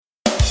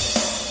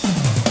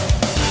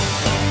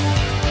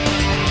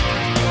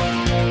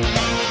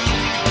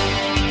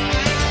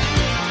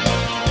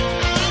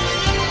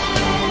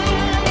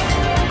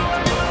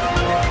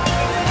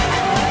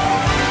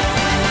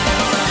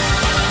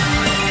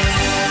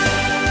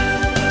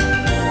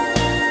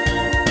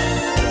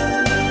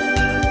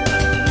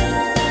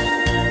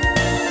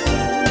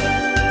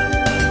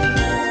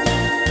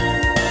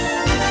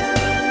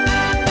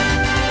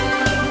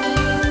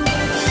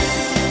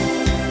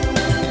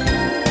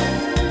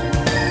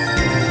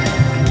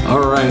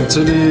Alright,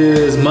 so it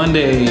is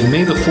Monday,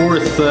 May the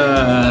 4th,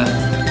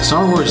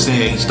 Star Wars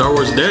Day. Star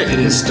Wars Day. It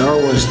is Star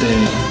Wars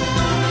Day.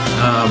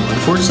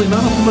 Unfortunately,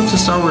 not a whole bunch of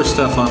Star Wars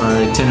stuff on our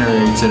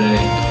itinerary today.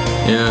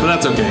 Yeah. But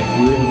that's okay.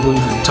 We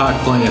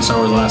talked plenty of Star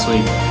Wars last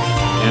week,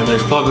 and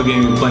there's probably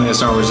going to be plenty of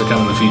Star Wars to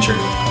come in the future.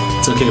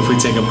 It's okay if we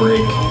take a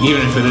break,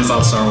 even if it is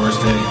on Star Wars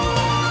Day.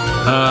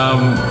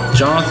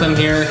 Jonathan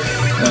here.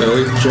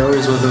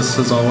 Joey's with us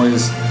as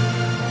always.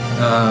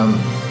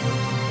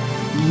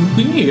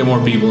 We need to get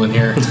more people in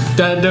here.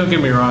 Don't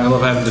get me wrong, I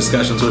love having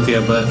discussions with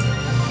you, but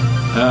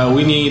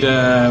we need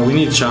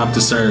Chop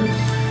to start.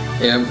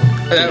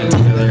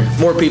 Yeah,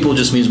 more people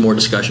just means more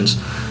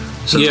discussions.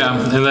 So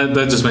yeah, and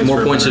that just makes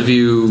more points better. Of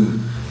view,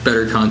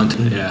 better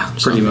content. Yeah,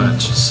 pretty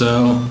much.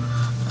 So,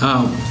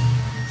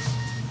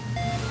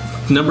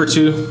 number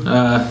 2,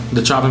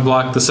 the chopping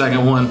block, the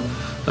second one.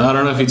 I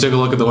don't know if you took a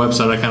look at the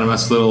website. I kind of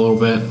messed with it a little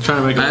bit.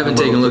 Trying to make. I haven't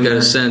taken a look at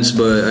it since,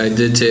 but I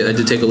did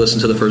take a listen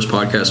to the first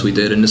podcast we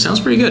did, and it sounds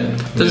pretty good.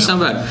 Doesn't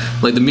sound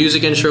bad. Like the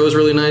music intro is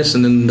really nice,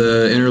 and then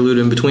the interlude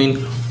in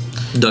between.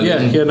 I'm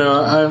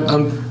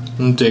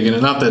digging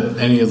it. Not that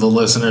any of the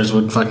listeners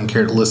would fucking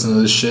care to listen to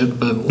this shit,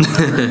 but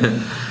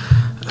whatever.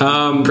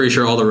 I'm pretty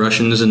sure all the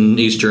Russians and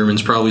East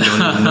Germans probably don't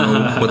even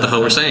know what the hell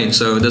we're saying,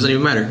 so it doesn't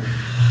even matter.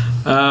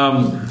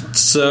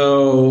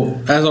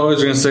 So, as always,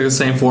 we're going to stick to the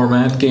same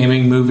format.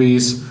 Gaming,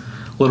 movies, a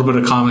little bit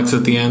of comics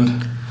at the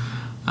end.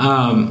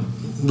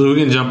 We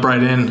can jump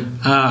right in.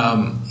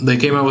 They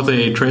came out with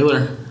a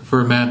trailer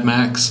for Mad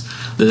Max,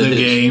 the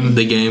game.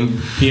 The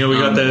game. You know, we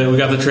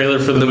got the trailer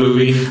for the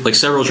movie. Like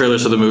several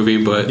trailers for the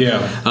movie, but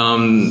yeah.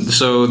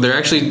 So they're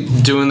actually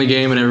doing the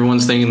game, and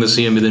everyone's thinking this is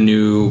going to be the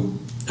new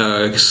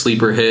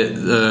sleeper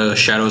hit,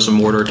 Shadows of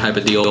Mordor type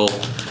of deal.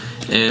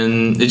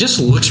 And it just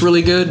looks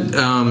really good.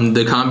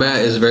 The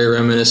combat is very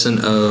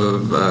reminiscent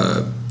of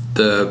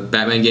the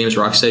Batman games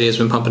Rocksteady has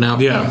been pumping out.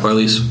 Yeah. Or at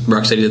least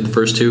Rocksteady did the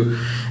first 2.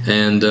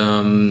 And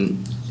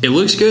it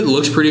looks good. It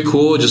looks pretty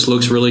cool. It just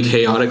looks really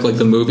chaotic like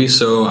the movie.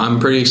 So I'm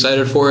pretty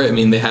excited for it. I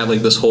mean, they have like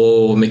this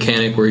whole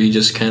mechanic where you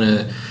just kind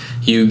of...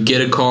 You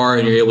get a car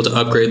and you're able to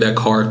upgrade that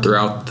car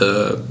throughout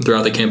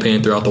the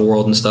campaign, throughout the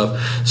world and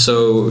stuff.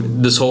 So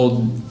this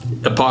whole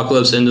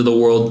apocalypse end of the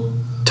world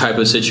type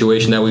of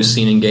situation that we've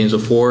seen in games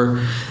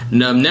before,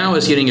 now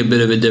it's getting a bit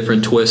of a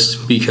different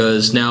twist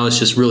because now it's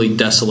just really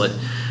desolate.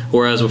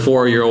 Whereas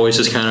before you're always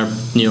just kind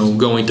of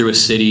going through a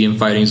city and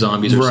fighting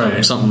zombies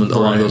or something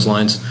along those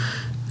lines.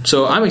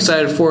 So I'm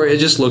excited for it. It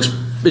just looks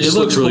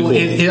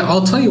really cool.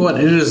 I'll tell you what,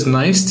 it is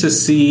nice to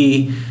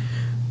see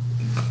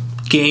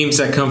games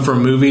that come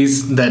from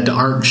movies that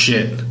aren't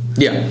shit.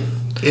 Yeah.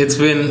 It's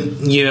been,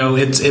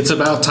 it's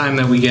about time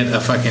that we get a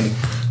fucking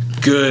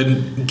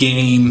good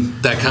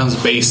game that comes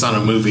based on a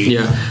movie.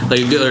 Yeah.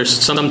 Like there's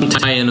some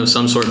tie-in of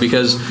some sort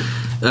because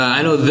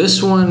I know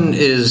this one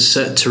is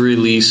set to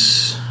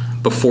release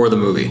before the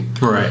movie.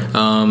 Right.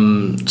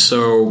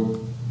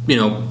 So,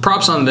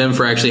 props on them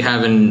for actually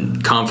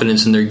having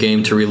confidence in their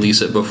game to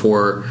release it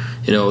before,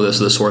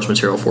 the source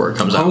material for it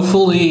comes out.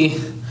 Hopefully...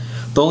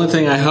 The only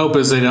thing I hope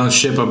is they don't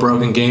ship a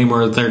broken game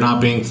or they're not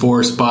being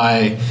forced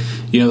by,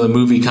 the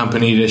movie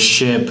company to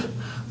ship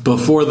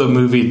before the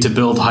movie to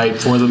build hype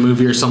for the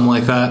movie or something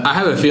like that. I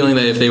have a feeling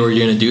that if they were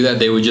going to do that,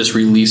 they would just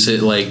release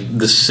it like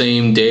the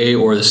same day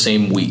or the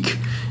same week,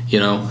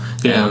 Yeah.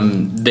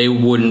 They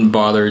wouldn't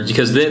bother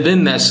because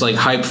then that's like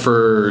hype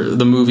for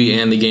the movie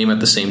and the game at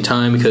the same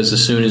time because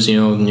as soon as,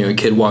 a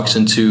kid walks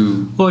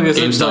into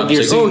GameStop,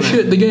 you're like, oh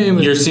shit, the game.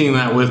 You're seeing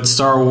that with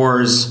Star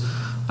Wars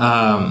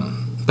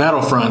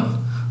Battlefront,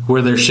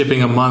 where they're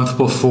shipping a month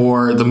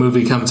before the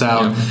movie comes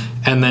out,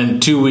 and then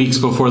 2 weeks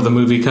before the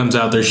movie comes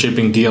out, they're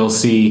shipping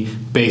DLC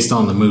based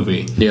on the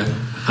movie. Yeah.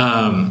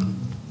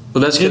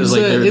 Well, that's because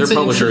their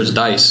publisher is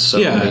DICE. So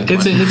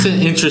it's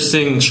an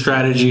interesting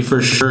strategy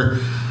for sure.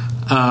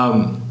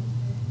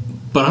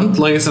 But I'm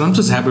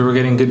just happy we're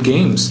getting good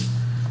games.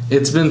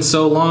 It's been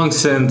so long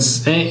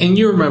since, and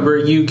you remember,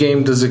 you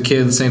gamed as a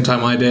kid the same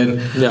time I did,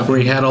 where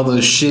you had all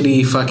those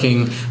shitty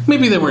fucking,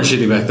 maybe they weren't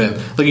shitty back then.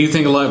 Like you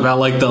think a lot about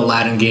like the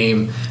Aladdin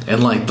game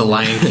and like the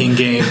Lion King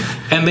game,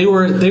 and they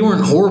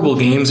weren't horrible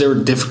games. They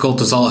were difficult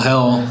as all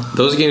hell.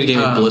 Those games gave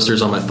me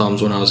blisters on my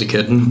thumbs when I was a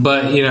kid.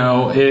 But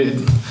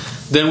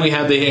then we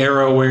had the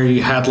era where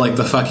you had like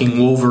the fucking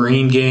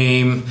Wolverine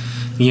game.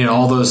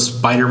 All those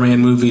Spider-Man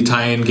movie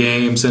tie-in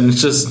games, and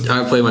it's just...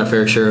 I played my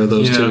fair share of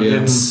those too,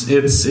 yeah.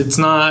 It's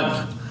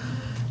not...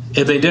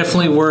 They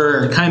definitely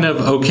were kind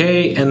of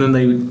okay, and then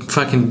they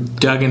fucking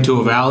dug into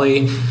a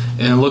valley,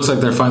 and it looks like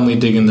they're finally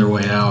digging their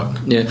way out.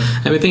 Yeah.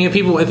 I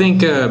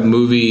think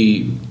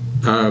movie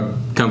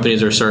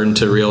companies are starting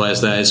to realize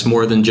that it's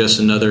more than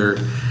just another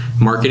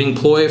marketing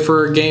ploy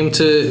for a game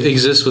to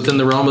exist within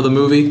the realm of the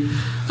movie.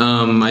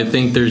 I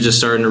think they're just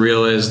starting to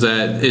realize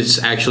that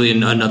it's actually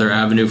another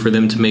avenue for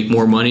them to make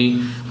more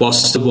money while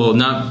still,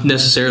 not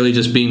necessarily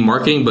just being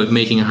marketing, but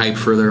making a hype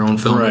for their own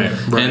film. Right.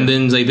 And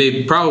then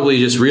they probably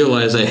just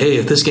realize that, hey,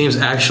 if this game's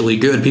actually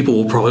good, people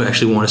will probably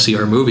actually want to see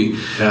our movie.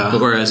 Yeah.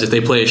 Whereas if they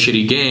play a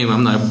shitty game,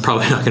 I'm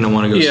probably not going to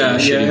want to go see a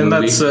shitty movie.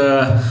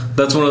 And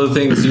that's one of the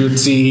things you would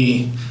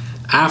see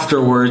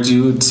afterwards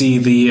you would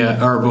see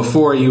or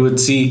before you would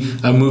see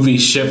a movie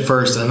ship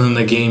first and then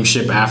the game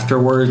ship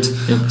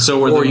afterwards. Yeah. So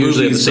where the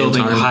movie is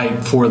building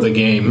hype for the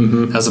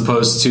game as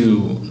opposed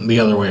to the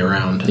other way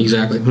around.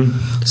 Exactly.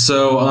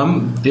 So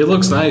it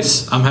looks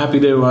nice. I'm happy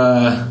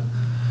to.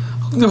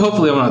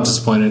 Hopefully, I'm not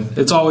disappointed.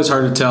 It's always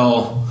hard to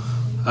tell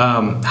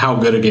how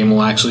good a game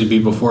will actually be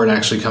before it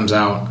actually comes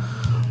out,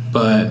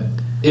 but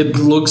it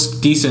looks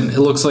decent. It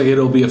looks like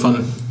it'll be a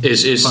fun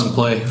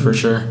play for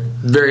sure.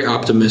 Very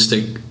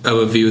optimistic of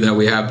a view that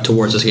we have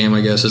towards this game, I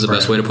guess, is the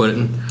best way to put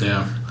it.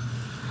 Yeah.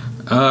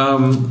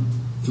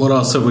 What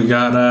else have we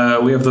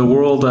got? We have the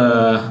World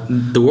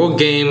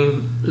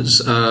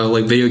Games,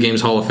 like Video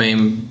Games Hall of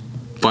Fame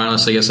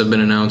finalists, I guess, have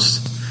been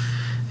announced.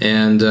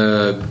 And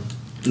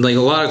like a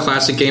lot of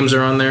classic games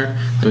are on there.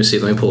 Let me see.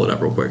 Let me pull it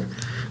up real quick.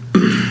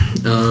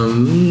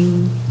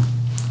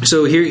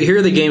 So here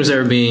are the games that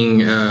are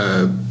being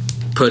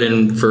put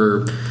in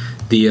for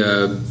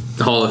the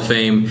Hall of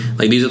Fame.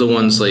 Like these are the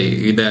ones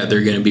like that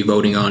they're going to be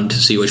voting on to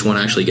see which one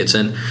actually gets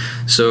in.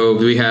 So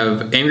we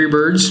have Angry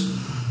Birds.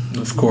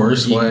 Of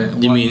course. Why?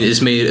 You mean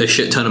it's made a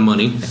shit ton of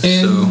money?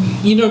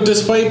 And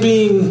despite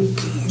being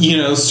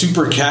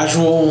super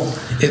casual,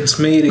 it's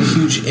made a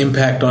huge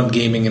impact on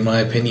gaming. In my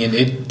opinion,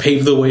 it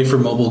paved the way for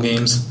mobile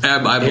games. I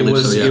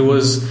believe so. Yeah. It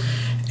was,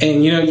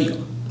 and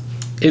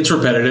it's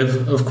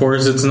repetitive. Of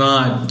course, it's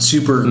not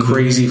super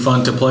crazy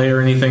fun to play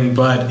or anything,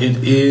 but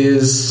it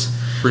is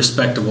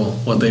respectable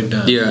what they've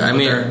done. Yeah, I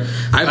mean,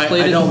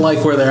 I don't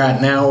like where they're at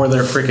now, where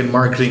they're freaking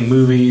marketing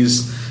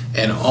movies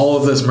and all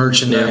of this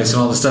merchandise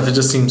and all this stuff. It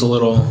just seems a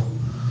little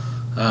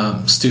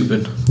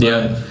stupid.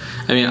 Yeah.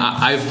 I mean,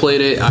 I've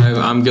played it.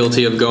 I'm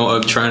guilty of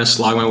trying to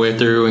slog my way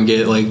through and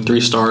get like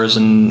 3 stars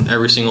in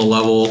every single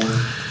level.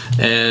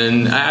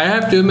 And I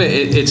have to admit,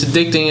 it's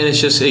addicting, and it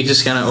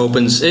just kind of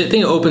opens. I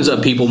think it opens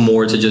up people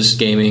more to just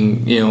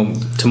gaming,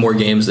 to more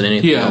games than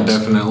anything else. Yeah,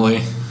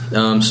 definitely.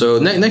 So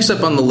next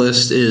up on the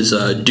list is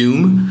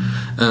Doom.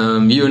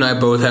 You and I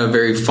both have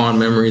very fond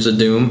memories of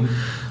Doom.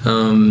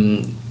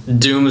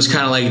 Doom is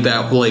kind of like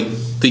that, like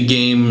the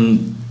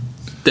game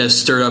that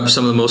stirred up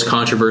some of the most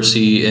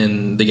controversy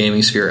in the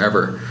gaming sphere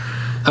ever.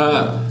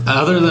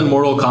 Other than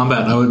Mortal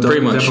Kombat, I would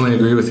definitely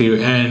agree with you.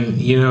 And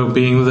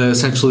being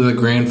essentially the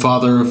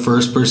grandfather of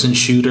first-person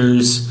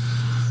shooters,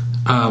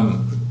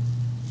 and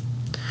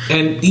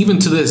even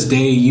to this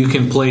day, you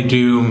can play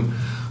Doom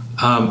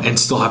and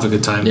still have a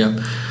good time.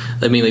 Yeah.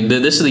 I mean, like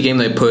this is the game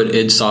that put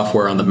id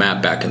Software on the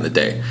map back in the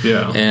day.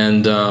 Yeah.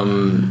 And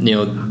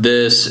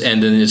this,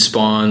 and then it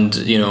spawned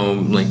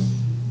like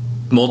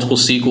multiple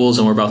sequels,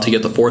 and we're about to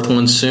get the 4th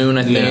one soon,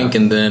 I think.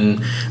 And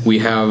then we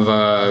have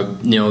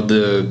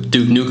the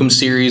Duke Nukem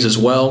series as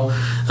well.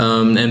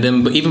 And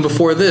then even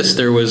before this,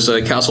 there was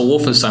Castle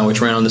Wolfenstein,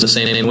 which ran on the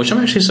same name, which I'm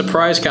actually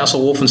surprised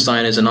Castle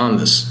Wolfenstein isn't on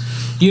this.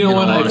 You know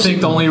what? I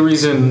think the only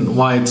reason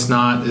why it's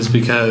not is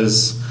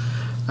because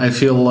I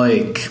feel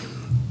like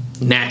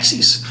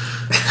Nazis.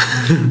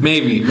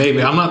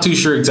 maybe I'm not too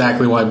sure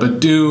exactly why, but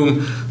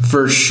Doom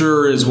for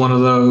sure is one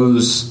of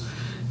those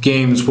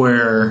games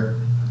where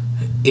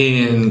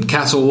in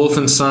Castle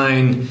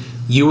Wolfenstein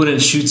you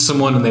wouldn't shoot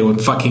someone and they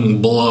would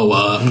fucking blow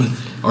up,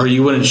 or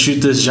you wouldn't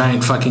shoot this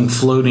giant fucking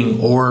floating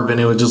orb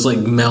and it would just like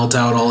melt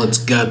out all its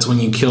guts when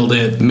you killed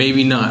it.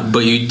 Maybe not,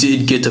 but you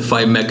did get to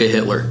fight Mecha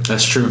Hitler.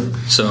 That's true.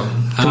 So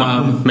come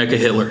on, Mecha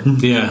Hitler.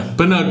 Yeah,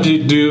 but no,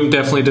 Doom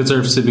definitely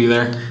deserves to be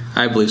there.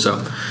 I believe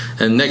so.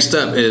 And next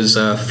up is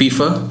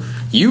FIFA.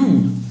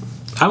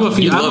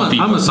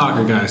 I'm a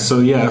soccer guy, so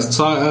yeah.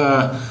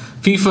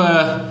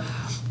 FIFA,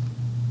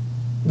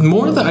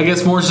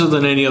 more so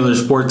than any other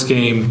sports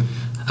game.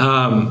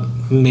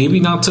 Maybe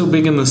not so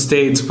big in the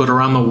States, but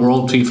around the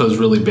world, FIFA is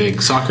really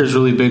big. Soccer is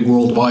really big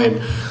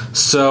worldwide.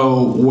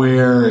 So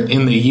where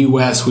in the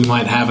U.S. we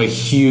might have a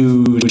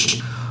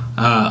huge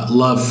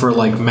love for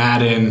like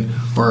Madden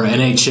or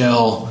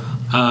NHL.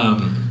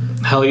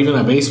 Hell, even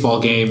a baseball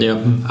game.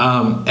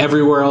 Yeah.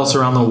 Everywhere else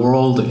around the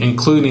world,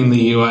 including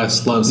the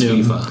U.S., loves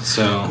FIFA.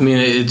 So I mean,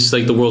 it's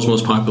like the world's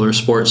most popular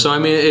sport. So I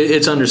mean,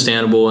 it's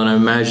understandable, and I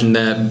imagine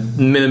that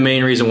the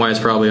main reason why it's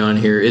probably on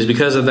here is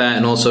because of that,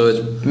 and also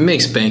it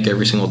makes bank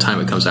every single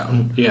time it comes out.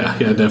 Yeah,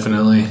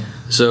 definitely.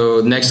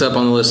 So next up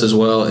on the list as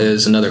well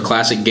is another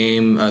classic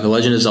game, The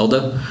Legend of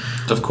Zelda.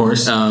 Of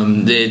course.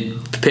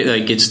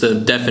 It's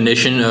the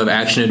definition of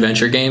action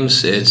adventure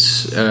games.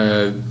 It's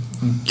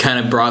kind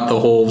of brought the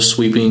whole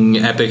sweeping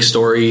epic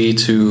story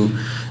to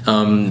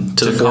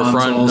the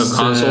forefront of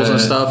consoles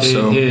and stuff.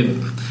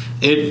 You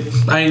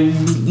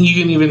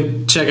can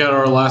even check out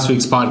our last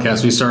week's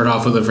podcast. We started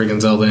off with a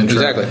freaking Zelda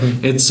intro.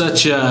 Exactly. It's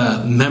such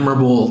a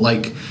memorable,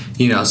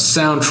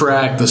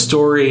 soundtrack, the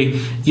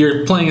story.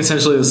 You're playing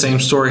essentially the same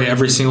story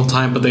every single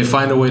time, but they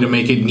find a way to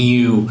make it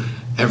new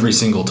every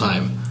single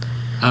time.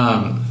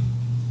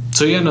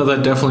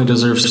 That definitely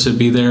deserves to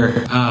be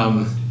there.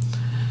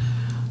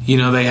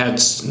 They had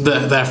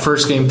that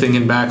first game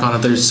thinking back on it.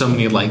 There's so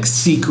many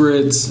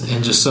secrets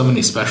and just so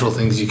many special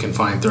things you can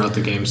find throughout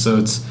the game. So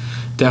it's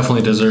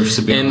definitely deserves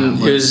to be on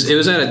that list. It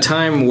was at a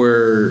time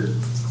where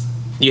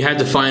you had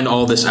to find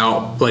all this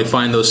out, like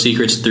find those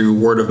secrets through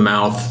word of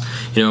mouth.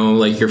 You know,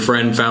 like your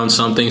friend found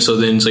something, so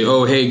then it's like,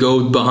 oh, hey,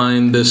 go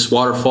behind this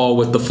waterfall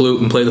with the flute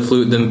and play the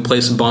flute, then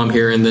place a bomb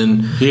here, and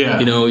then,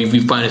 you know,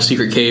 you find a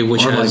secret cave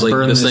which or has like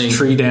burn this this thing.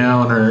 tree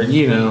down, or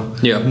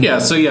yeah.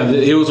 So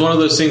it was one of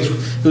those things.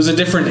 It was a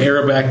different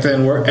era back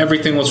then where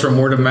everything was from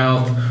word of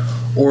mouth,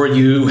 or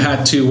you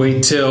had to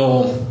wait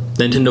till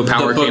Nintendo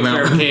Power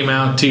came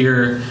out to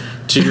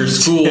your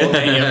school,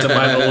 and you had to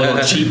buy the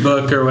little cheat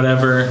book or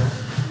whatever.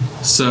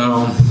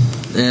 So,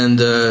 and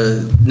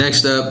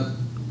next up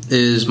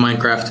is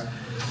Minecraft.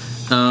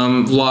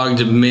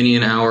 Logged many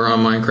an hour on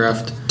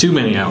Minecraft. Too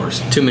many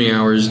hours.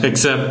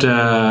 Except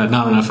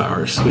not enough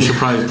hours. We should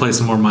probably play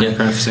some more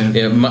Minecraft soon.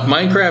 Yeah,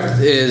 Minecraft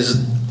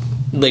is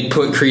like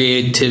put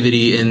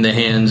creativity in the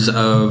hands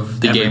of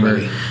the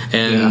gamer,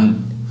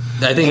 and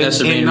I think that's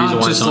the main reason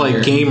why it's on here.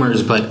 Not just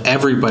like gamers, but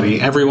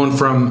everybody. Everyone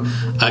from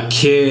a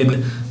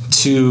kid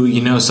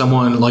to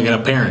someone like a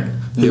parent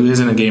who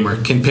isn't a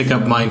gamer can pick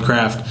up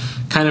Minecraft,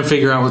 kind of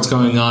figure out what's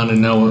going on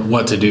and know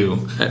what to do,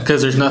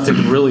 because there's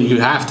nothing really you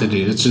have to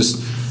do. It's just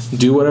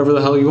do whatever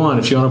the hell you want.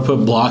 If you want to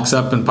put blocks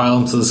up and pile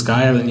them to the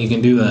sky, then you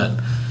can do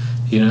that.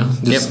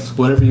 Just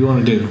whatever you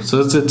want to do. So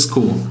it's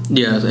cool.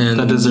 Yeah, and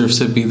that deserves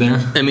to be there.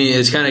 I mean,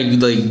 it's kind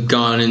of like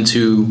gone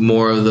into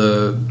more of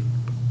the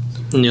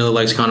the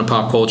lexicon of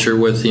pop culture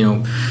with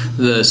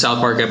the South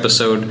Park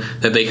episode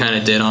that they kind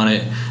of did on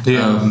it.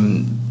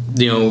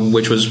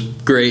 Which was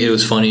great. It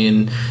was funny,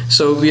 and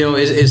so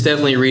it's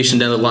definitely reached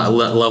another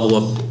level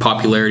of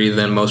popularity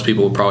than most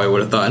people probably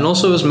would have thought. And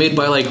also, it was made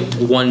by like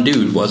one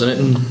dude, wasn't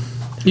it?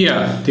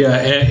 Yeah.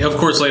 And of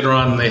course, later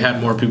on they had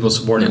more people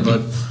support it,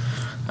 but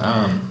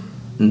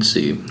let's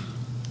see.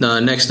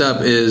 Next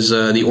up is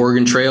the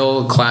Oregon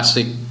Trail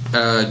classic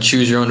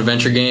choose your own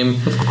adventure game.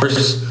 Of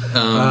course,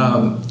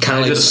 kind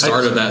of like the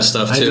start of that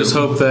stuff too. I just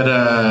hope that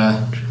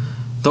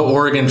the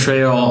Oregon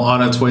Trail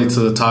on its way to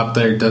the top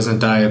there doesn't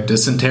die of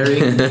dysentery.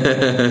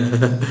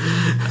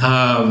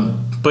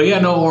 But yeah,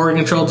 no,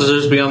 Oregon Trail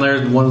deserves to be on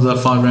there. One of the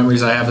fond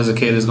memories I have as a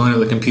kid is going to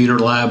the computer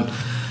lab.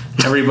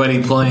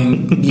 Everybody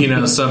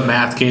playing, some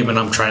math game, and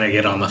I'm trying to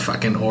get on the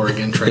fucking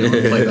Oregon Trail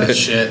and play that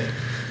shit.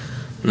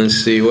 Let's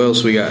see, what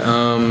else we got?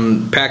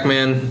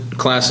 Pac-Man,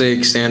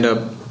 classic,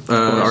 stand-up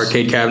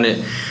arcade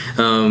cabinet.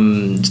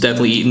 It's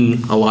definitely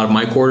eaten a lot of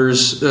my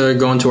quarters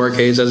going to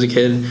arcades as a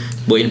kid,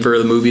 waiting for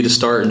the movie to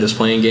start and just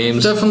playing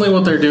games. Definitely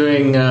what they're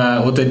doing,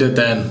 what they did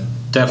then,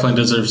 definitely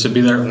deserves to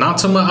be there. Not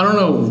so much, I don't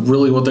know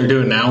really what they're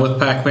doing now with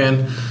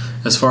Pac-Man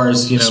as far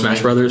as,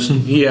 Smash Brothers?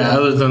 Yeah,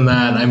 other than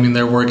that, I mean,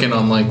 they're working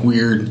on like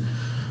weird,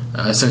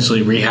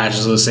 essentially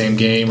rehashes of the same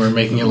game or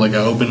making it like an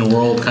open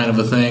world kind of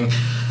a thing.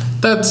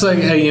 That's like,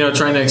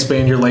 trying to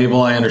expand your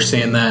label. I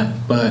understand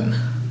that, but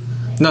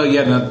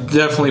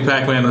definitely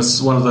Pac-Man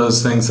is one of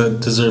those things that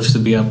deserves to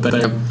be up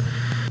there.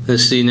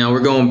 Let's see. Now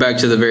we're going back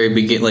to the very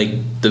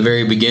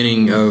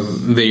beginning of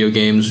video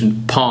games,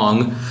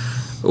 Pong,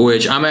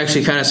 which I'm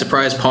actually kind of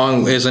surprised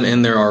Pong isn't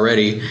in there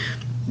already,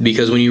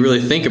 because when you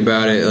really think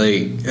about it,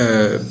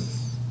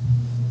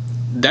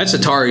 that's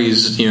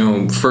Atari's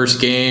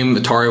first game.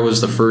 Atari was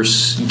the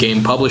first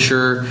game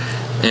publisher.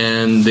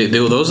 And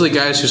those are the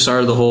guys who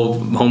started the whole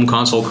home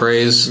console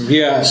craze.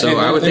 Yeah, so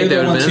I would think they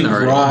would have been in there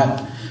already.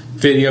 Brought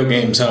video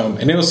games home,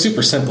 and it was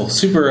super simple,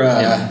 super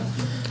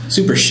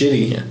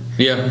shitty.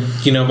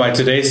 Yeah. By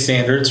today's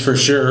standards, for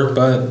sure.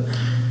 But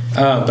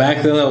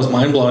back then, that was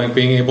mind blowing.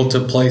 Being able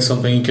to play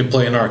something you could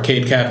play in an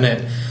arcade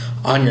cabinet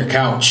on your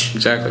couch.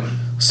 Exactly.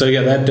 So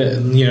yeah, that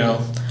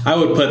I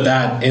would put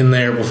that in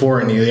there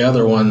before any of the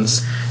other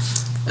ones.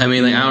 I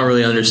mean, I don't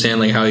really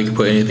understand how you could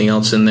put anything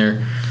else in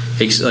there.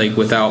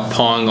 Without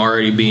Pong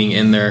already being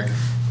in there,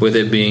 with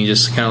it being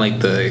just kind of like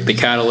the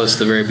catalyst,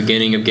 the very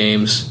beginning of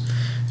games.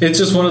 It's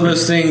just one of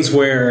those things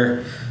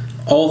where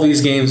all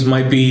these games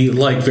might be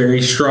like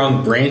very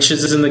strong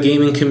branches in the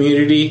gaming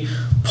community.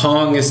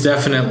 Pong is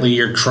definitely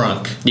your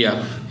trunk.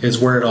 Yeah, is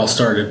where it all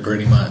started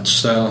pretty much.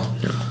 So,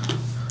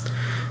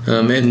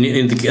 and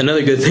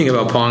another good thing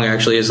about Pong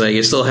actually is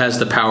it still has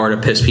the power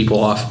to piss people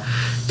off.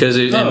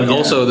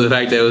 Also the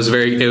fact that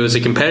it was a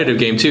competitive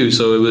game too,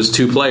 so it was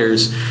two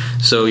players,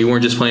 so you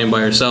weren't just playing by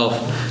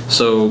yourself.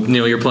 So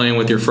you're playing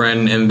with your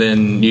friend, and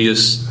then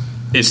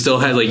it still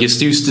had it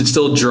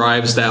still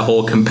drives that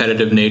whole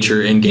competitive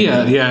nature in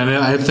gaming. Yeah, and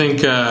I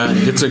think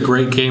it's a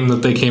great game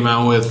that they came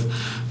out with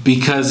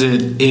because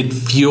it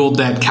fueled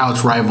that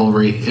couch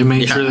rivalry. It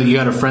made sure that you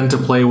had a friend to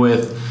play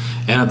with,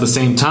 and at the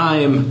same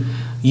time,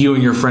 you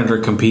and your friend are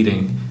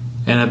competing.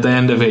 And at the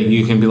end of it,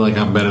 you can be like,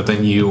 I'm better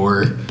than you,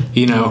 or,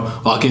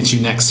 I'll get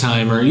you next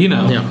time, or,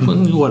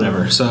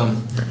 whatever. So,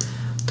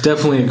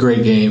 definitely a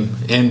great game,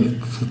 and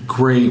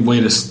great way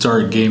to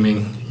start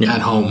gaming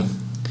at home.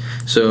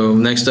 So,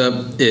 next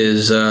up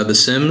is The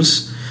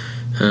Sims.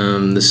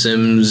 The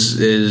Sims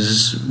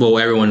is,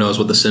 everyone knows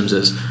what The Sims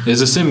is.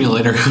 It's a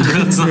simulator.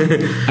 It's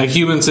a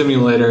human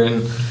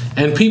simulator,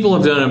 and people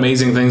have done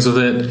amazing things with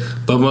it,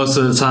 but most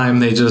of the time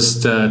they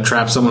just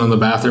trap someone in the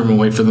bathroom and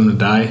wait for them to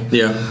die.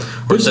 Yeah.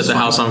 Or set the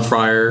house on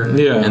fire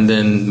and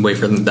then wait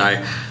for them to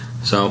die.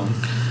 So,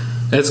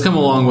 It's come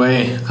a long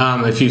way.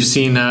 If you've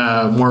seen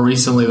more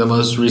recently, the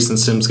most recent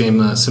Sims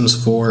game,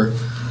 Sims 4,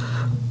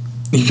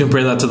 you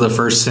compare that to the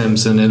first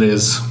Sims, and it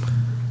is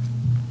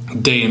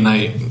day and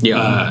night.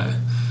 Yeah.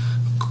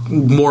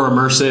 More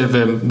immersive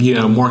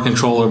and more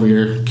control over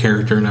your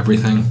character and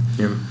everything.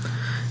 Yeah.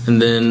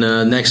 And then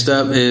next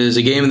up is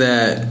a game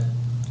that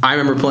I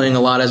remember playing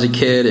a lot as a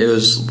kid. It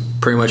was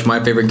pretty much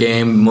my favorite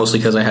game, mostly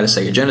because I had a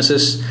Sega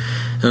Genesis.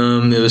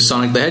 It was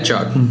Sonic the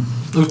Hedgehog.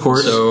 Of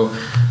course. So,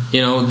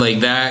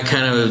 like that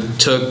kind of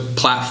took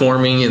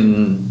platforming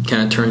and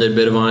kind of turned it a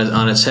bit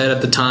on its head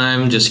at the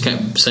time.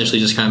 Essentially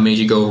just kind of made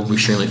you go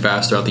extremely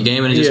fast throughout the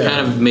game, and it just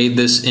kind of made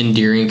this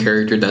endearing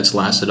character that's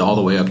lasted all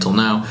the way up till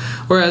now.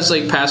 Whereas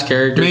like past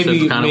characters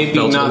have kind of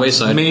fell to the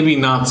wayside. Maybe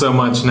not so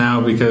much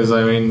now because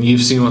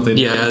you've seen what they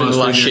did. Yeah, a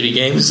lot of shitty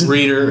games.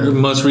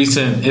 Most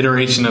recent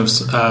iteration of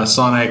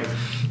Sonic,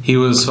 he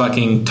was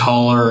fucking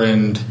taller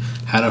and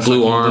had a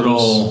blue arms,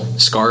 little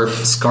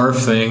scarf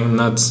thing, and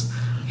that's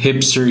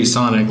hipstery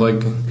Sonic.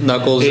 Like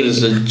Knuckles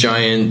is a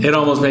giant. It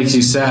almost makes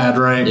you sad,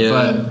 right? Yeah.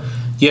 But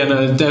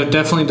it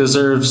definitely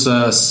deserves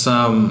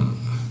some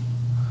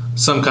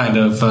kind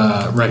of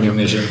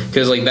recognition,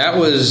 because like that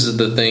was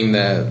the thing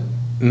that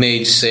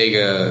made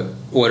Sega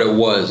what it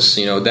was.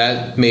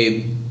 That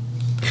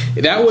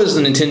was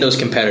the Nintendo's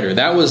competitor.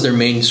 That was their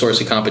main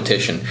source of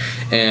competition,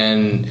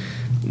 and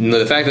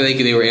the fact that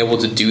they were able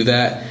to do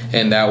that,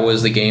 and that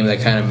was the game that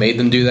kind of made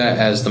them do that,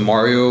 as the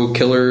Mario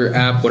Killer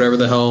app, whatever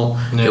the hell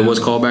it was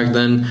called back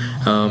then,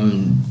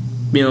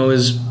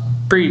 is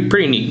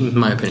pretty neat in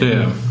my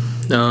opinion.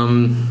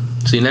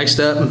 So next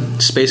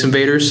up, Space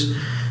Invaders.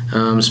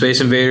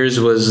 Space Invaders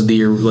was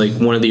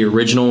one of the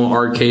original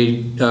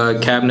arcade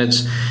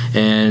cabinets,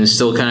 and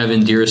still kind of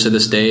endures to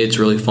this day. It's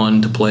really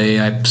fun to play.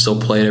 I still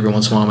play it every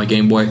once in a while on my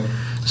Game Boy.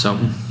 So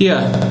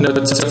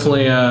that's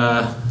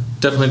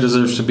definitely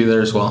deserves to be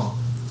there as well.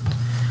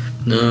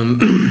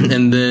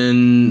 And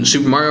then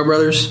Super Mario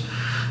Brothers,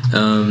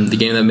 the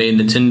game that made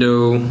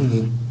Nintendo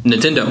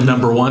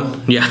number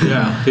one.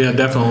 Yeah,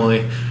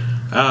 definitely.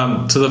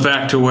 To the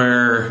fact to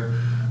where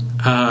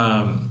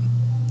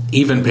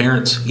even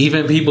parents,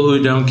 even people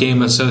who don't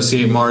game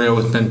associate Mario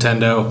with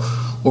Nintendo,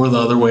 or the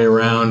other way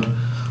around.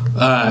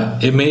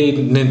 It made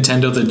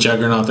Nintendo the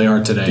juggernaut they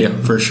are today,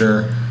 for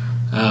sure.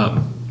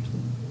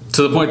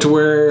 To the point to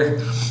where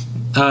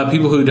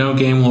people who don't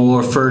game will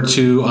refer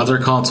to other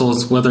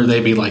consoles, whether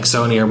they be like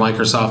Sony or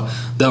Microsoft,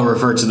 they'll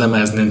refer to them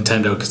as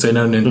Nintendo because they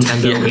know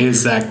Nintendo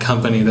is that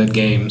company that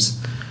games.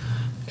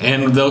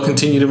 And they'll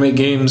continue to make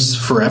games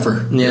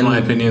forever, in my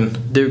opinion.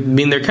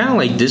 They're kind of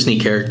like Disney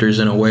characters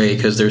in a way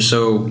because they're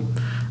so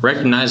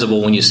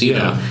recognizable when you see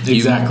them.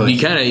 Exactly. You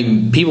kind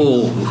of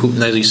people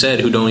who, as you said,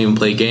 who don't even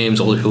play games,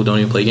 older people who don't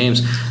even play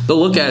games, they'll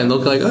look at it and they'll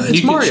be like, "Oh,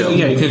 it's Mario."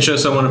 You can show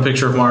someone a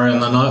picture of Mario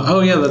and then,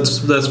 "Oh yeah,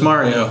 that's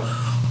Mario,"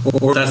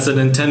 or "That's the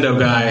Nintendo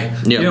guy."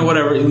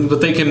 Whatever. But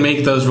they can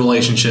make those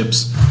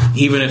relationships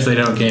even if they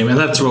don't game, and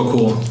that's real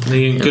cool.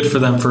 Good for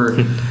them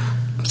for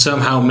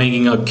somehow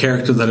making a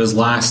character that has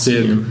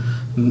lasted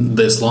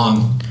this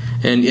long.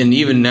 And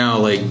even now,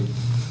 like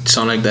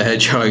Sonic the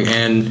Hedgehog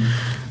and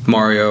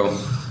Mario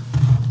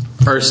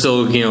are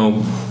still,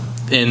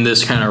 in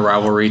this kind of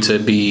rivalry to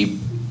be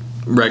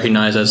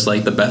recognized as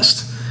like the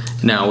best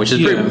now, which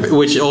is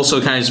which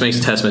also kind of just makes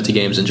a testament to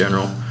games in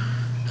general.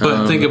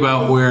 But think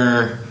about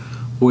where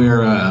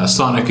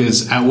Sonic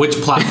is, at which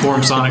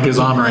platform Sonic is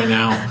on right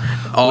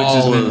now,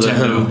 all which is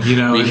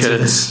Nintendo.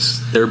 Because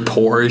they're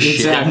poor as shit.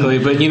 Exactly,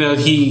 but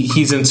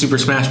he's in Super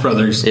Smash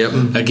Brothers,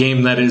 a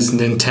game that is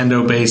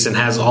Nintendo based and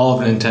has all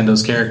of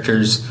Nintendo's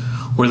characters.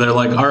 Where they're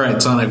like, "All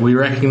right, Sonic, we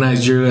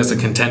recognize you as a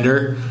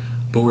contender,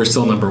 but we're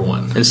still number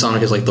one." And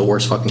Sonic is like the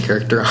worst fucking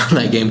character on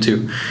that game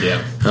too.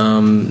 Yeah.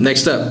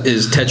 Next up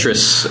is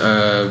Tetris.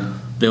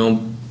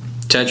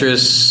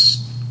 Tetris.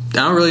 I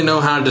don't really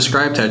know how to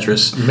describe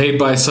Tetris. Made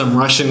by some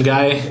Russian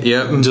guy.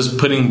 Yep. Just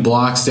putting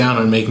blocks down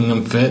and making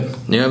them fit.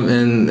 Yep.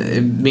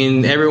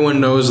 And everyone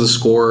knows the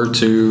score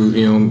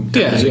to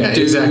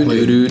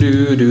exactly.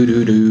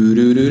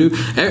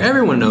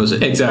 Everyone knows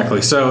it.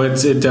 Exactly. So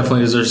it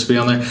definitely deserves to be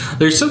on there.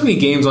 There's so many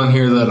games on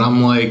here that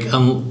I'm like,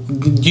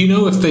 do you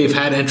know if they've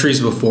had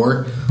entries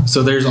before?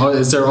 So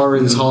is there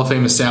already this Hall of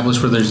Fame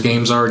established where there's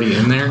games already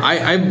in there?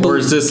 Or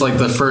is this like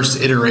the first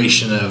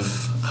iteration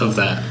of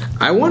that?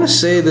 I want to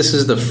say this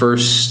is the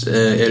first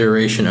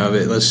iteration of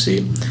it. Let's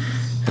see.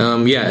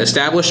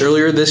 Established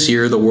earlier this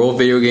year, the World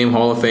Video Game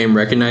Hall of Fame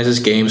recognizes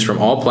games from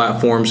all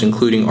platforms,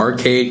 including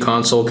arcade,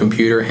 console,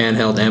 computer,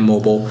 handheld, and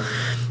mobile.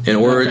 In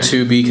order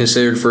to be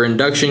considered for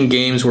induction,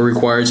 games were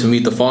required to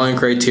meet the following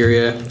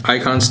criteria: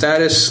 icon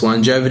status,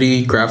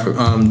 longevity,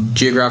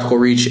 geographical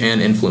reach, and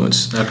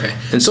influence. Okay.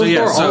 And so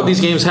far, all of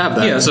these games have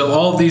that. Yeah, so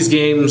all of these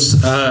games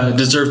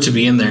deserve to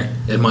be in there,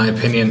 in my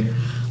opinion.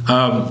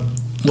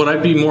 What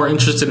I'd be more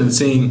interested in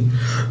seeing,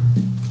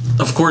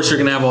 of course, you're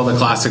going to have all the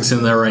classics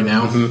in there right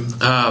now.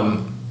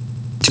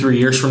 3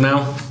 years from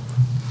now,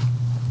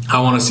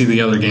 I want to see the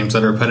other games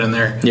that are put in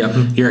there.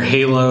 Yep. Your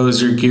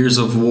Halos, your Gears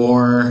of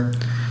War,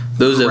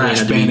 Those definitely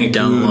have to be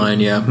down the line,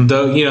 yeah.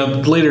 Though,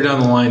 later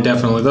down the line,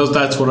 definitely.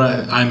 That's what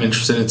I'm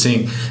interested in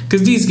seeing.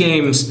 Because these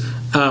games,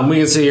 we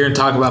can sit here and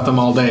talk about them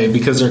all day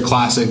because they're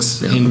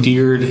classics,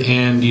 endeared,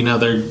 and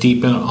they're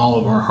deep in all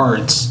of our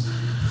hearts.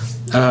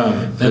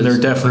 And they're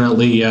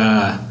definitely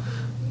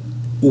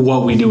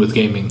what we do with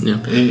gaming.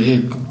 Yeah.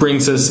 It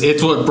brings us.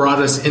 It's what brought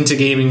us into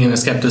gaming and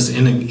has kept us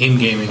in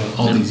gaming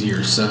all these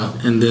years. So,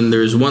 and then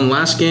there's one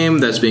last game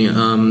that's being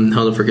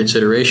held up for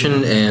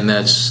consideration, and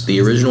that's the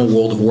original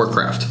World of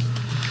Warcraft.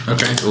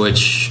 Okay.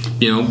 Which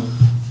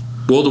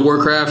World of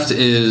Warcraft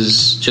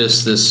is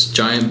just this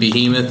giant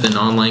behemoth in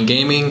online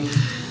gaming,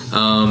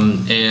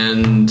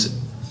 and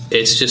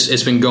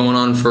it's been going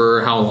on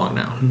for how long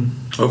now?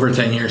 Over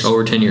 10 years.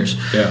 Over 10 years.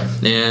 Yeah.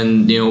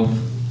 And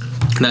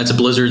that's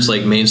Blizzard's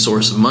main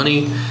source of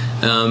money,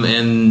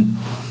 and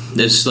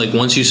it's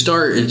once you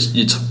start,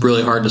 it's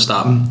really hard to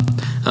stop.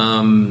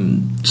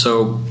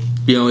 So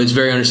it's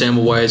very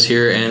understandable why it's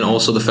here, and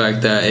also the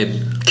fact that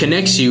it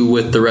connects you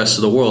with the rest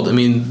of the world. I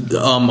mean,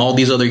 all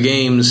these other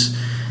games,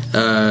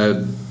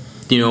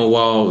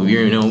 while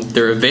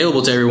they're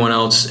available to everyone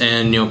else,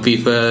 and modern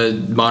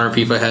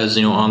FIFA has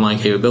online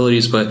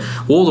capabilities, but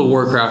World of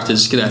Warcraft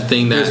is that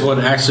thing that is what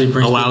actually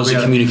brings allows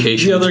the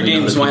communication. The other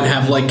games might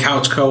have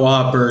couch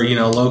co-op or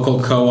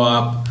local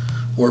co-op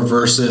or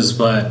versus,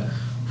 but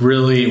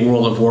really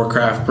World of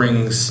Warcraft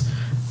brings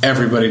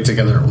everybody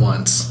together at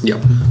once.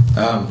 Yep.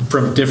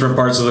 From different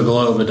parts of the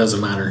globe, it doesn't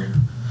matter.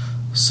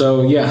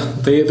 So yeah,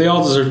 they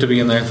all deserve to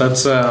be in there.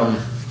 That's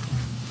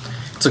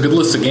it's a good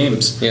list of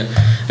games. Yeah,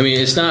 I mean,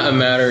 it's not a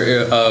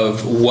matter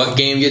of what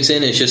game gets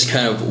in; it's just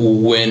kind of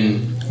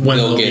when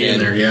they'll get in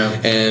there. Yeah,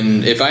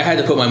 and if I had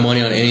to put my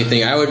money on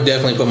anything, I would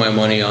definitely put my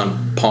money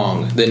on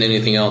Pong than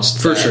anything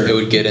else. For sure, it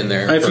would get in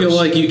there. I feel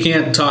like you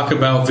can't talk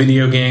about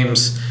video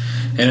games,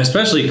 and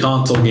especially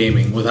console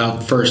gaming,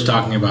 without first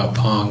talking about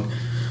Pong.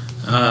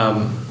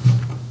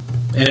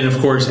 And of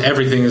course,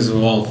 everything has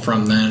evolved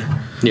from there.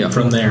 Yeah,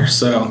 from there.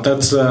 So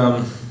that's.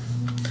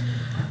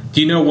 Do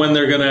you know when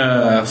they're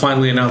gonna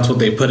finally announce what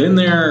they put in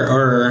there,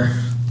 or?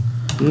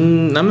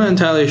 I'm not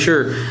entirely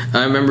sure.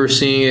 I remember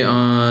seeing it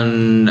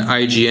on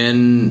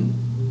IGN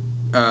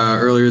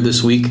earlier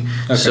this week,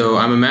 so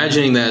I'm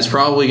imagining that it's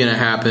probably going to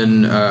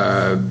happen.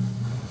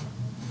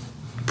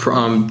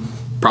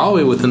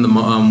 Probably within the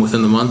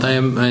month.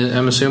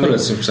 I'm assuming. I would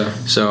assume so.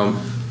 So.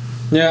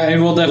 Yeah,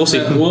 and we'll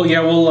definitely we'll see.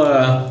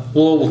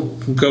 We'll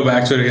go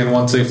back to it again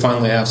once they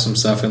finally have some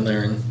stuff in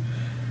there, and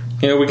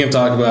we can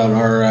talk about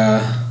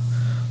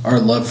our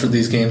love for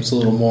these games a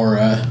little more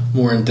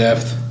in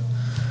depth.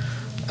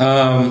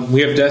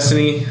 We have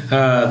Destiny.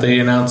 They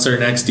announced their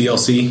next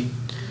DLC,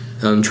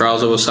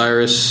 Trials of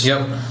Osiris.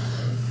 Yep.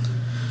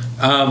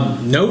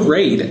 No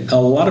raid. A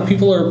lot of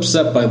people are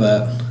upset by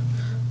that.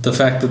 The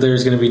fact that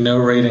there's going to be no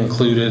raid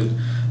included.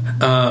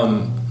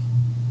 I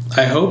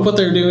hope what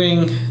they're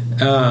doing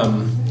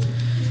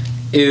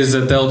is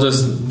that they'll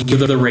just give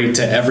the raid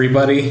to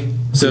everybody.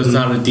 So it's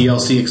not a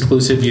DLC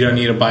exclusive. You don't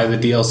need to buy the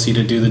DLC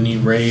to do the new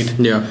raid.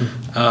 Yeah.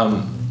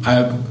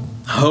 I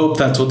hope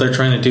that's what they're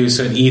trying to do.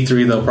 So at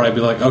E3, they'll probably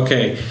be like,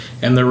 okay,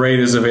 and the raid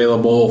is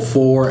available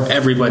for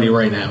everybody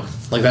right now.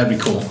 That'd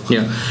be cool.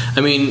 Yeah.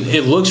 I mean,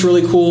 it looks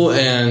really cool,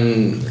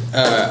 and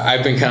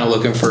I've been kind of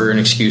looking for an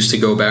excuse to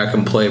go back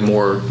and play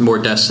more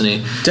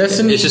Destiny.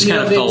 Destiny, it just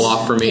kind of fell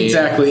off for me.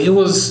 Exactly.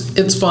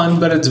 It's fun,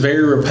 but it's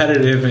very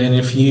repetitive, and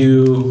if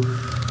you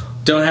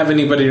don't have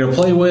anybody to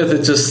play with,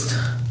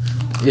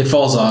 it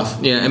falls off.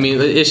 Yeah, I mean,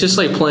 it's just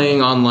like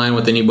playing online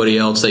with anybody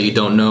else that you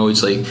don't know.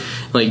 It's like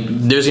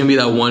there's going to be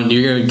that one,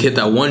 you're going to get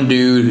that one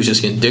dude who's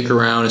just going to dick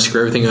around and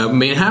screw everything up. I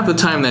mean, half the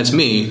time that's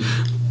me,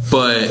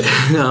 but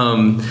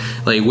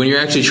when you're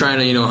actually trying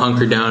to,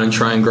 hunker down and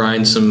try and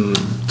grind some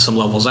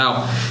levels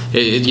out,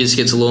 it just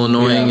gets a little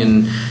annoying,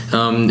 and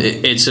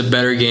it's a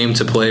better game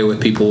to play with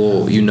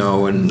people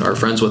and are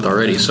friends with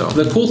already. So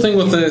the cool thing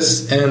with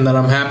this, and that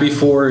I'm happy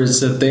for,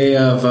 is that they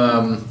have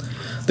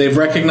they've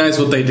recognized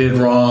what they did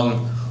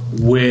wrong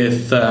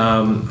with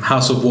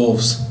House of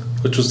Wolves,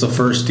 which was the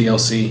first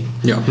DLC.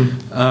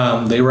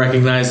 Yeah. They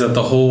recognized that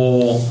the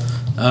whole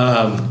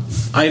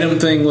item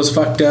thing was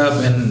fucked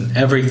up and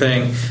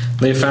everything.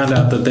 They found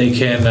out that they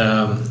can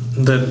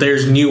that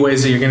there's new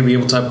ways that you're going to be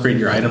able to upgrade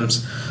your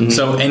items. Mm-hmm.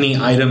 So any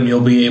item,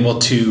 you'll be able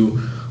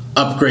to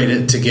upgrade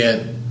it to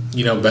get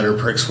better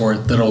perks for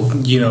it that'll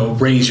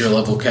raise your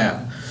level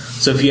cap.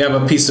 So if you have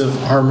a piece of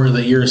armor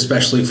that you're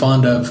especially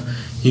fond of,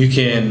 you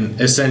can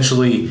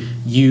essentially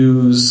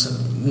use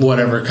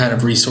whatever kind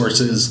of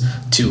resources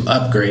to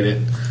upgrade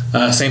it.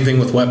 Same thing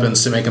with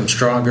weapons to make them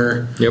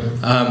stronger. Yep.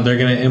 They're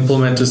going to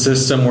implement a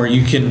system where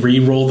you can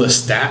re-roll the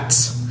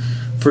stats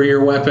for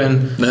your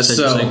weapon. That's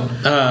interesting.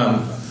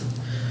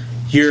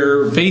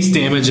 your base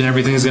damage and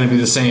everything is going to be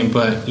the same,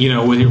 but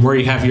where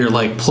you have your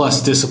like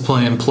plus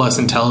discipline, plus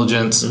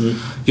intelligence,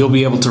 you'll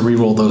be able to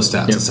reroll those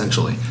stats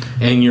essentially,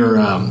 and your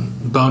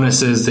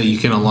bonuses that you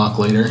can unlock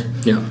later.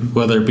 Yeah,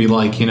 whether it be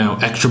like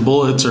extra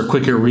bullets or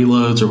quicker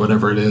reloads or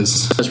whatever it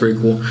is. That's pretty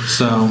cool.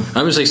 So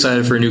I'm just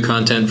excited for new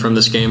content from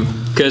this game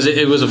because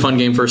it was a fun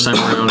game first time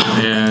around,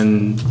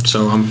 and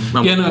so I'm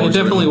it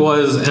definitely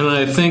was, and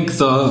I think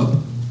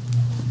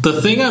the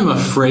thing I'm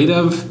afraid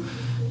of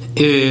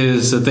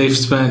is that they've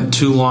spent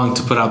too long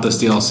to put out this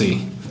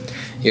DLC.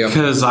 Yeah.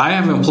 Because I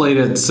haven't played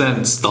it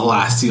since the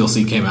last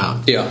DLC came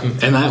out. Yeah.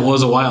 And that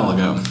was a while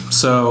ago.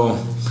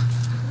 So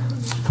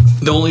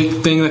the only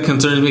thing that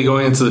concerns me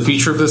going into the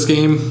future of this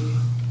game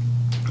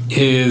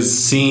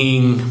is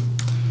seeing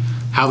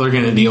how they're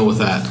going to deal with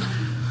that.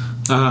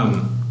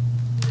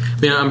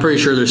 I'm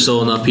pretty sure there's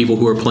still enough people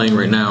who are playing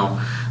right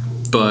now,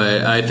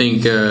 but I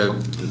think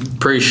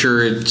pretty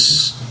sure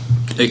it's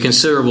a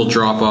considerable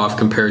drop off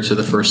compared to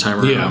the first time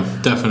around.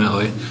 Yeah,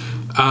 definitely.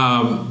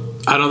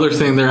 Another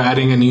thing, they're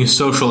adding a new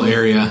social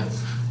area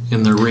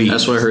in the reef.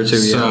 That's what I heard too.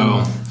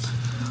 Yeah.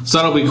 So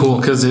that'll be cool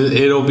because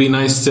it'll be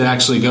nice to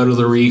actually go to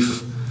the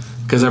reef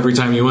because every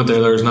time you went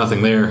there was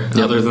nothing there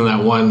other than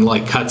that one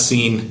like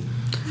cutscene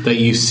that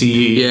you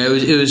see. Yeah,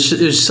 it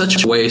was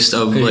such a waste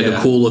of like a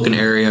cool looking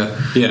area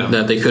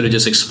that they could have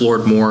just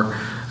explored more.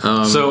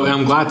 So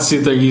I'm glad to see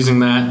that they're using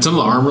that. Some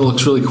of the armor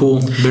looks really cool,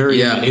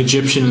 very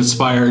Egyptian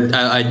inspired.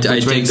 I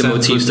take the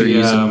motifs they're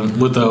using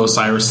with the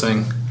Osiris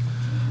thing.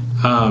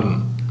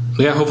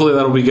 Hopefully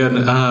that'll be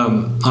good.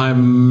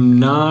 I'm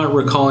not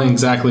recalling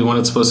exactly when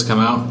it's supposed to come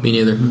out. Me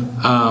neither.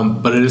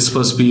 But it is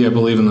supposed to be, I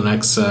believe, in the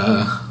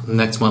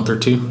next month or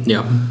two.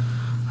 Yeah.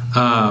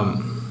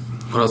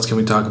 What else can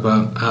we talk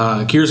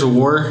about? Gears of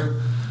War.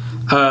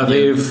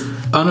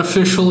 They've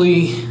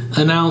unofficially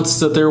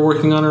announced that they're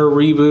working on a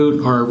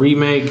reboot or a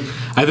remake.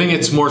 I think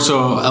it's more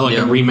so a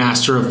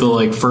remaster of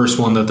the first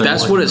one that they're.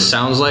 That's what it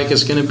sounds like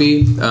it's going to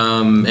be.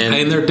 And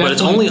they're but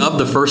it's only of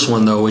the first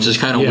one though, which is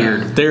kind of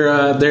weird.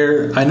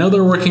 They're I know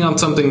they're working on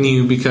something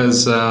new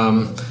because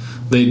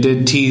they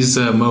did tease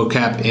a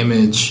mocap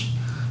image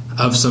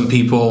of some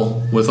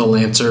people with a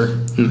Lancer.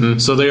 Mm-hmm.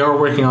 So they are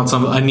working on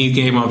a new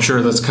game. I'm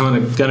sure that's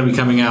going to be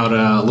coming out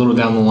a little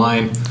down the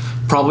line.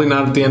 Probably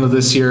not at the end of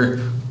this year.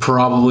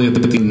 Probably at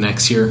the beginning of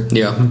next year.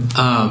 Yeah.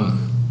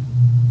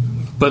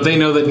 But they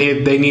know that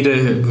they need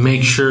to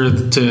make sure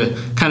to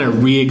kind of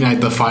reignite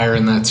the fire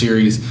in that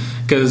series.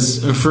 Because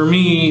for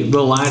me,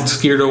 the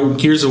last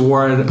Gears of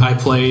War I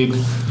played...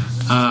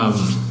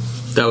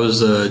 that was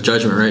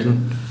Judgment, right?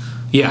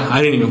 Yeah,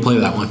 I didn't even play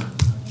that one.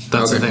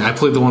 That's the thing. I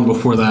played the one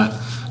before that.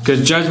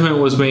 Because Judgment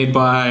was made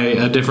by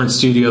a different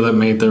studio that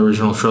made the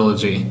original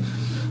trilogy.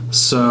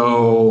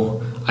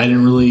 So I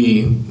didn't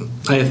really...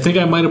 I think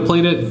I might have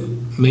played it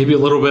maybe a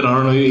little bit. I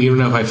don't know even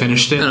know if I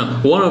finished it. I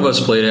don't know. One of us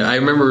played it. I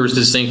remember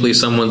distinctly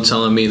someone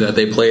telling me that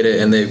they played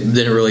it and they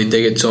didn't really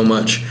dig it so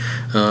much.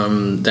 I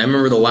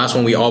remember the last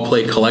one we all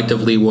played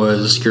collectively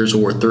was Gears of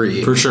War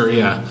 3. For sure,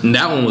 yeah. And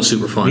that one was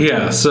super fun.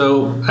 Yeah,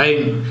 so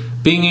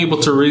being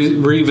able to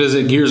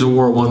revisit Gears of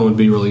War 1 would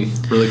be really,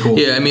 really cool.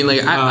 Yeah, I mean,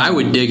 I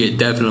would dig it,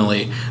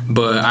 definitely.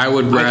 But I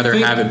would rather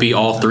have it be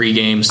all three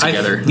games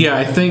together.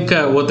 I think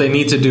what they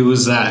need to do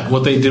is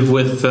what they did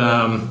with...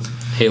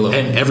 Halo.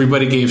 And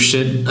everybody gave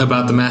shit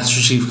about the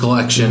Master Chief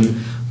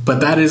Collection,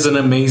 but that is an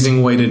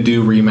amazing way to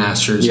do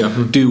remasters.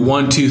 Yeah. Do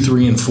 1, 2,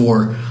 3, and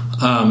 4.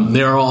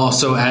 They are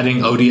also adding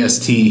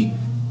ODST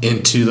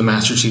into the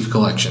Master Chief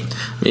Collection.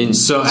 I mean,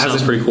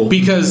 sounds pretty cool.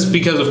 Because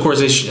of course,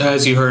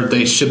 as you heard,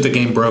 they shipped the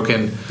game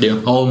broken.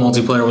 Yeah. All the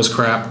multiplayer was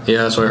crap.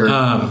 Yeah, that's what I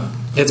heard.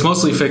 It's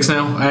mostly fixed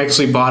now. I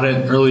actually bought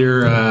it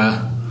earlier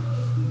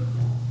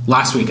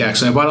last week,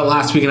 actually. I bought it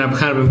last week, and I've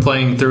kind of been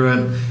playing through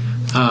it.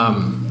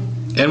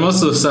 And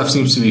most of the stuff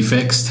seems to be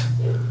fixed.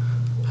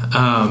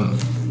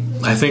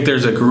 I think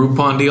there's a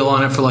Groupon deal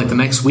on it for the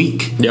next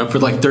week for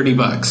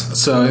 $30.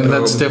 So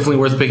that's definitely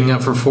worth picking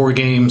up for 4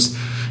 games.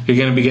 You're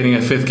going to be getting a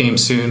 5th game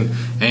soon,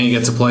 and you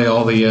get to play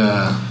all the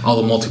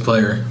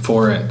multiplayer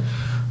for it.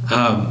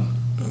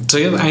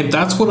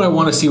 That's what I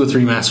want to see with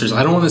remasters.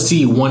 I don't want to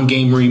see one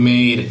game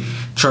remade,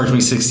 charge me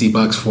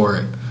 $60 for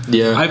it.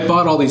 Yeah, I've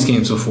bought all these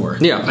games before.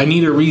 Yeah, I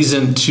need a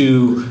reason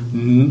to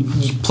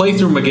play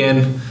through them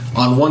again.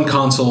 On one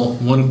console,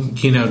 one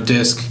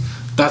disc.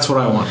 That's what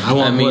I want.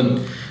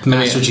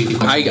 Master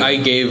Chief. I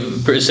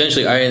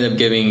ended up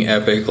giving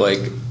Epic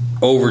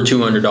over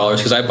 $200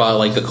 because I bought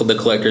the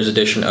collector's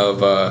edition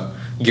of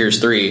Gears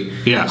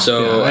 3. Yeah,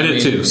 so I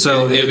did too.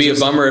 So it'd be a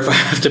bummer if I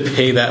have to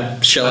pay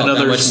that out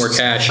that much more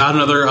cash.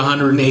 Another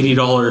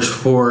 $180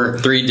 for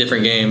 3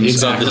 different games.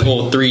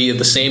 Exactly. 3 of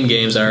the same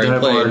games I already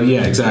played.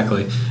 Yeah,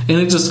 exactly. And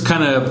it just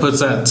kind of puts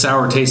that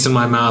sour taste in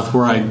my mouth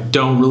where I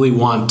don't really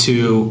want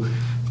to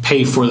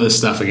pay for this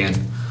stuff again.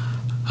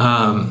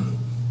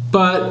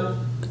 But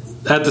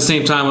at the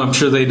same time, I'm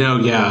sure they know,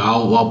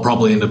 I'll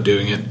probably end up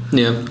doing it.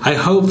 Yeah. I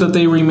hope that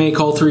they remake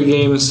all 3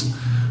 games.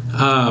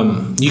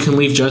 You can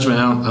leave Judgment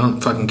out. I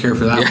don't fucking care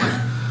for that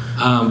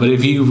one. But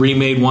if you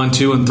remade 1,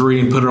 2, and 3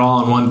 and put it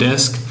all on one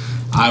disc,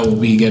 I will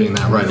be getting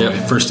that right away.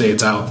 First day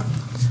it's out.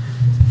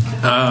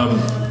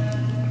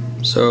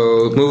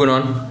 So moving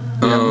on.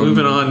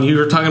 Moving on. You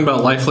were talking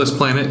about Lifeless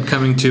Planet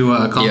coming to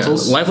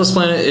consoles. Yeah, Lifeless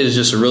Planet is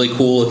just a really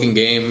cool looking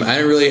game. I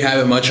didn't really have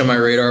it much on my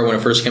radar when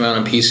it first came out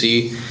on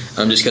PC,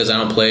 just because I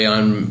don't play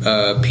on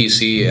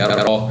PC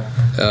at all.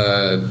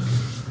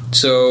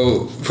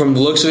 So from the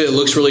looks of it, it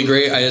looks really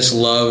great. I just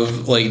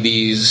love like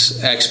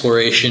these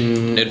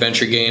exploration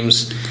adventure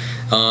games.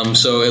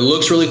 So it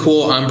looks really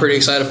cool. I'm pretty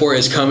excited for it.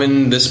 It's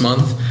coming this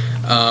month.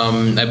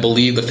 I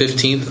believe the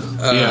 15th.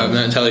 I'm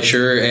not entirely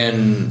sure.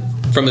 And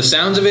from the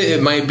sounds of it,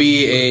 it might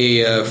be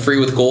a free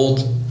with gold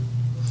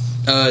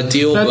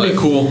deal. That'd be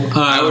cool.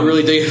 I would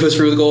really dig it if it was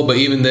free with gold. But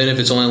even then, if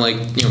it's only like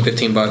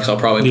 $15, I'll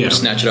probably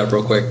snatch it up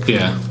real quick.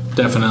 Yeah,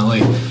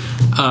 definitely.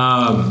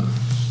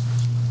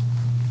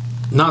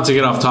 Not to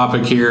get off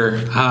topic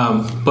here,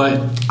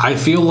 but I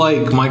feel like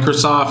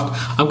Microsoft...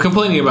 I'm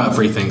complaining about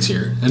free things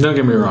here. And don't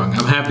get me wrong,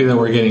 I'm happy that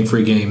we're getting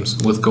free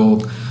games with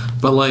gold.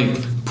 But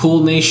like,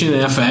 Pool Nation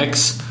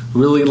FX...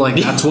 Really, like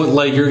that's what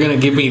like you're gonna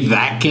give me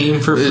that game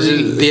for free?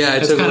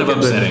 It's kind of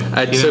upsetting.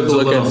 I took a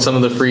look at some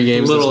of the free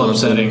games. A little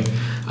upsetting.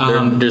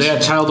 They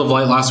had Child of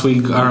Light last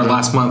week or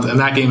last month, and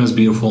that game is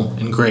beautiful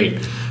and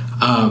great.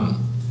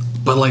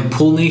 But like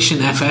Pool Nation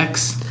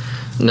FX,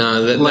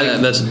 no,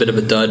 that's a bit of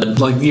a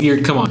dud. Like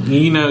come on,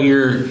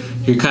 you're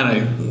kind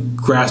of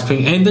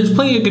grasping, and there's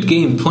plenty of good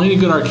games, plenty of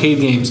good arcade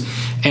games,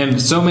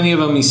 and so many of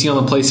them you see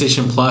on the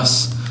PlayStation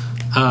Plus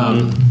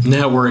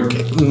network.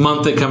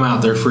 Month they come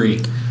out, they're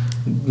free.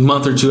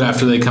 Month or two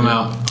after they come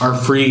out are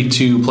free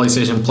to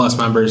PlayStation Plus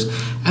members,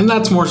 and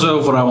that's more so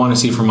of what I want to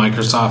see from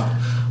Microsoft.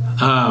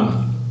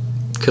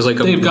 Because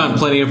they've gotten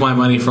plenty of my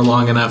money for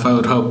long enough. I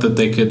would hope that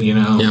they could, Yeah.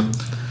 I mean,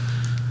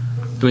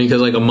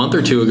 because like a month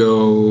or two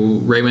ago,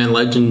 Rayman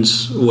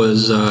Legends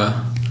was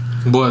up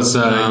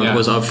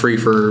free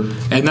for,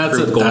 and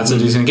that's a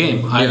decent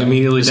game. I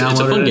immediately downloaded it's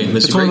a fun game.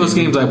 It's one of those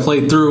games I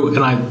played through,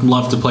 and I'd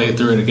love to play it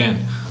through it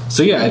again.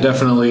 So yeah, I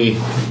definitely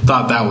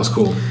thought that was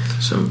cool.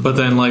 But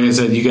then, like I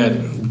said, you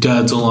got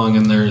duds along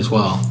in there as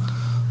well.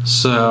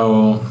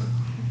 So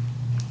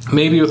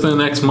maybe within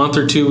the next month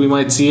or two, we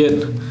might see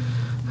it.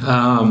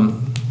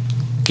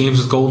 Games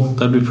with gold,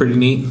 that'd be pretty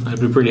neat. I'd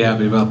be pretty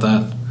happy about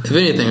that. If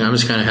anything, I'm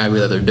just kind of happy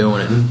that they're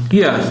doing it.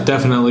 Yeah,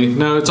 definitely.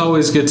 No, it's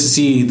always good to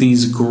see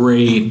these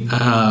great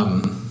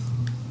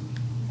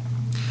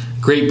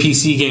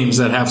PC games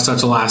that have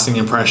such a lasting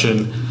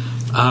impression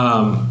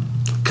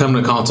come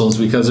to consoles,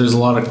 because there's a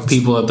lot of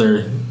people out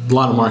there, a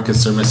lot of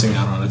markets they're missing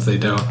out on if they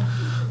don't.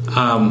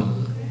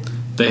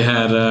 They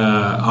had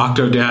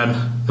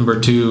Octodad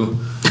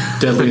 #2,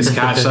 Deadliest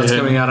Catch. That's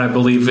coming out, I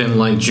believe, in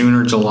like June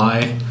or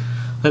July.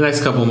 The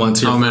next couple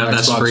months here. Oh man,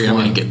 that's free. I'm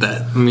gonna get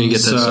that. I'm gonna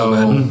get that so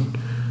bad.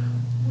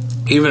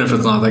 Even if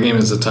it's not, that game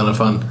is a ton of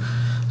fun.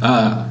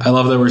 I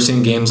love that we're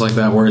seeing games like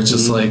that where it's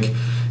just like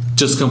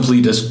just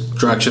complete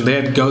destruction. They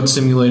had Goat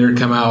Simulator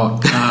come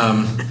out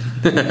on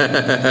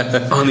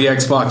the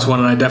Xbox One,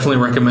 and I definitely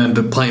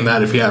recommend playing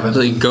that if you haven't.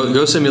 Like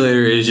Goat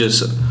Simulator is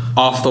just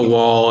off the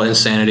wall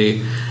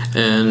insanity,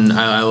 and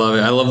I love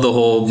it. I love the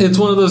whole. It's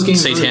one of those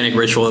games satanic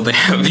ritual that they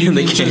have in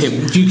the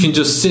game. You can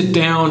just sit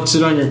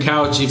on your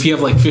couch if you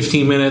have like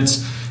 15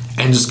 minutes,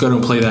 and just go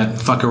and play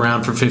that. Fuck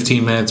around for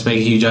 15 minutes, make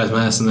a huge ass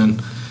mess, and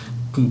then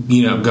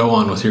go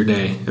on with your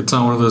day. It's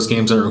not one of those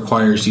games that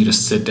requires you to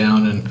sit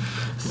down and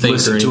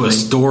listen to a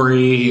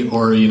story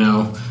or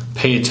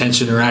pay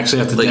attention or actually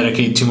have to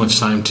dedicate too much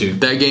time to.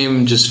 That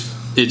game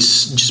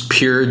it's just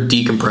pure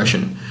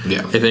decompression.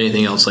 Yeah. If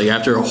anything else, like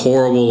after a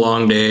horrible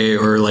long day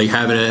or like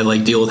having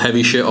to deal with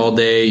heavy shit all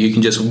day, you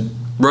can just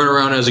run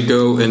around as a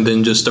goat and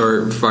then just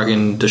start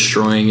fucking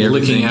destroying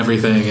everything. Licking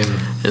everything. And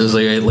it's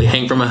like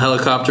hang from a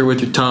helicopter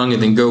with your tongue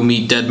and then go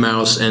meet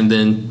Deadmau5 and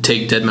then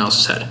take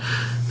Deadmau5's head.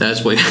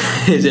 That's what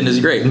it is, and it's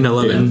great, and I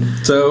love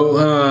it. So,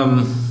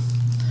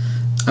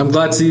 I'm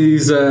glad to see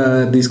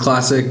these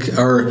classic,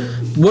 or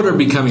what are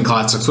becoming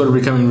classics, what are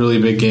becoming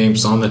really big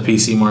games on the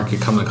PC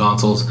market come to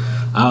consoles.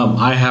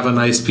 I have a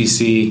nice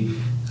PC.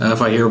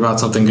 If I hear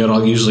about something good,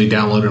 I'll usually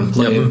download it and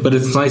play it. But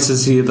it's nice to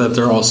see that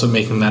they're also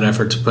making that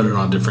effort to put it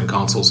on different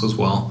consoles as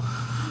well.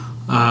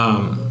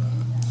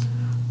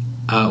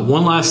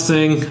 One last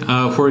thing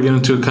before we get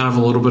into kind of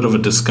a little bit of a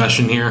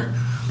discussion here.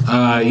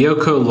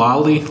 Yoko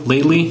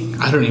Laley,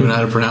 I don't even know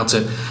how to pronounce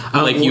it.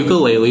 Like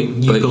ukulele,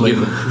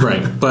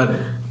 right? But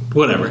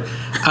whatever.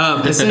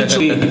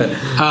 Essentially,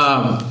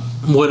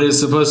 what is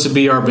supposed to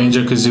be our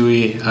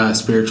Banjo-Kazooie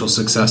spiritual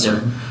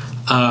successor.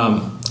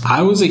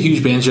 I was a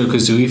huge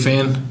Banjo-Kazooie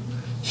fan,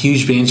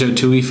 huge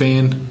Banjo-Tooie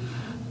fan.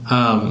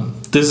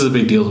 This is a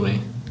big deal to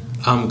me.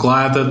 I'm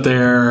glad that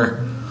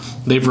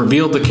they've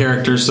revealed the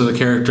character, so the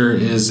character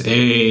is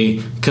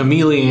a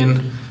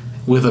chameleon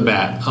with a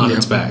bat on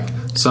its back.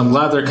 So I'm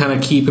glad they're kind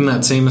of keeping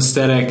that same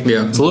aesthetic.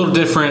 Yeah. It's a little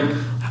different.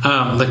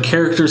 The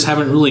characters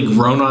haven't really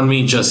grown on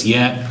me just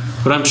yet,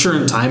 but I'm sure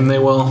in time they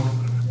will.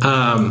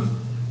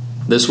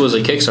 This was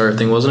a Kickstarter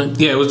thing, wasn't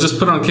it? Yeah, it was just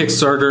put on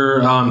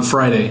Kickstarter on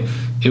Friday.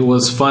 It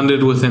was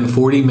funded within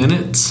 40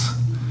 minutes,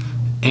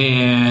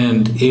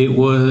 and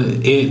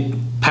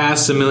it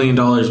passed $1 million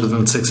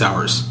within 6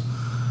 hours.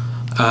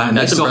 And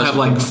they still have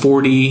like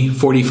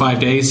 45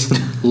 days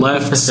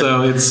left,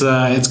 so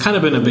it's kind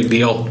of been a big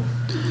deal.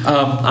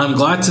 I'm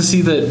glad to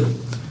see that.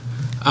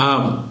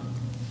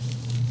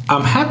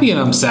 I'm happy and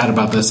I'm sad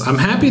about this. I'm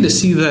happy to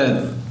see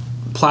that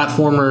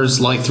platformers,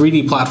 like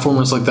 3D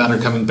platformers like that, are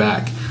coming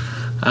back.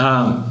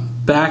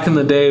 Back in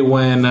the day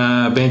when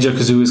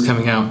Banjo-Kazooie was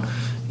coming out,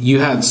 you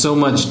had so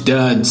much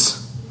duds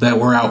that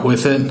were out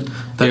with it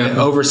that it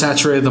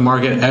oversaturated the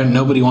market and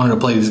nobody wanted to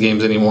play these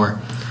games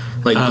anymore.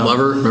 Like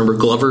Glover, remember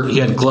Glover?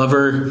 You had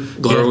Glover.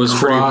 Glover was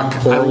Croc.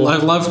 I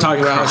love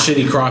talking about how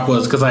shitty Croc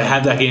was because I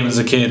had that game as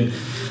a kid,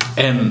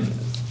 and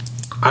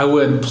I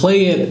would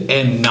play it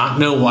and not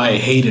know why I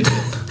hated it.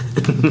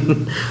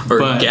 Or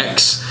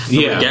Gex.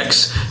 Remember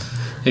Gex?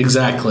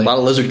 Exactly. A lot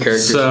of lizard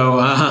characters.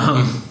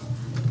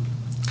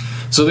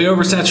 So they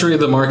oversaturated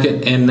the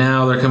market, and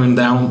now they're coming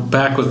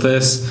back with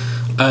this.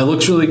 It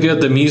looks really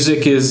good. The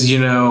music is,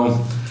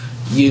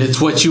 it's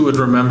what you would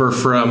remember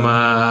from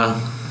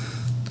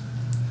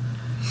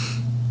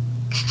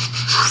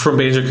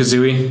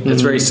Banjo-Kazooie.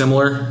 It's very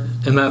similar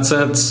in that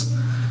sense.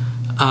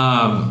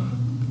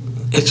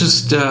 It's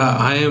just,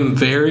 I am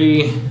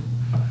very,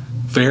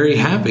 very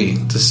happy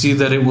to see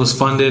that it was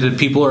funded and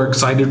people are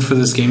excited for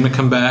this game to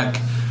come back.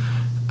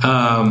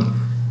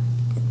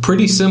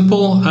 Pretty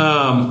simple.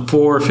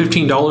 For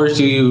 $15,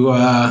 you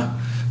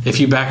if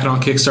you back it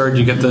on Kickstarter,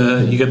 you get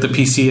the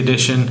PC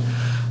edition.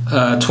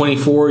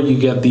 $24, you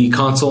get the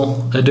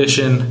console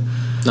edition.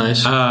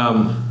 Nice.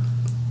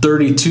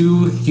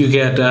 $32, you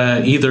get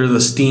either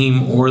the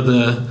Steam or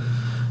the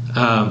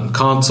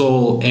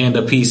console and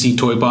a PC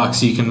toy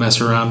box you can mess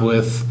around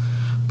with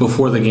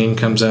before the game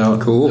comes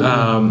out. Cool.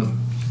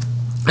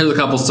 There's a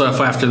couple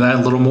stuff after that. A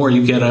little more,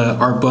 you get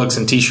art books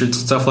and T-shirts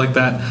and stuff like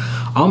that.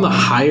 On the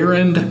higher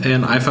end,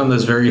 and I found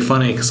this very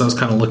funny because I was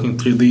kind of looking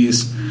through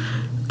these.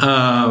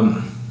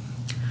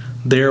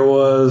 There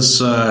was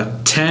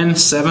 10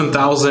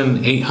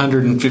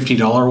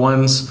 $7,850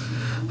 ones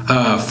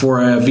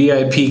for a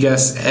VIP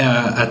guest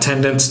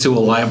attendance to a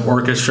live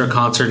orchestra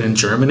concert in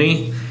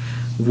Germany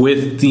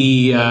with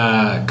the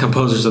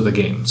composers of the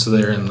game. So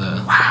they're in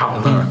the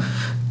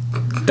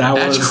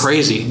That's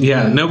crazy.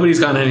 Yeah, nobody's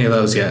gotten any of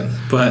those yet.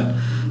 But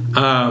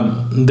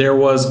there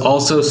was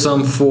also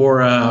some for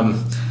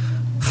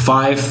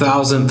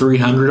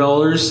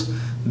 $5,300.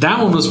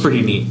 That one was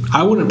pretty neat.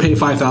 I wouldn't pay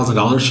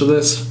 $5,000 for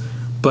this,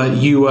 but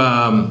you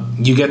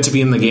get to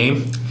be in the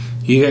game.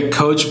 You get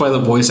coached by the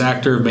voice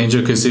actor of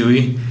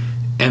Banjo-Kazooie,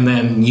 and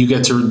then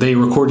they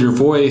record your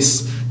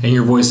voice, and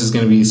your voice is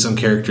going to be some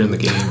character in the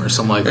game or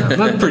something like that.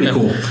 That's pretty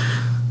cool.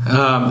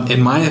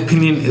 In my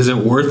opinion, is it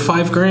worth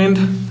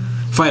 $5,000?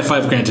 If I had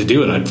 $5,000 to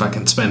do it, I'd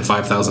fucking spend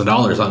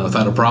 $5,000 on it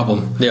without a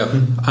problem. Yeah.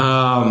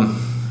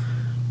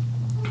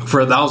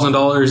 For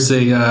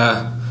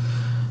 $1,000,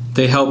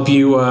 they help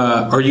you,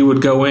 or you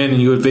would go in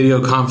and you would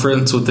video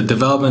conference with the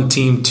development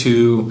team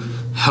to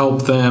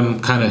help them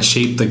kind of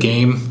shape the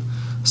game,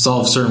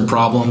 solve certain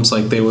problems.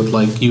 Like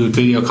you would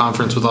video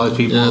conference with all these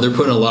people. Yeah, they're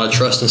putting a lot of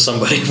trust in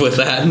somebody with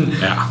that.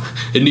 Yeah,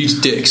 it needs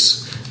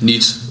dicks. It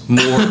needs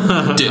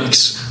more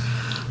dicks.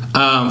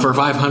 For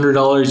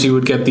 $500, you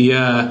would get the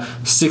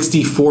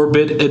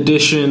 64-bit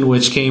edition,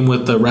 which came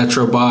with the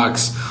retro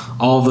box,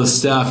 all the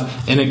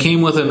stuff, and it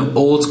came with an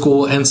old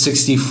school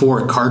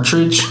N64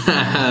 cartridge,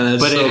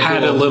 but it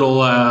had a little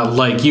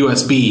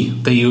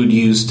USB that you would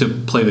use to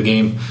play the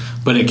game,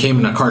 but it came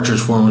in a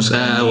cartridge form.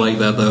 I like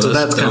that though. So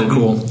that's kind of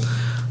cool.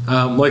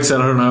 Like I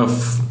said, I don't know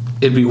if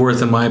it'd be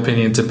worth, in my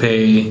opinion, to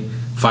pay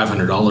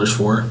 $500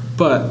 for,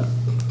 but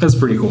that's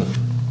pretty cool.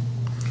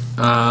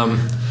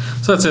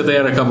 So that's it. They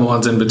had a couple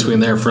ones in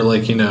between there for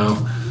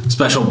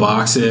special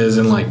boxes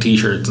and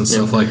T-shirts and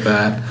stuff like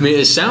that. I mean,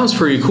 it sounds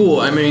pretty cool.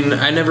 I mean,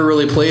 I never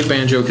really played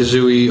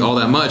Banjo-Kazooie all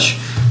that much,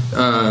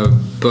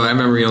 but I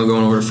remember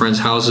going over to friends'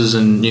 houses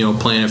and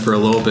playing it for a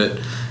little bit.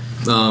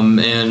 I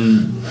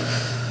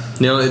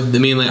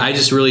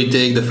just really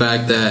dig the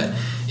fact that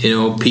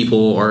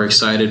people are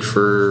excited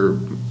for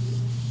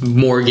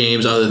more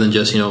games other than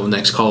just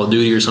next Call of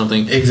Duty or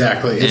something.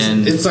 Exactly.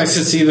 It's nice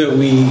to see that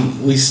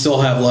we still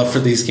have love for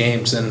these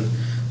games, and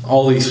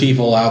all these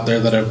people out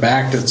there that have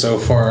backed it so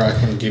far. I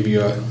can give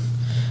you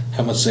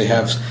how much they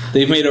have.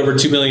 They've made over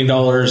 $2 million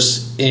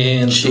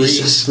in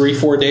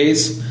 3-4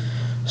 days.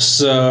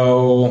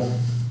 So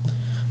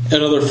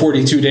another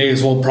 42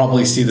 days, we'll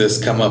probably see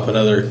this come up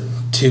another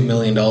 $2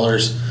 million.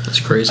 That's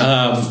crazy.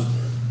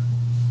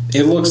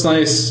 It looks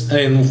nice,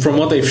 and from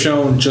what they've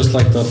shown, just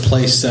like the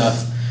play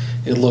stuff,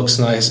 it looks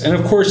nice. And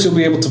of course, you'll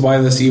be able to buy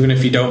this even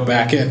if you don't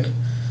back it.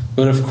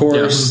 But of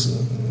course,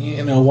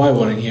 why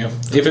wouldn't you?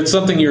 If it's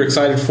something you're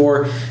excited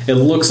for, it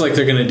looks like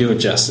they're going to do it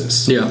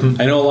justice. Yeah.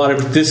 I know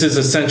this is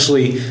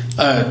essentially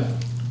a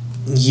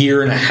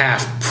year and a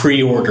half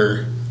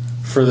pre-order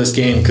for this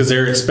game because they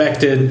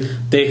expect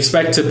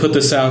to put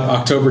this out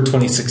October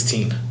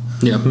 2016.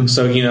 Yeah.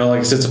 So, like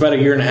I said, it's about a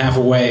year and a half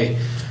away.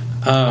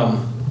 I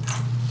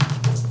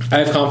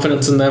have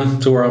confidence in them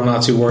to where I'm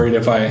not too worried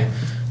if I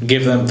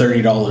give them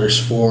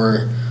 $30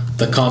 for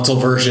the console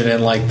version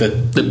and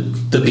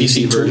the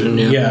PC version,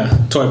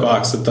 toy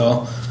box that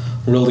they'll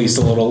released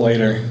a little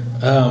later.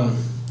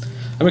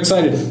 I'm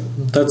excited.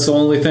 That's the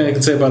only thing I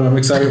can say about it. I'm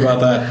excited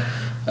about that.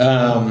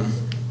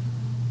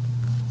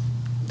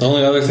 The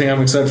only other thing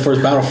I'm excited for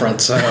is Battlefront.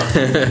 So,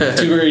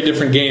 two very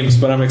different games,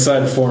 but I'm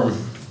excited for them.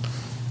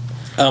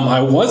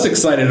 I was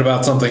excited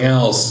about something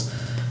else,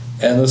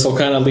 and this will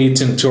kind of lead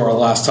into our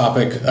last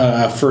topic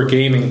for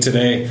gaming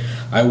today.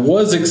 I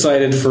was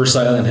excited for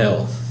Silent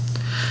Hill.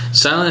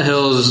 Silent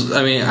Hills,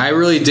 I mean, I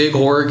really dig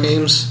horror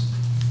games.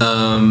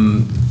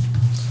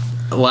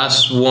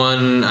 Last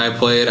one I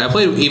played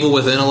Evil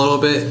Within a little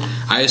bit.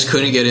 I just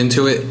couldn't get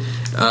into it.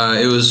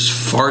 It was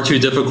far too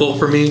difficult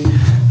for me.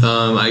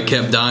 I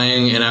kept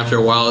dying, and after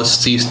a while it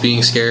ceased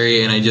being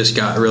scary, and I just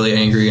got really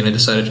angry, and I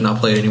decided to not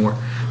play it anymore.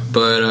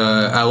 But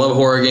I love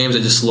horror games. I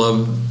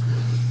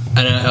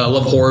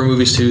love horror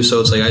movies too,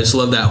 so it's like I just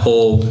love that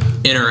whole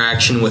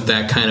interaction with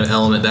that kind of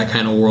element, that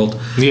kind of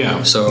world.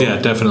 Yeah,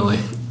 definitely.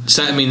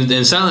 I mean,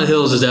 and Silent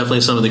Hills is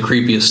definitely some of the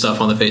creepiest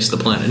stuff on the face of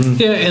the planet.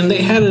 Yeah, and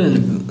they had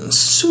a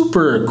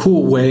super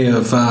cool way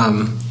of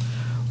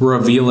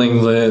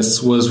revealing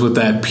this was with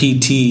that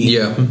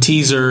PT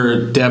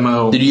teaser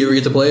demo. Did you ever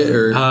get to play it?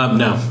 Or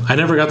no, I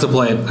never got to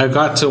play it. I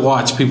got to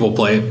watch people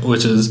play it,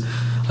 which is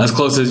as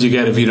close as you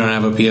get if you don't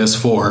have a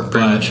PS4.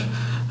 But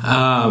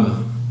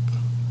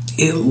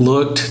it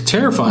looked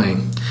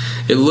terrifying.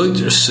 It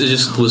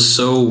just was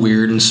so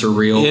weird and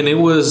surreal, and it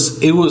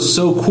was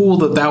so cool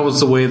that was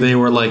the way they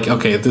were like,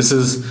 okay, this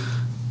is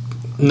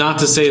not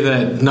to say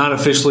that not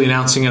officially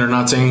announcing it or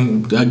not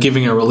saying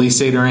giving a release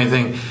date or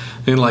anything.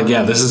 And like,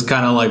 yeah, this is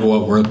kind of like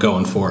what we're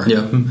going for.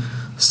 Yeah.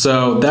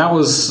 So it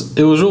was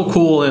real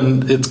cool,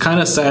 and it's kind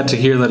of sad to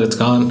hear that it's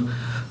gone.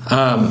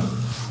 A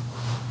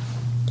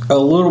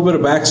little bit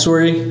of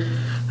backstory.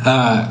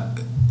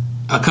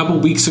 A couple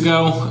weeks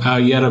ago,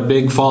 you had a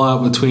big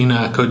fallout between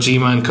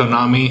Kojima and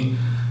Konami.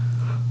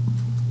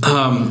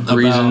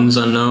 Reasons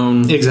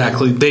unknown.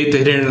 Exactly. They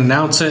didn't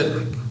announce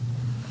it.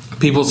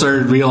 People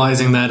started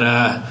realizing that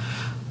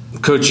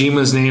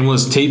Kojima's name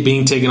was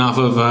being taken off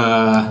of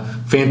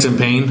Phantom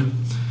Pain,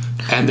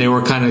 and they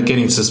were kind of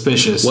getting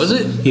suspicious. Was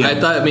it? Yeah. I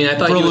thought he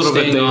was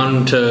staying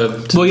on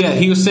to... Well, yeah,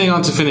 he was staying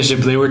on to finish it,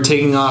 but they were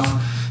taking off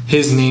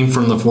his name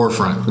from the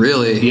forefront.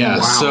 Really? Yeah.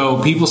 Wow. So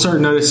people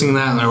started noticing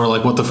that, and they were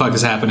like, what the fuck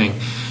is happening?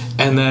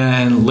 And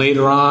then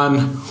later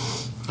on,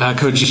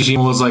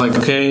 Kojima was like,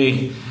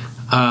 okay,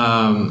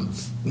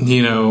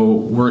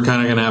 we're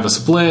kind of going to have a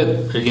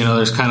split.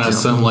 There's kind of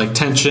some like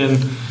tension.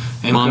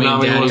 And Mommy Konami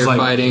and Daddy was are like,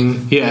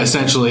 fighting. Yeah,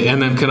 essentially.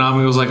 And then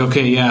Konami was like,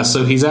 okay, yeah,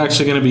 so he's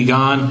actually going to be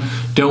gone.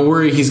 Don't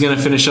worry, he's going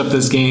to finish up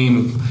this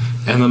game,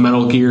 and the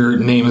Metal Gear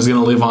name is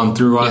going to live on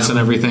through us and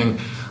everything.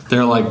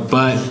 They're like,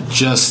 but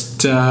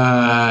just,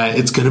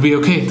 it's going to be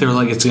okay. They're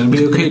like, it's going to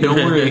be okay, don't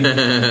worry.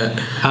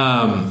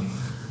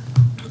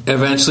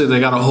 Eventually,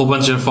 they got a whole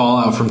bunch of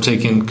fallout from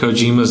taking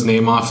Kojima's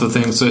name off the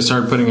thing, so they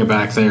started putting it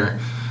back there.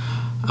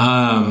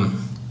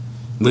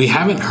 We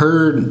haven't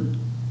heard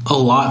a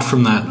lot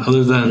from that,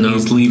 other than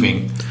he's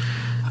leaving.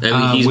 I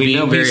mean, he's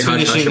being very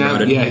hush-hush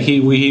about it. Yeah,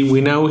 we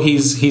know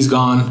he's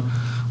gone.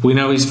 We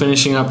know he's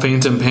finishing up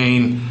Phantom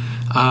Pain,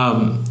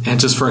 and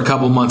just for a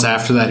couple months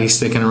after that, he's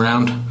sticking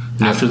around.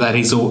 Yep. After that,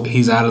 he's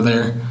out of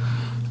there.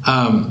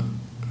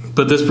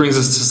 But this brings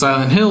us to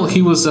Silent Hill.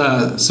 He was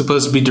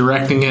supposed to be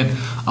directing it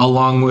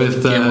along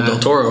with Guillermo del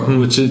Toro,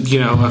 which is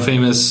a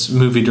famous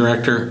movie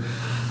director.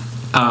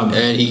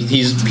 And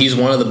he's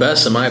one of the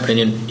best, in my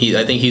opinion.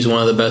 I think he's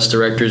one of the best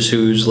directors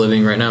who's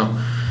living right now.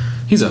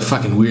 He's a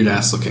fucking weird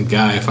ass looking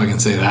guy, if I can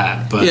say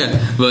that. But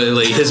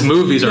like his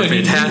movies are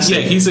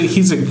fantastic.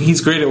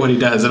 He's great at what he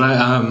does. And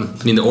I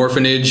mean, The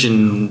Orphanage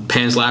and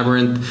Pan's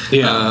Labyrinth,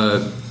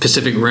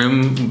 Pacific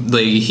Rim.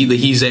 Like he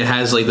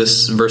has like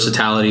this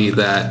versatility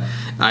that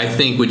I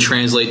think would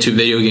translate to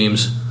video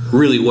games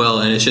really well.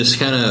 And it's just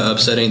kind of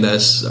upsetting that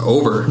it's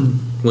over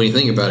when you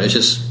think about it. It's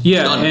just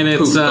done. And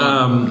it's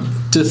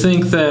to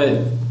think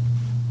that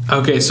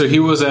so he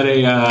was at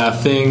a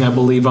thing, I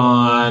believe,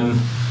 on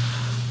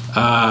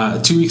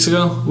 2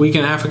 week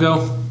and a half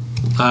ago,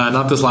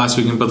 not this last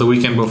weekend but the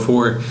weekend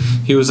before.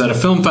 He was at a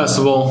film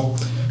festival,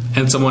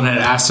 and someone had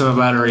asked him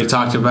about it, or he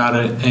talked about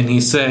it, and he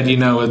said,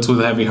 it's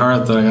with a heavy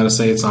heart that I gotta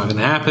say it's not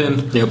gonna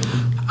happen.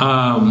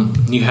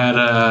 You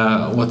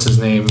had what's his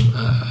name,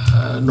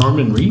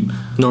 Norman Reedus.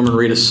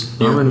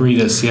 Norman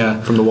Reedus,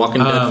 yeah, from the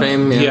Walking Dead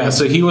fame.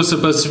 So he was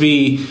supposed to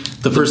be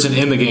the person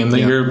in the game,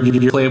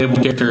 your playable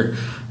character.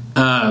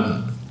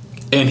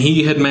 And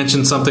he had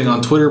mentioned something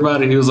on Twitter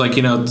about it. He was like,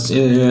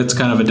 it's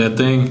kind of a dead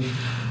thing.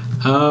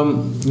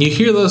 You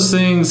hear those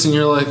things and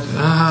you're like,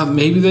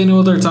 maybe they know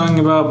what they're talking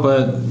about,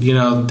 but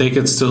they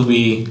could still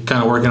be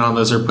kind of working on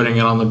this or putting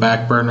it on the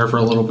back burner for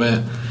a little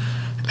bit.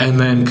 And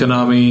then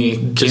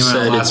Konami came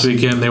out last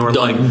weekend. They were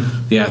like,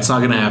 yeah, it's not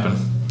going to happen.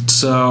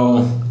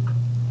 So,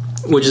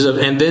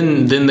 and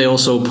then they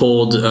also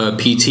pulled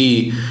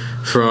PT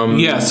from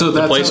so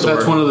the Play Store.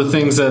 That's one of the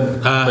things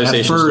that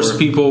at first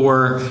people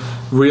were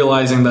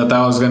realizing that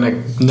was going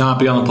to not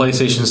be on the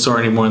PlayStation Store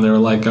anymore, and they were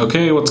like,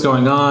 okay, what's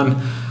going on?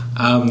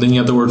 Then you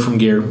have the word from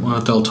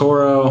Guillermo del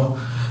Toro,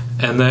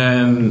 And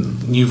then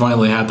you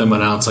finally had them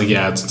announce, like,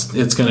 yeah,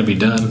 it's going to be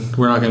done.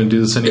 We're not going to do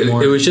this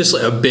anymore. It was just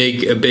like a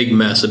big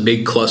mess, a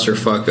big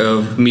clusterfuck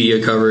of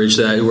media coverage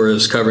that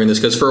was covering this.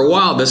 Because for a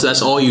while,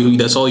 that's all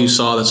you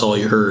saw, that's all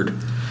you heard.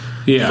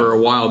 Yeah. For a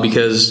while,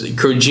 because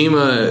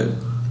Kojima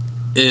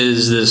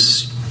is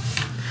this.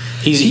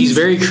 He's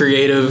very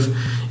creative.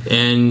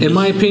 And in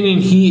my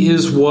opinion, he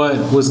is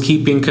what was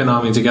keeping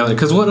Konami together.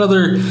 Because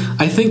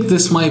I think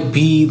this might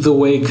be the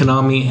way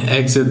Konami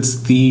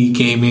exits the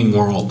gaming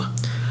world.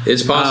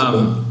 It's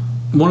possible.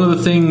 One of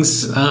the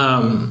things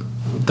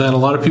that a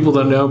lot of people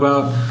don't know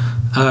about,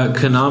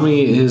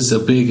 Konami is a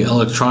big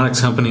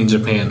electronics company in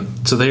Japan.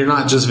 So they're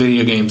not just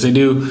video games. They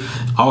do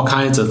all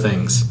kinds of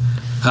things.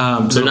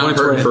 They're not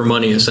hurting for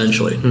money,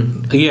 essentially.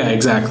 Yeah,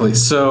 exactly.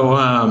 So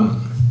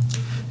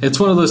it's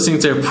one of those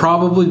things they're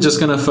probably just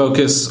going to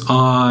focus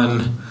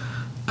on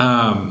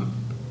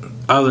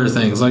other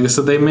things. Like I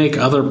said, they make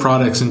other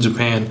products in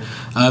Japan.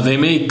 They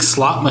make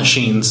slot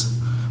machines,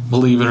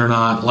 believe it or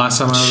not. Last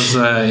time I was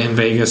in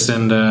Vegas,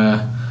 and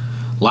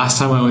last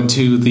time I went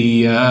to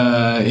the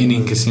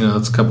Indian casino,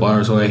 it's a couple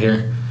hours away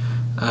here.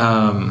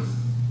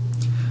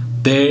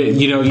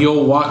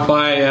 You'll walk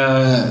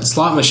by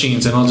slot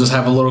machines, and I'll just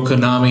have a little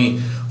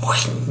Konami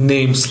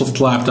name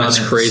slapped on it. That's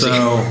crazy.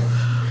 So,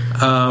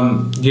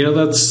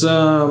 that's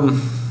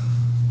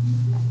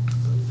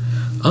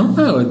I don't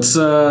know. It's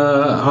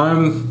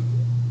I'm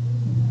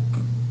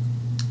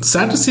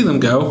sad to see them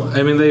go.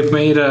 I mean, they've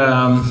made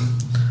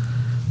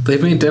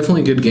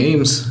definitely good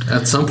games.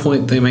 At some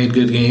point, they made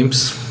good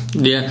games.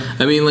 Yeah,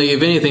 I mean, like,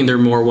 if anything, they're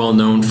more well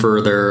known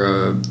for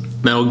their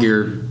Metal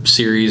Gear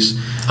series.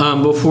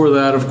 Before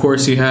that, of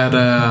course, you had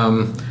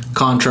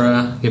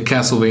Contra, you had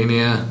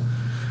Castlevania.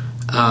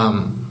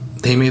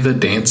 They made the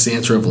Dance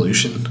Dance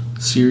Revolution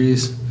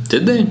series.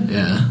 Did they?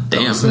 Yeah.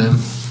 Damn. That was them.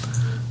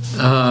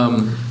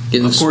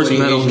 Of course,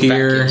 Metal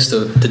Gear.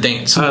 To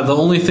dance. The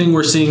only thing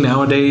we're seeing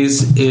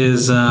nowadays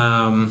is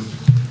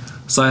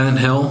Silent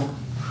Hill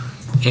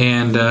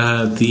and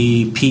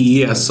the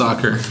PES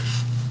Soccer.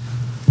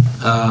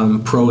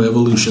 Pro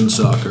Evolution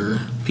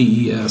Soccer.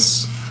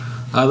 PES.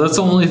 That's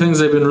the only things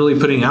they've been really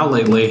putting out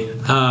lately.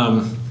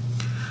 Like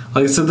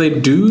I said, they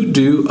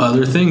do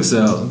other things,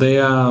 though. They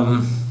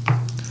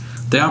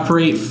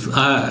operate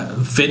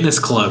fitness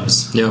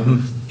clubs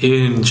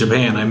in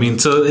Japan. I mean,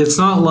 so it's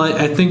not like,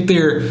 I think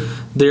they're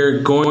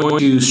going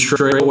to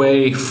stray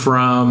away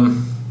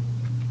from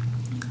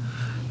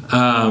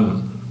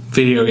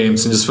video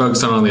games and just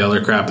focus on all the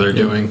other crap they're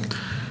doing.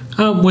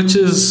 Which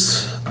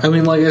is, I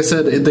mean, like I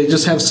said, they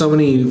just have so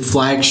many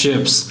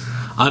flagships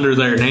under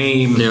their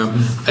name. Yeah.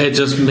 It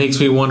just makes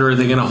me wonder, are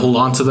they going to hold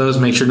on to those,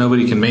 make sure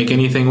nobody can make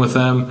anything with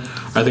them?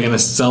 Are they going to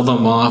sell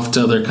them off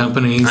to other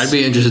companies? I'd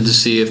be interested to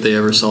see if they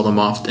ever sell them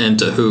off, and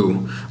to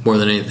who, more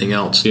than anything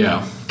else.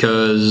 Yeah.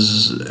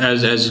 Because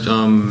as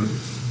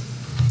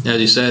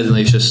you said,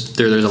 like, it's just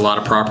there's a lot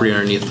of property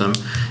underneath them,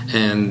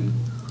 and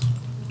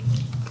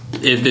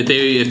if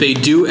they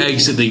do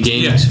exit the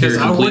game sphere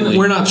completely,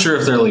 we're not sure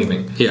if they're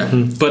leaving. Yeah.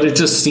 But it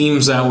just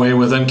seems that way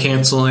with them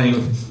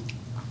canceling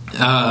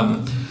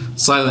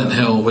Silent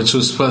Hill, which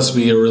was supposed to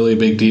be a really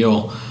big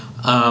deal,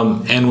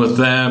 and with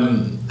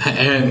them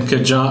and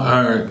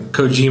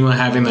Kojima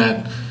having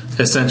that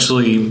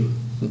essentially,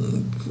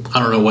 I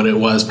don't know what it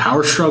was,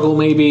 power struggle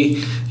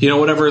maybe,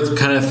 whatever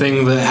kind of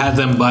thing that had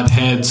them butt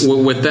heads.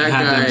 With that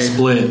had guy, them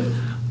split.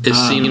 It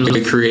seems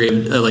like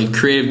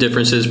creative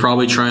differences,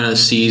 probably trying to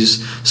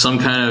seize some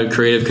kind of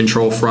creative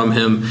control from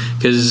him,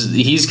 because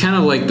he's kind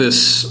of like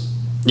this.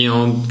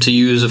 To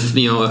use a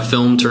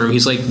film term,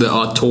 he's like the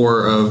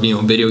auteur of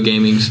video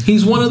gaming.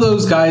 He's one of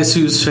those guys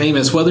who's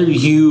famous, whether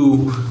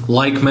you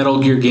like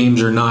Metal Gear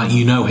games or not.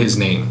 You know his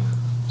name.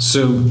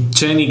 So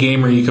to any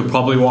gamer, you could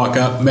probably walk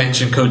up,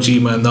 mention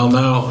Kojima, and they'll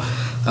know.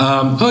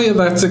 Oh yeah,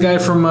 that's the guy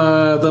from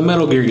the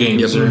Metal Gear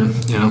games.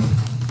 Yep.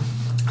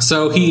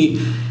 So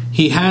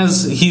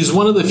he's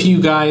one of the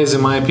few guys,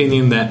 in my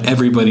opinion, that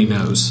everybody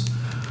knows.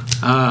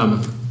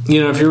 If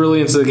you're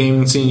really into the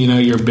gaming scene,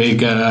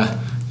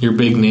 your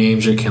big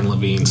names, your Ken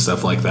Levine,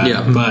 stuff like that.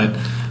 Yeah. But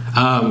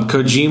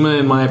Kojima,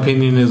 in my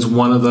opinion, is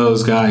one of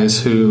those guys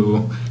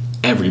who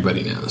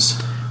everybody knows.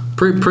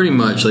 Pretty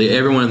much, like,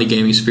 everyone in the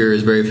gaming sphere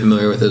is very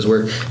familiar with his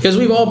work, because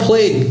we've all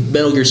played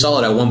Metal Gear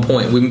Solid at one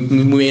point. We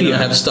may not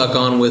have stuck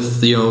on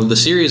with the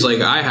series like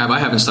I have. I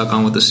haven't stuck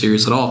on with the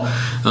series at all,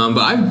 but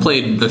I've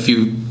played a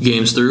few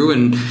games through,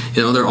 and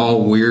they're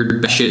all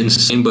weird, shit,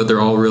 insane, but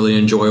they're all really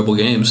enjoyable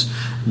games.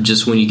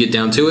 Just when you get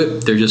down to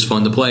it, they're just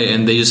fun to play,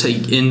 and they just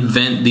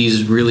invent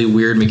these really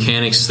weird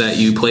mechanics that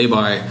you play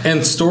by.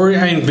 And story,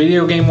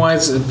 video game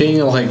wise,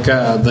 being like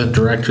the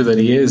director that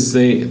he is,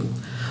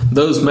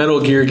 those Metal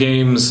Gear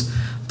games,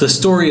 the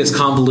story, as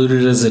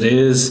convoluted as it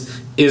is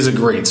a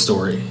great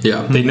story.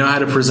 Yeah. They know how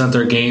to present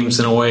their games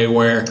in a way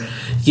where,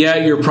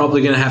 you're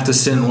probably going to have to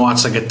sit and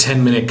watch like a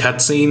 10-minute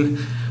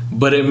cutscene,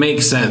 but it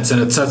makes sense,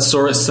 and it sets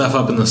sort of stuff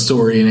up in the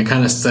story, and it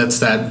kind of sets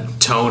that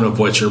tone of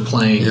what you're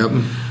playing. Yep.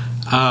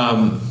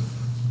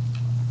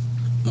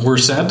 We're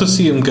sad to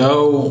see him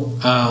go.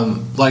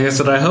 Like I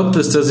said, I hope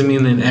this doesn't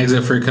mean an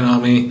exit for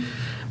Konami,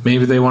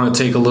 maybe they want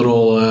to take a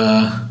little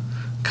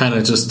kind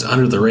of just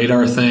under the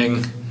radar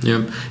thing.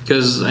 Yeah,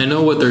 because I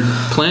know what they're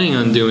planning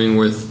on doing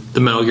with the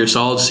Metal Gear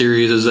Solid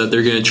series is that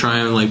they're going to try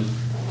and like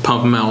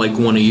pump them out like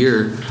one a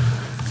year,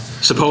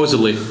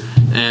 supposedly,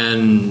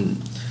 and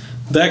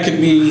that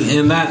could be,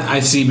 and that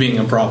I see being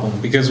a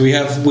problem because we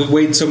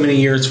wait so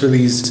many years for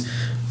these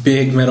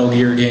big Metal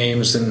Gear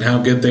games and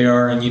how good they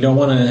are, and you don't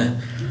want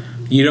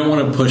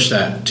to push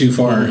that too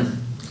far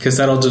because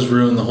that'll just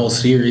ruin the whole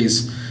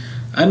series.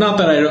 And not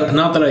that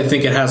I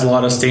think it has a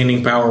lot of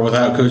staying power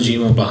without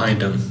Kojima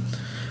behind him.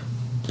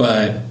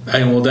 But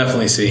I will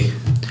definitely see.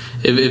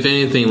 If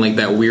anything, like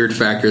that weird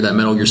factor that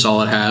Metal Gear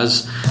Solid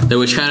has, that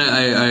which kind of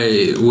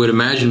I would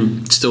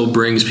imagine still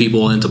brings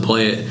people in to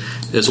play it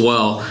as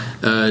well.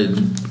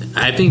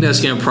 I think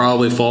that's going to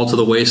probably fall to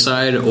the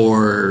wayside,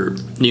 or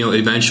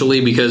eventually,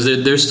 because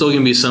there's still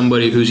going to be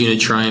somebody who's going to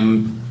try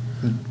and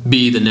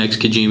be the next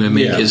Kojima and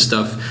make his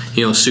stuff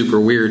super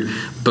weird.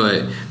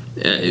 But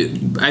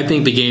I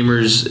think the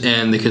gamers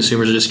and the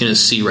consumers are just going to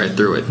see right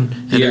through it, and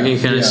they're going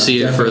to kind of see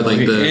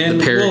definitely. It for like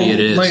the parody it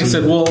is. Like I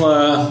said,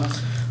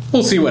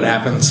 we'll see what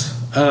happens.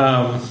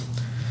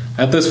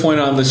 At this point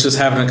on, this just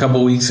happened a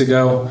couple weeks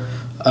ago.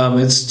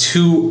 It's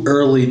too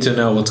early to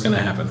know what's going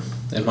to happen,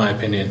 in my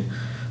opinion.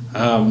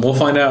 We'll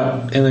find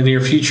out in the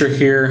near future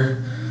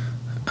here,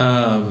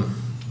 and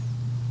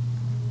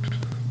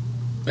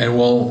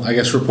we'll, I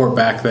guess, report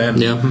back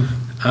then. Yeah.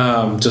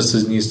 Just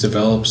as news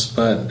develops,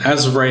 but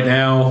as of right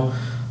now,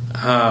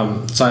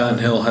 Silent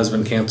Hill has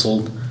been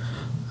canceled.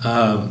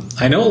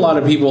 I know a lot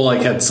of people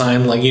had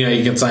signed,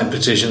 you can sign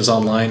petitions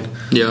online.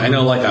 Yeah, I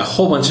know a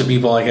whole bunch of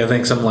people, I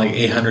think some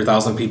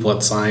 800,000 people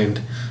had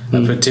signed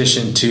a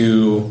petition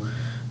to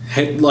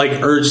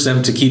urge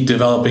them to keep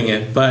developing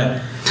it,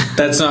 but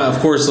that's not,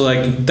 of course,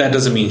 that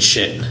doesn't mean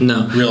shit.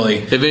 No, really.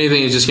 If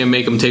anything, it's just gonna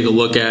make them take a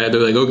look at it.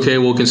 They're like, okay,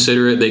 we'll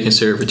consider it. They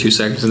consider it for 2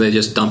 seconds and they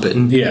just dump it.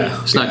 And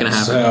it's not gonna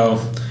happen. So,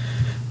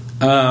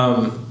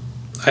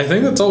 I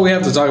think that's all we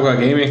have to talk about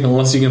gaming,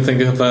 unless you can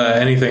think of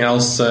anything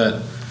else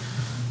that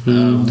we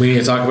need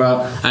to talk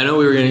about. I know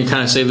we were going to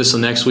kind of save this till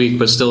next week,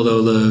 but still,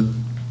 though, the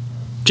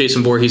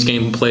Jason Voorhees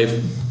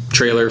gameplay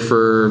trailer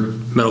for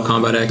Mortal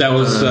Kombat X. That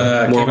was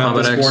came out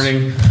this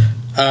morning.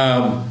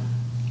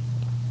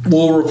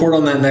 We'll report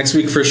on that next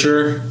week for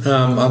sure.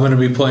 I'm going to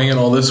be playing it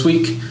all this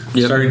week,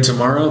 starting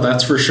tomorrow,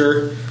 that's for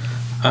sure.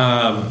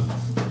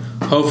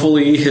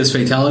 Hopefully his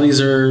fatalities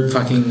are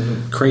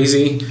fucking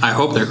crazy. I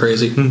hope they're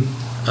crazy.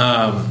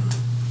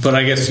 But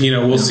I guess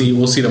we'll see.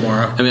 We'll see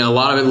tomorrow. I mean, a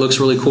lot of it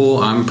looks really cool.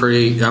 I'm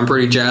pretty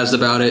jazzed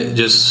about it.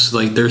 Just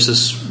there's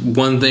this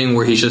one thing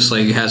where he's just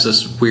has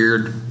this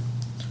weird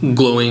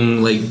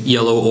glowing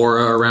yellow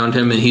aura around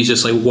him, and he's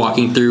just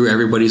walking through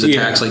everybody's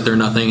attacks like they're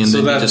nothing. And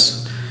so then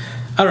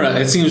I don't know.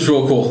 It seems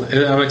real cool.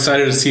 I'm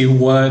excited to see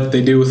what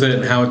they do with it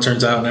and how it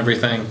turns out and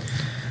everything.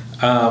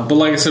 But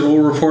like I said, we'll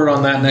report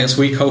on that next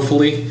week,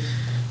 hopefully.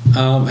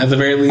 At the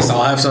very least,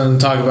 I'll have something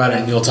to talk about it,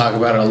 and you'll talk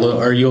about it a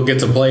little, or you'll get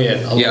to play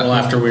it a little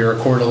after we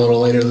record a little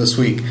later this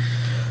week.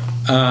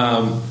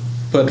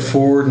 But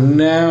for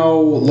now,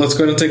 let's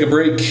go ahead and take a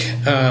break.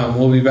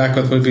 We'll be back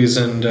with movies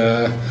in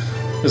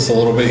just a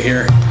little bit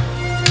here.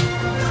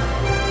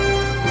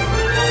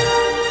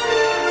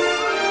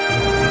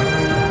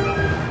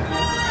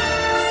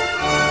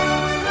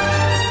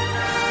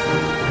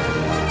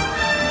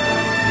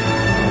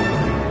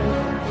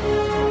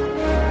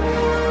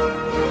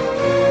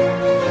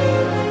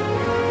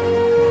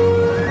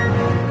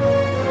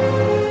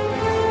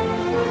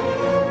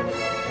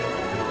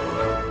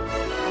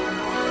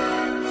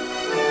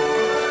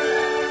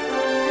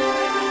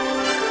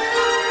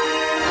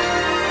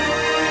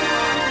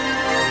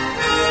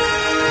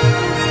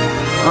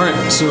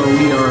 So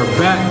we are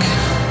back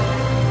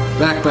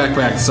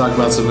to talk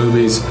about some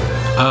movies.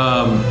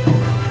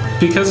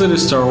 Because it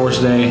is Star Wars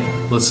Day,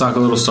 let's talk a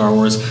little Star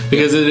Wars.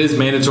 Because it is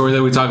mandatory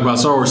that we talk about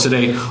Star Wars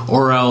today,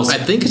 or else... I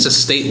think it's a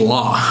state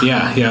law.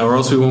 Yeah, or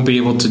else we won't be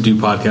able to do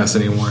podcasts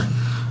anymore.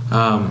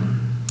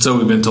 So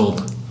we've been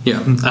told.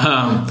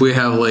 Yeah. We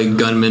have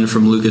gunmen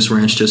from Lucas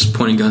Ranch just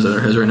pointing guns at our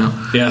heads right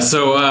now. Yeah,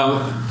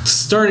 so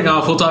starting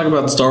off, we'll talk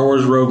about Star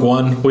Wars Rogue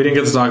One. We didn't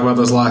get to talk about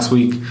this last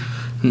week.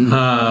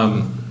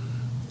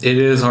 It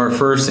is our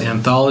first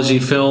anthology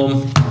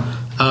film.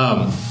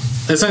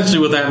 Essentially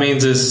what that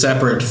means is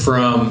separate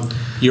from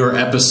your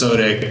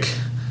episodic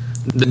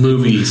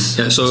movies.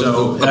 Yeah,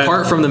 so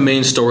apart from the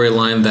main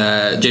storyline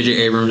that J.J.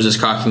 Abrams is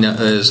concocting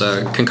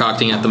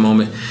at the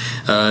moment,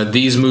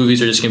 these movies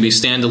are just going to be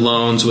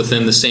standalones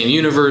within the same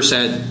universe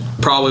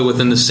probably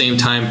within the same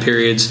time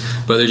periods,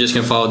 but they're just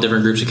going to follow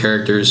different groups of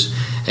characters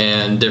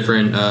and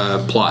different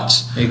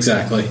plots.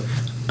 Exactly.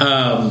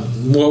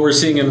 What we're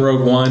seeing in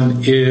Rogue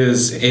One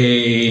is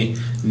a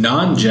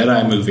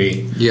non-Jedi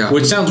movie,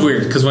 which sounds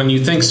weird because when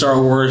you think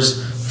Star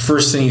Wars,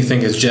 first thing you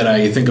think is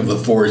Jedi. You think of the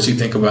Force, you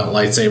think about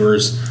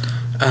lightsabers.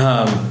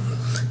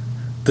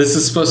 This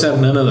is supposed to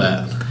have none of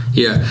that.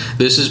 Yeah,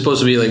 this is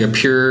supposed to be a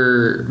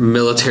pure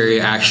military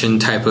action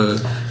type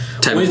of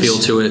feel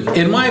to it.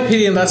 In my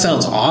opinion, that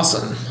sounds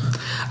awesome.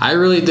 I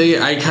really dig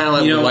it. I kind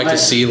of would like to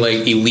see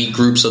like elite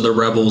groups of the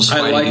rebels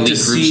fighting elite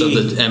groups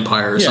of the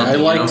Empire or something. I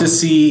like to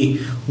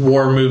see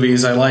war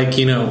movies. I like,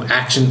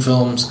 action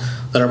films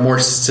that are more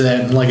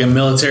set in like a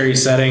military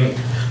setting.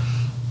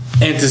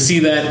 And to see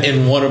that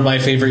in one of my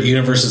favorite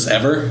universes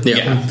ever,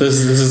 this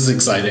is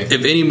exciting.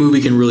 If any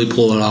movie can really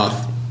pull it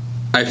off,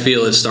 I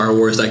feel it's Star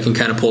Wars that can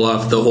kind of pull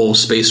off the whole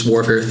space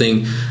warfare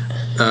thing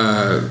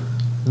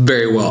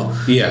very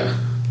well. Yeah.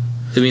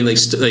 I mean, like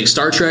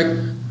Star Trek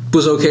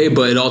was okay,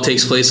 but it all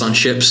takes place on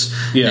ships.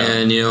 Yeah.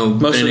 And,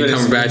 most of Benedict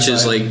Cumberbatch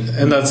is like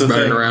and that's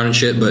running around and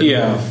shit. But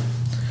yeah.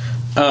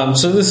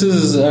 So this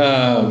is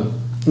going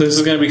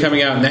to be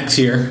coming out next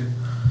year,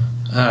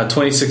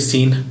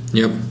 2016.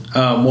 Yep.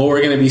 What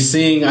we're going to be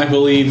seeing, I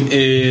believe,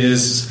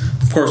 is,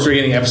 of course, we're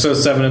getting episode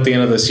 7 at the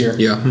end of this year.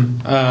 Yeah.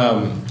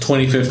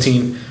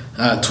 2015.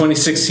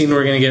 2016,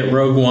 we're going to get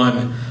Rogue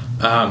One.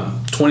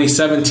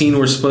 2017,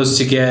 we're supposed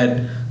to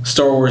get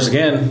Star Wars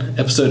again,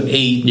 episode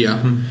 8.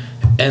 Yeah.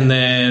 And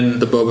then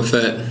the Boba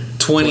Fett.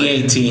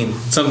 2018,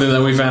 something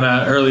that we found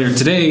out earlier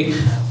today,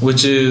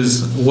 which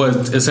is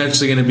what's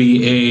essentially going to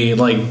be a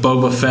like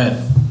Boba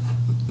Fett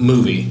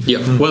movie.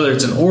 Yep. Whether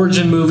it's an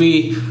origin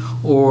movie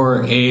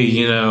or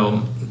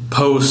a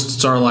post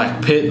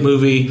Sarlacc pit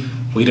movie,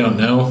 we don't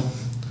know,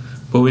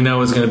 but we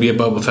know it's going to be a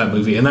Boba Fett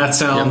movie, and that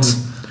sounds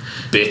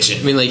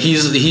bitchin'. I mean, like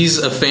he's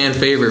a fan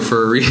favorite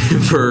for a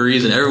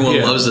reason. Everyone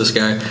loves this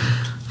guy.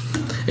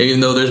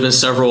 Even though there's been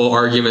several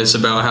arguments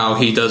about how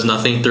he does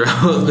nothing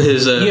throughout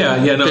his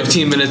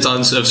 15 minutes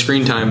of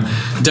screen time.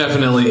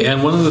 Definitely.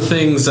 And one of the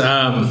things,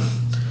 and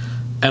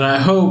I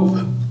hope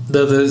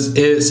that this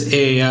is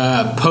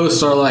a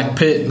post-Sarlacc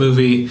pit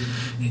movie,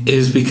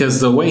 is because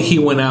the way he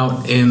went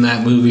out in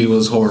that movie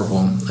was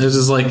horrible. It was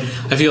just like,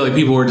 I feel like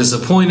people were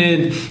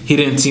disappointed. He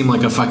didn't seem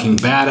like a fucking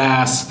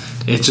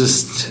badass. He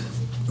just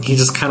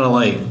kind of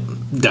like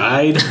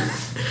died.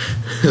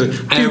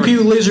 Pew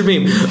pew laser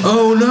beam.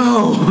 Oh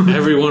no!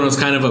 Everyone was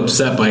kind of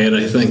upset by it,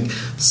 I think.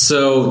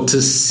 So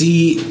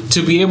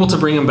to be able to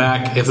bring him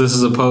back, if this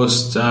is a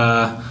post,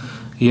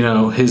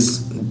 his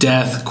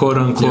death, quote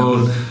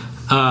unquote,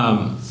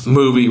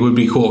 movie would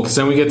be cool, because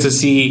then we get to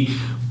see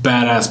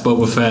badass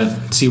Boba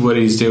Fett, see what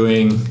he's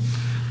doing,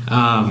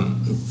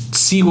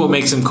 see what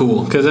makes him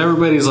cool. Because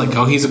everybody's like,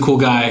 oh, he's a cool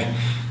guy.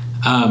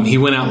 He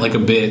went out like a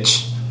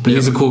bitch, but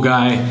he's a cool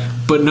guy.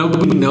 But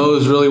nobody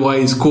knows really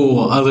why he's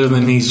cool, other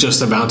than he's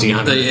just a bounty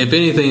hunter. If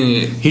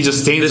anything, he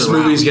just stands this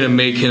around. Movie's going to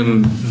make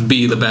him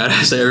be the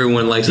badass that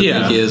everyone likes to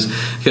think he is.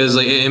 Because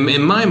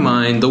in my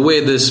mind, the way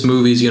this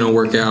movie's going to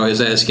work out is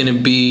that it's going to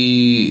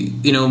be,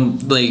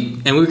 and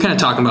we were kind of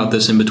talking about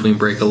this in between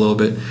break a little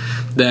bit,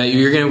 that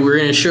we're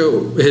going to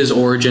show his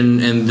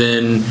origin, and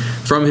then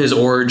from his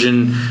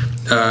origin,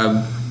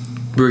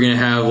 we're going to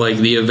have like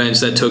the events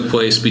that took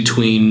place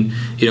between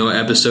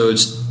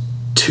episodes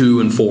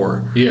 2 and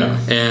 4. Yeah.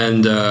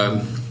 And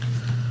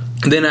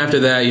then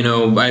after that,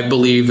 I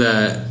believe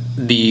that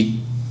the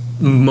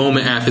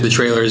moment after the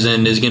trailer's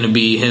end is going to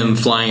be him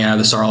flying out of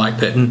the Sarlacc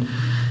pit. And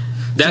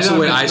that's the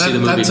way I see the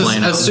movie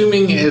playing out.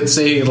 Assuming it's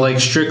a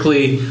like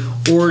strictly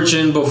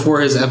origin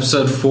before his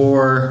episode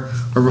 4,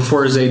 or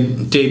before his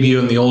debut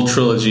in the old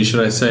trilogy,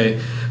 should I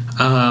say.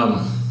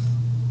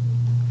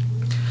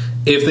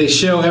 If they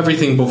show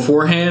everything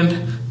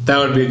beforehand, that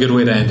would be a good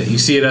way to end it. You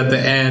see it at the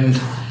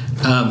end.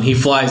 He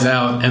flies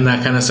out, and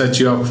that kind of sets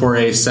you up for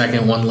a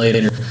second one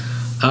later.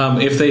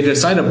 If they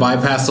decide to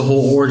bypass the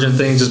whole origin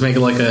thing, just make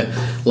it like a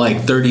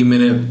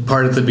 30-minute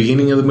part at the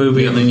beginning of the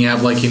movie, and then you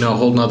have a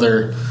whole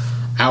another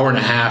hour and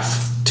a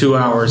half, 2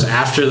 hours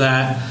after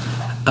that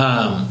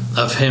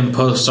of him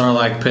post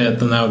Sarlacc pit,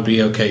 then that would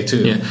be okay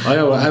too. Yeah. I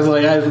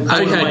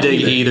kind of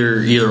dig either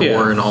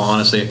or, in all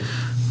honesty.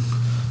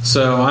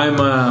 So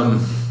I'm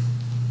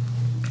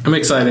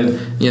excited.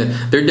 Yeah,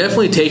 they're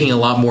definitely taking a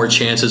lot more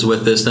chances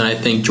with this than I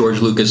think George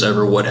Lucas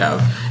ever would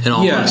have. In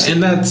all honesty.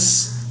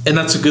 And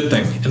that's a good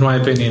thing, in my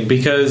opinion,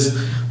 because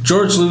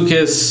George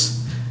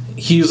Lucas,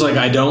 he was like,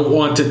 I don't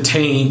want to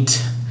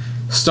taint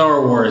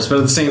Star Wars, but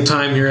at the same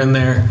time, you're in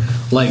there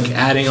like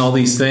adding all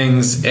these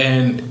things,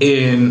 and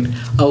in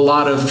a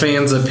lot of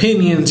fans'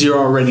 opinions, you're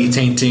already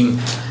tainting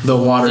the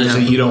waters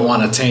that you don't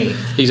want to taint.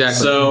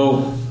 Exactly.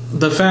 So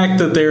the fact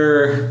that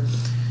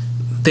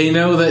they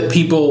know that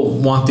people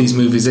want these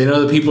movies. They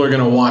know that people are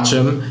going to watch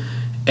them,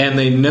 and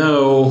they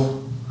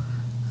know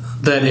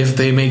that if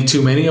they make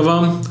too many of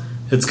them,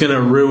 it's going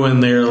to ruin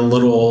their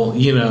little,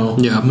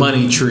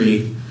 money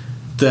tree.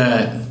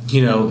 That,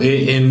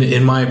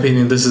 in my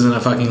opinion, this isn't a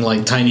fucking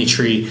like tiny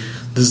tree.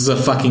 This is a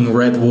fucking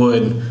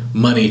redwood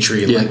money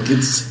tree. Yeah. Like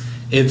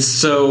it's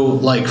so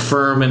like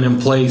firm and in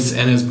place,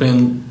 and it's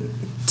been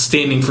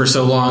standing for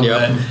so long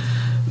that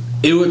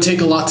it would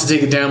take a lot to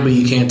take it down, but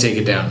you can't take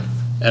it down.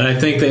 And I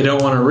think they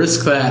don't want to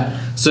risk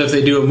that. So if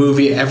they do a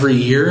movie every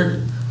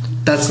year,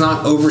 that's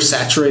not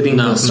oversaturating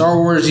the Star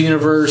Wars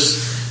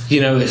universe.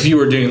 If you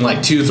were doing like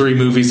 2-3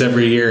 movies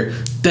every year,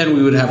 then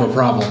we would have a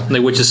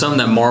problem. Which is something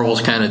that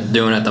Marvel's kind of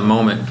doing at the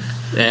moment.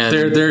 And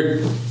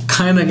they're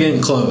kind of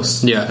getting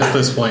close. At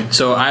this point.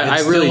 So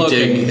I really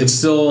dig. It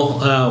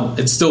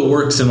still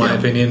works in my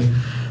opinion.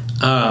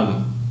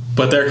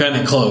 But they're kind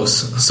of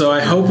close. So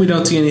I hope we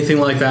don't see anything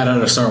like that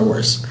out of Star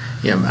Wars.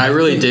 Yeah, I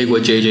really dig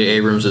what J.J.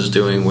 Abrams is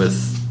doing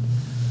with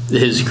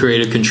his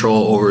creative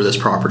control over this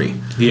property.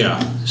 Yeah.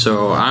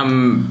 So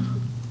I'm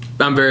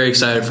very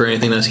excited for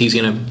anything that he's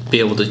going to be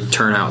able to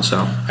turn out. So,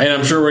 and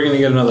I'm sure we're going to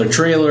get another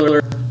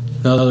trailer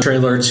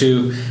or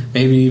two,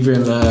 maybe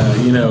even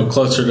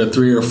closer to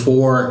 3 or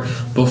 4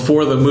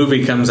 before the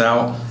movie comes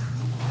out.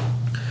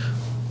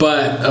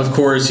 But of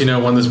course,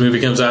 when this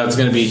movie comes out, it's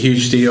going to be a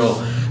huge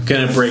deal.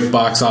 Going to break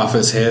box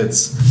office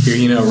hits,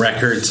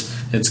 records.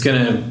 It's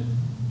going to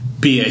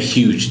be a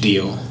huge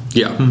deal.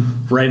 Yeah.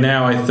 Right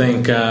now, I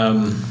think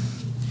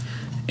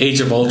Age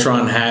of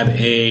Ultron had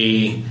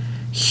a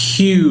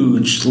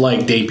huge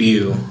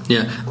debut.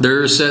 Yeah,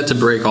 they're set to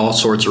break all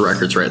sorts of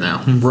records right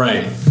now.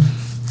 Right.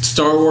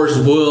 Star Wars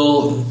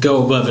will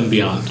go above and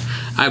beyond.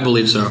 I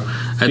believe so.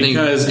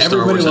 Because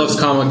everybody loves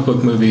comic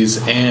book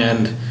movies,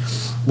 and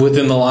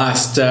within the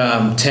last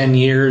 10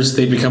 years,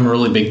 they've become a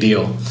really big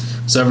deal.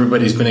 So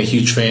everybody's been a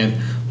huge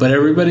fan. But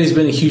everybody's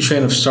been a huge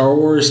fan of Star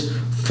Wars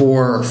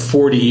for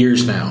 40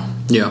 years now.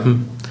 Yeah.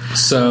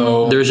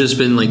 So there's just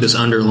been this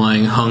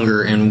underlying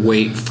hunger and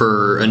wait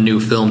for a new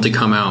film to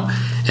come out.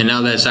 And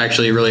now that's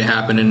actually really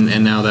happened,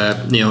 and now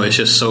that it's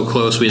just so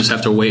close, we just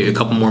have to wait a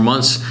couple more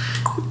months.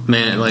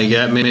 Man,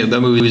 that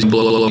movie's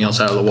blowing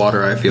us out of the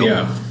water, I feel.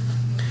 Yeah.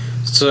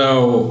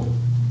 So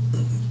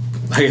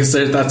I guess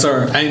that's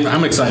our.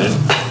 I'm excited.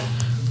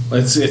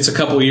 It's a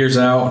couple years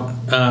out.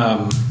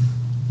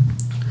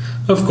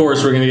 Of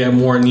course, we're going to get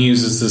more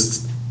news as this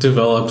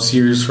develops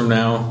years from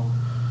now.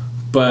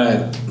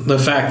 But the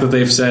fact that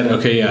they've said,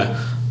 okay,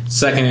 yeah,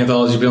 second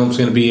anthology film is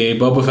going to be a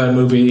Boba Fett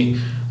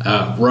movie.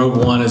 Rogue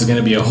One is going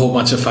to be a whole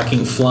bunch of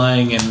fucking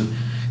flying and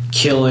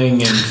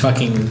killing and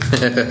fucking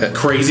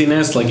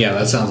craziness.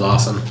 That sounds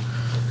awesome.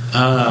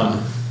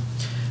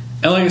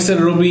 And like I said,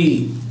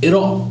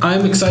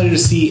 I'm excited to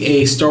see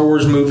a Star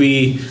Wars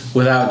movie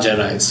without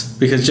Jedis,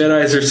 because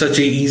Jedis are such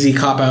an easy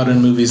cop-out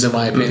in movies, in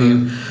my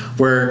opinion,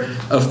 where,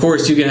 of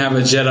course, you can have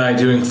a Jedi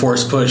doing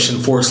force push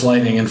and force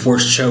lightning and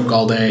force choke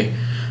all day,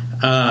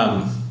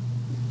 and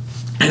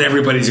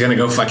everybody's going to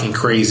go fucking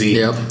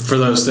crazy for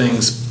those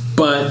things.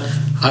 But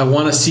I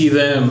want to see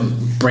them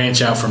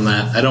branch out from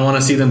that. I don't want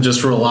to see them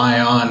just rely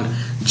on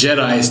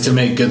Jedis to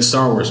make good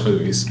Star Wars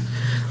movies.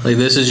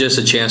 This is just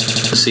a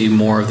chance to see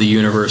more of the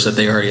universe that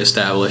they already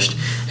established,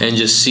 and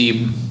just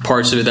see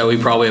parts of it that we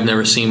probably have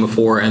never seen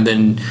before, and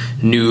then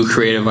new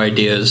creative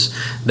ideas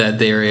that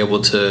they are able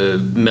to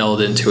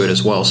meld into it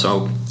as well.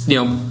 So,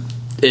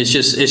 it's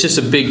just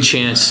a big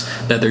chance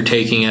that they're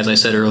taking, as I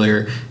said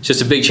earlier. It's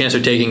just a big chance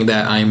they're taking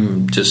that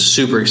I'm just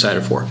super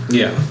excited for.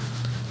 Yeah,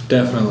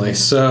 definitely.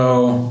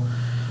 So,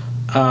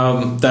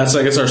 that's,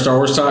 I guess, our Star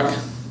Wars talk,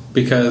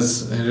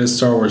 because it is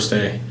Star Wars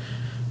Day.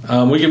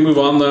 We can move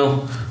on,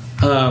 though.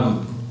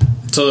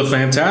 So the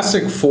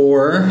Fantastic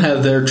Four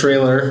had their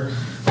trailer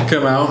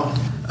come out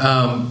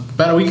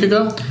about a week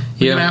ago,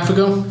 week and a half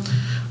ago.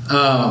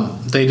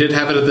 They did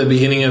have it at the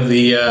beginning of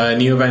the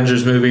new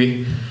Avengers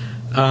movie,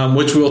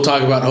 which we'll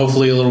talk about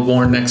hopefully a little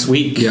more next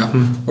week,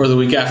 or the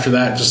week after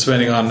that, just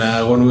depending on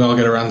when we all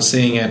get around to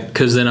seeing it.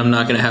 Because then I'm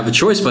not going to have a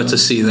choice but to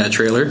see that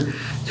trailer,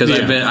 because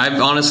I've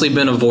honestly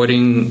been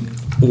avoiding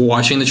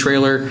watching the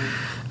trailer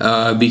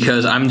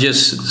because I'm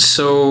just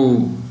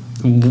so.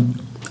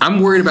 I'm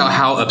worried about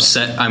how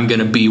upset I'm going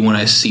to be when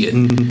I see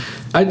it.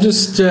 I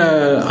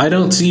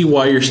don't see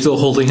why you're still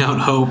holding out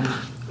hope.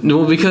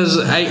 Well, because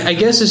I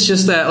guess it's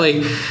just that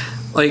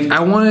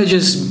I want to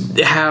just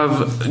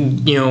have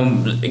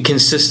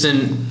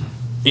consistent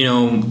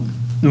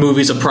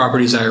movies of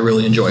properties that I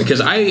really enjoy.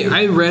 Because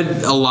I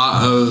read a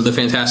lot of the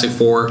Fantastic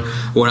Four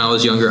when I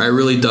was younger. I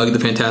really dug the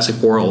Fantastic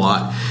Four a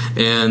lot,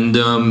 and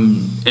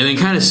then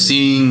kind of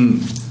seeing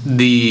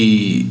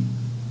the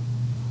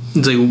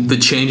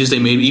changes they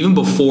made even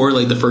before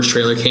the first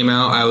trailer came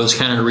out. I was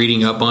kind of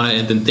reading up on it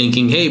and then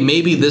thinking, hey,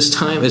 maybe this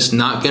time it's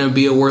not going to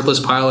be a worthless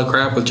pile of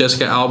crap with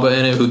Jessica Alba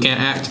in it who can't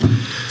act,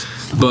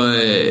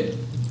 but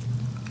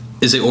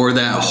or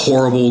that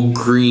horrible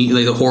green,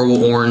 the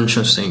horrible orange,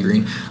 I'm saying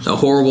green, the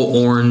horrible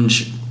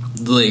orange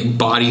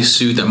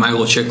bodysuit that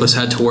Michael Chiklis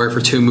had to wear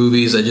for 2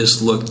 movies that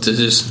just looked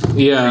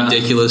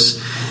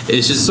ridiculous.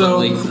 It's just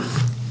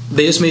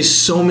they just made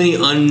so many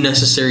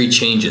unnecessary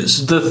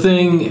changes. The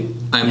thing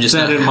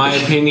in my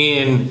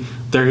opinion,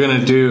 they're going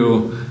to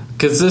do,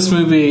 because this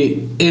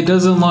movie, it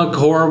doesn't look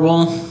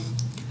horrible.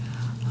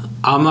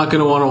 I'm not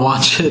going to want to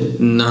watch it.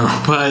 No.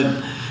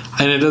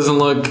 And it doesn't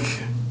look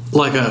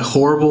like a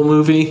horrible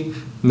movie.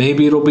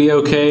 Maybe it'll be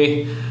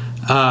okay.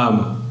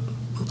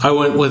 I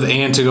went with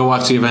Ann to go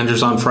watch the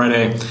Avengers on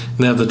Friday, and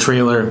they have the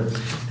trailer.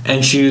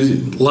 And she was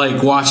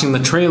watching the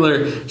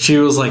trailer, she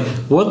was like,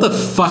 what the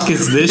fuck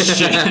is this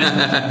shit?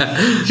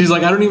 She's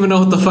like, I don't even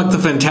know what the fuck the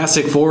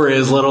Fantastic Four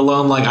is, let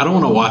alone I don't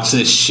want to watch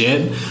this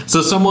shit.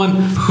 So someone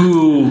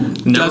who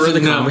never read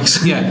the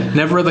comics.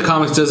 Never read the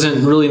comics,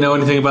 doesn't really know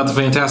anything about the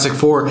Fantastic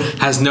Four,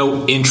 has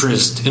no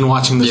interest in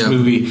watching this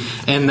movie.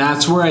 And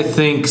that's where I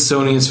think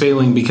Sony is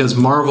failing, because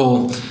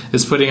Marvel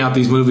is putting out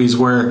these movies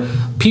where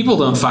people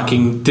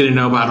didn't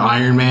know about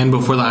Iron Man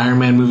before the Iron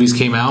Man movies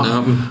came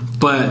out.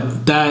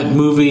 But that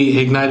movie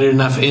ignited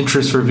enough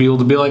interest for people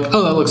to be like,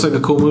 oh, that looks like a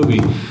cool movie.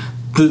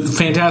 The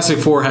Fantastic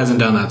Four hasn't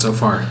done that so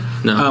far.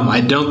 No.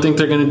 I don't think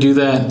they're going to do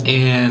that,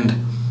 and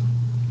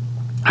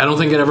I don't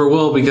think it ever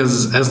will,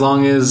 because as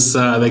long as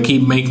they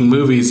keep making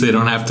movies, they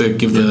don't have to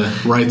give the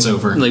rights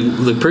over.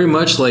 Like pretty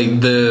much,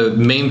 like the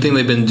main thing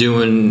they've been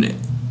doing,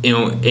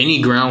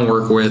 any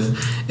groundwork with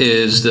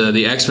is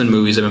the X-Men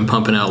movies they've been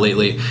pumping out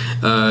lately.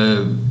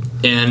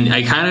 And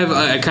I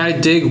kind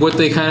of dig what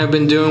they kind of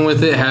been doing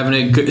with it, having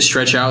it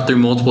stretch out through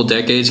multiple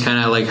decades,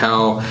 kind of like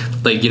how,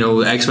 like,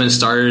 X-Men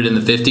started in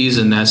the 50s,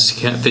 and that's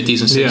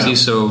 50s and 60s, yeah.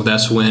 So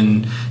that's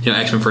when,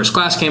 X-Men First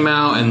Class came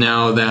out, and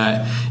now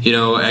that,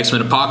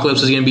 X-Men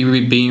Apocalypse is going to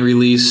be being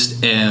released,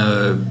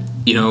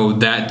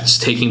 that's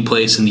taking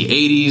place in the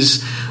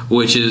 80s,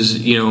 which is,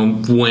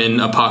 when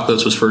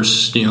Apocalypse was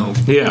first,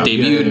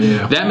 debuted.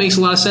 Yeah. That makes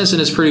a lot of sense,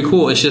 and it's pretty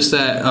cool. It's just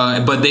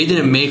that, but they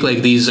didn't make,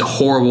 like, these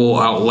horrible,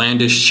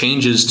 outlandish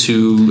changes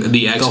to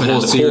the X-Men the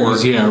whole as a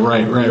series. core. Yeah,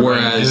 right.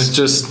 Whereas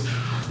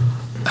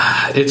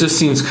it just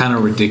seems kind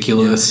of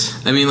ridiculous.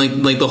 Yeah. I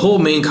mean, like the whole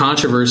main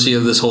controversy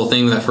of this whole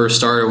thing when that first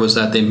started was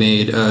that they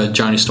made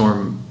Johnny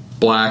Storm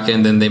black,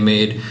 and then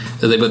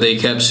but they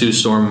kept Sue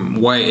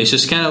Storm white. It's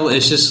just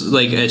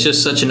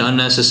such an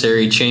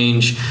unnecessary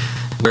change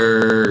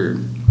where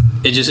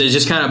it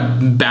just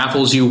kind of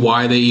baffles you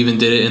why they even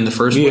did it in the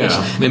first place.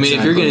 Yeah, I mean,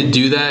 if you're going to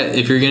do that,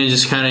 if you're going to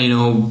just kind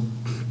of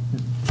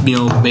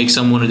make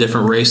someone a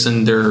different race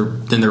than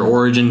their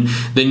origin,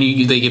 then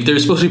if they're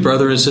supposed to be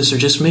brother and sister,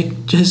 just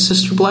make his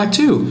sister black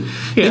too.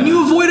 Yeah. Then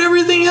you avoid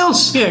everything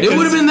else. Yeah, it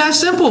would have been that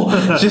simple.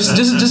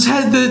 just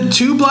had the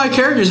two black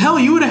characters. Hell,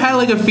 you would have had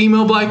like a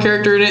female black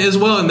character in it as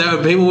well, and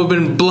that people would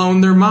have been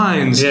blown their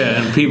minds.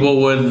 Yeah, and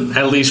people would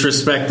at least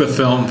respect the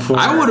film for.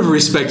 I would have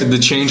respected the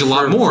change a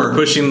lot more, for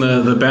pushing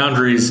the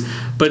boundaries.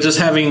 But just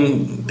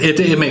having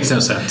it makes no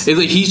sense.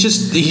 He's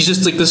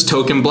just like this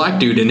token black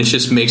dude, and it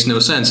just makes no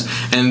sense.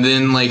 And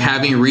then like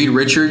having Reed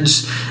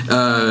Richards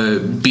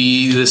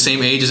be the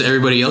same age as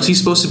everybody else, he's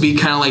supposed to be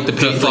kind of like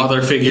the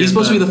father figure. He's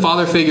supposed to be the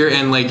father figure,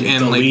 and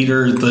the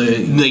leader.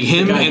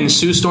 Him and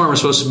Sue Storm are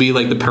supposed to be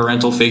like the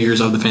parental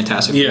figures of the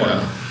Fantastic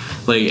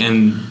Four.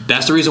 And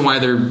that's the reason why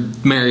they're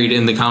married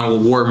in the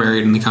comic book. Were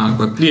married in the comic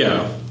book.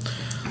 Yeah.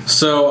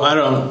 So I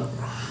don't.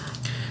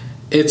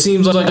 It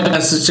seems like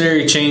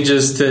necessary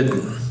changes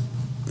to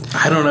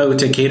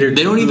cater.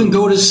 They don't even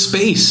go to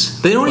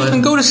space.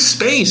 Even go to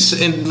space,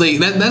 and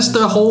that's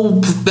their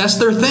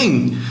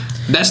thing.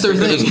 That's their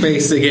thing.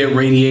 Space, they get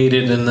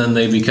radiated, and then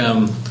they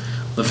become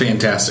the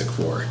Fantastic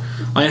Four.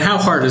 I mean, how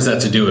hard is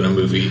that to do in a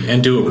movie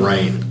and do it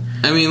right?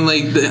 I mean,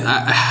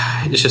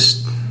 it's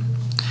just.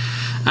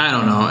 I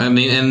don't know. I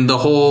mean, and the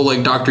whole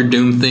Dr.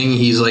 Doom thing.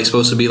 He's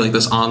supposed to be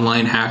this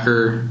online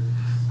hacker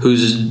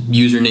whose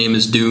username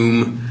is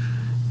Doom.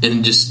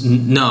 And just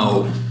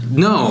no.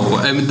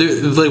 I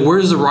mean,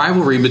 where's the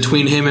rivalry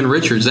between him and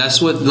Richards?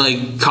 That's what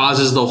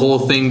causes the whole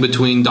thing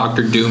between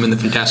Doctor Doom and the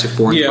Fantastic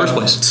Four in the first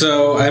place.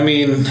 So I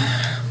mean,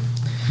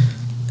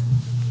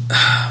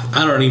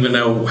 I don't even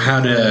know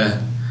how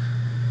to.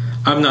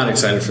 I'm not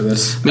excited for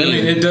this. I mean,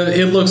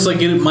 it looks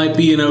like it might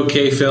be an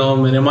okay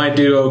film, and it might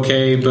do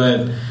okay,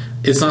 but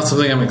it's not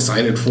something I'm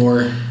excited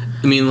for.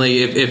 I mean,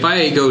 if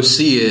I go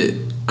see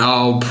it,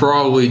 I'll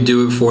probably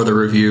do it for the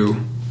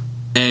review.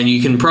 And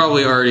you can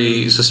probably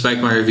already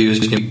suspect my review is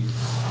going to be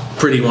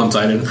pretty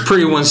one-sided.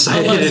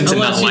 Into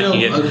not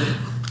liking it.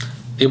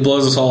 It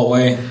blows us all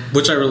away,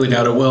 which I really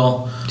doubt it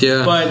will.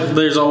 Yeah. But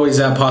there's always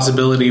that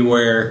possibility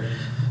where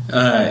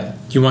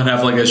you might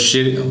have a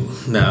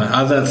shitty...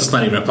 No, that's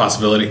not even a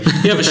possibility.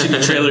 You have a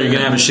shitty trailer, you're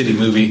going to have a shitty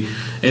movie.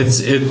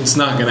 It's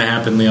not going to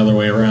happen the other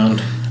way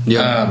around.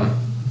 Yeah.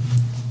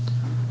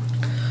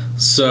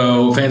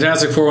 So,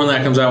 Fantastic Four, when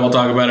that comes out, we'll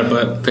talk about it,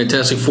 but...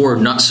 Fantastic Four,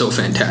 not so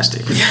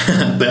fantastic.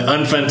 The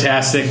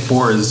Unfantastic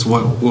Four is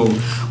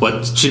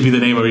what should be the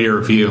name of your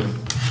review.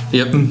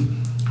 Yep.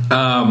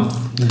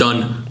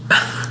 Done.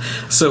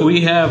 So,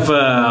 we have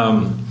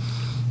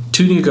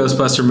 2 new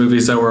Ghostbuster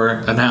movies that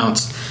were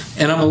announced,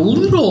 and I'm a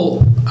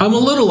little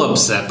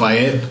upset by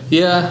it.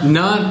 Yeah.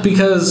 Not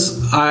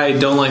because I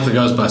don't like the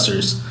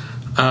Ghostbusters.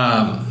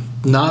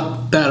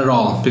 Not that at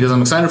all, because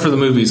I'm excited for the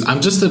movies.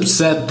 I'm just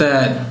upset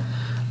that...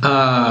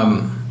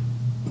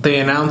 they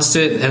announced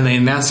it, and they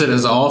announced it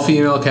as an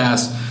all-female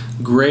cast.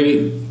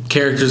 Great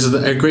characters,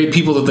 great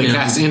people that they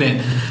cast in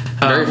it.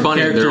 Very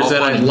funny. Characters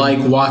that I like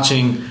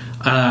watching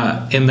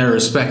in their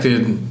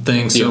respected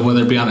things. So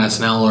whether it be on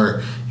SNL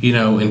or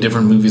in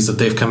different movies that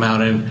they've come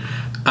out in.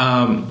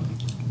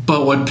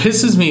 But what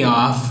pisses me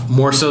off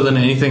more so than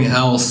anything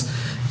else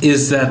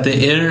is that the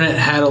internet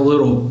had a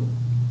little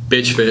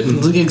bitch fit,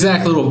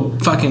 little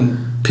fucking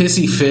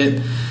pissy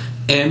fit.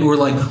 And we're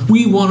like,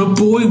 we want a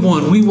boy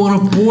one. We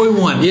want a boy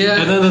one. Yeah.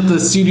 And then the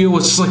studio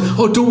was just like,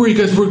 oh, don't worry,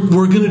 guys.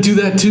 We're going to do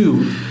that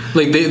too.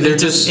 They're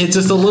just... It's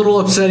just a little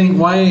upsetting.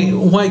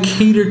 Why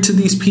cater to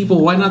these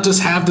people? Why not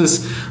just have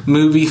this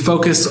movie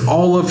focus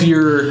all of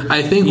your,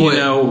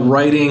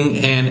 writing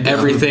and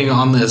everything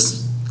on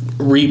this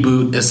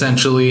reboot,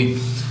 essentially?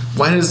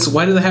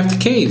 why do they have to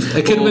cave?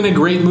 It could have been a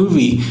great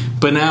movie,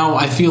 but now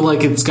I feel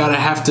like it's gonna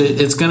have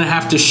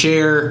to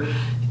share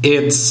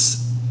its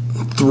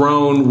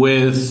throne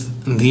with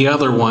the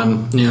other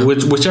one,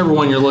 whichever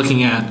one you're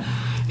looking at,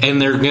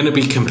 and they're gonna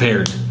be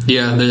compared.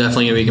 Yeah, they're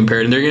definitely going to be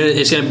compared. And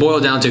it's going to boil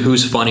down to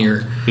who's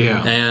funnier.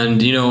 Yeah. And,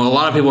 a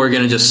lot of people are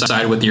going to just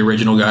side with the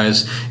original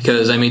guys.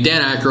 Because, Dan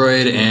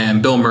Aykroyd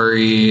and Bill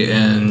Murray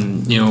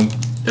and,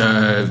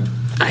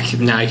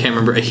 I can't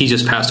remember. He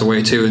just passed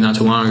away, too, not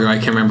too long ago. I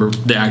can't remember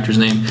the actor's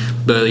name.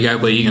 But the guy who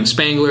played Egan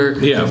Spangler.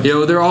 Yeah.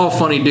 They're all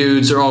funny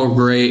dudes. They're all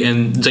great.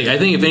 And I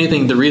think, if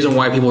anything, the reason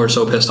why people are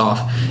so pissed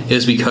off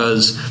is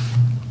because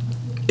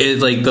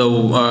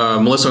the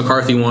Melissa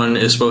McCarthy one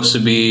is supposed to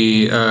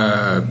be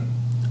a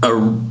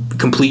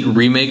complete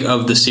remake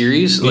of the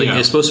series.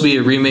 It's supposed to be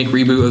a remake,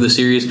 reboot of the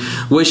series,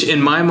 which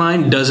in my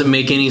mind doesn't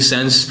make any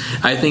sense.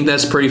 I think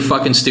that's pretty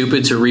fucking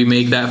stupid to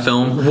remake that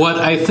film. What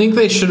I think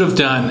they should have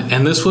done,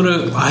 and this would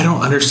have, I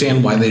don't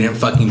understand why they didn't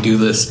fucking do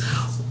this.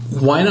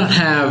 Why not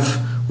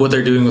have what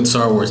they're doing with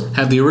Star Wars?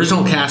 Have the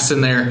original cast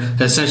in there,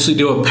 essentially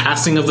do a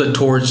passing of the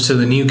torch to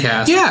the new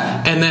cast.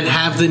 Yeah. And then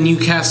have the new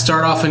cast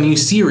start off a new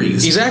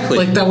series.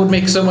 Exactly. That would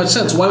make so much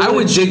sense. I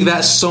would dig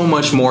that so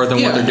much more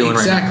than what they're doing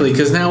right now. Exactly,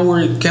 because now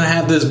we're going to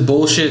have this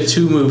bullshit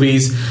 2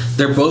 movies.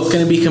 They're both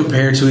going to be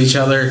compared to each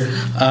other.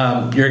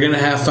 You're going to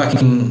have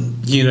fucking,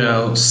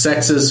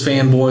 sexist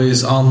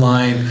fanboys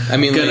online.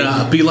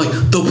 Gonna be like,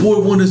 the boy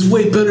one is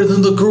way better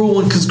than the girl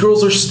one because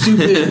girls are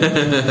stupid.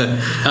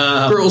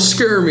 Girls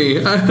scare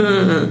me.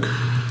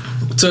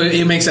 So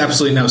it makes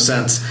absolutely no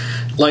sense.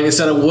 Like I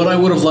said, what I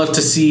would have loved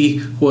to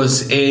see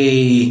was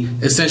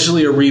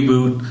essentially a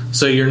reboot.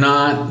 So you're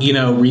not,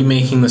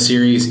 remaking the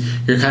series.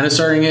 You're kind of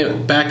starting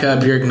it back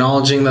up. You're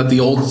acknowledging that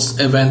the old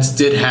events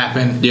did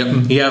happen.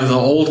 Yep. You have the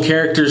old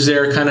characters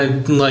there, kind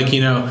of like,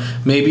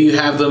 maybe you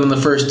have them in the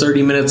first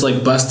 30 minutes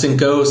like busting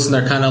ghosts, and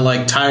they're kind of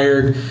like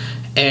tired.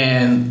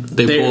 And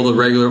they pull the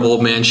regular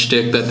old man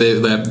shtick that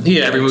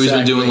every movie's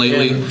been doing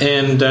lately.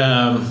 And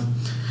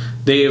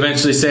they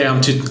eventually say, I'm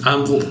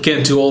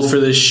getting too old for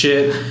this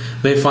shit.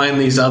 They find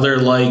these other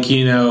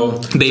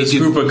this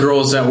group of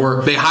girls that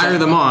work. They hire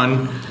them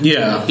on,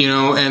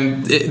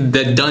 and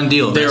that done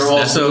deal. They're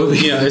also,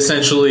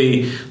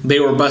 essentially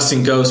they were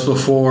busting ghosts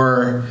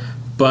before,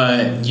 but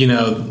I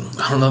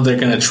don't know. They're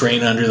going to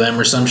train under them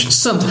or some.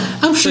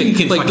 I'm sure you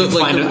can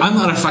find it. I'm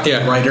not a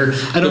fucking writer.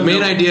 The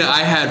main idea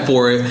I had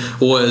for it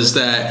was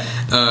that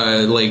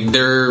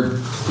they're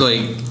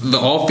the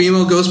all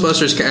female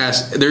Ghostbusters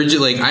cast. They're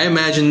just I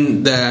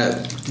imagine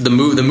that the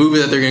movie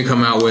that they're going to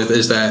come out with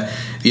is that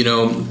the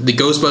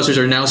Ghostbusters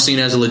are now seen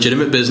as a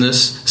legitimate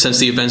business since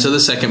the events of the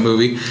second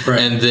movie, right.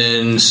 And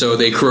then so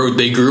they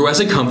grew as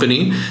a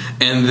company,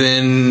 and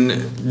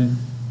then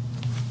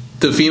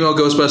the female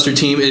Ghostbuster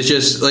team is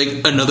just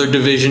another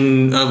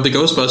division of the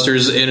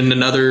Ghostbusters in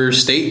another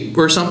state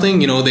or something.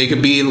 They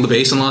could be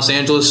based in Los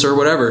Angeles or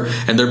whatever,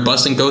 and they're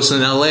busting ghosts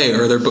in L.A.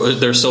 or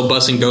they're still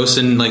busting ghosts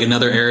in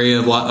another area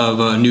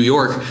of New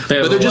York.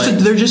 But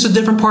they're just a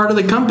different part of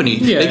the company.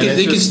 Yeah,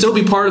 they can still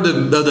be part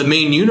of the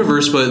main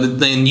universe, but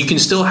then you can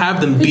still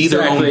have them be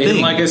their own thing.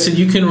 And like I said,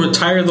 you can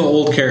retire the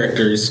old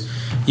characters.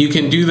 You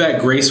can do that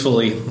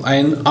gracefully,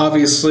 and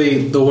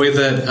obviously the way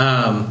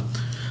that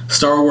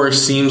Star Wars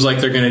seems like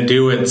they're going to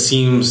do it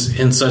seems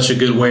in such a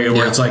good way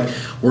where it's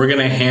we're going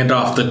to hand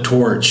off the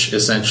torch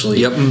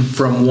essentially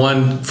from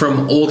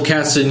old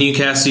cast to new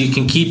cast, so you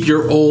can keep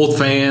your old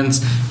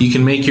fans, you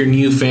can make your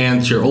new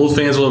fans. Your old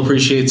fans will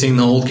appreciate seeing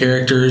the old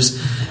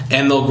characters,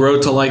 and they'll grow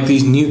to like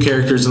these new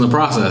characters in the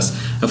process.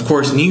 Of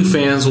course, new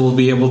fans will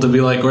be able to be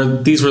like,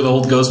 these were the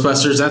old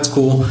Ghostbusters, that's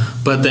cool,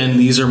 but then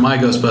these are my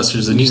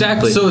Ghostbusters. And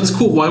exactly. So it's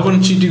cool. Why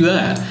wouldn't you do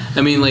that?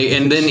 And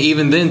then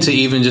even to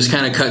even just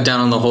kind of cut down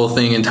on the whole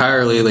thing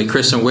entirely,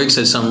 Kristen Wiig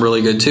said something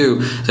really good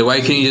too. So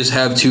why can't you just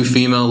have 2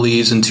 female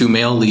leads and 2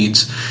 male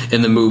leads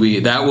in the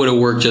movie? That would have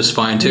worked just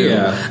fine too.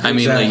 Yeah,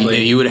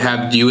 exactly. You would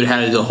have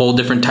had a whole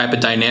different type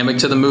of dynamic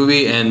to the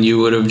movie, and you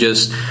would have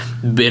just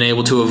been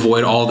able to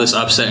avoid all this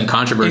upset and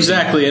controversy.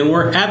 Exactly, and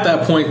we're at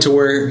that point to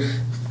where,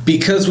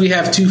 because we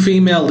have 2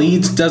 female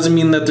leads, doesn't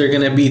mean that they're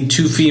going to be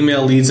 2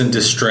 female leads in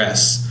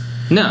distress.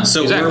 No,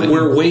 so exactly.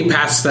 we're way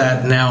past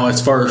that now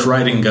as far as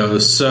writing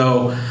goes.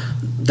 So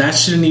that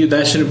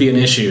shouldn't be an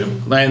issue,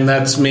 and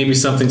that's maybe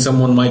something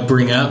someone might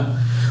bring up.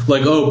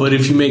 But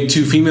if you make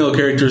 2 female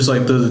characters,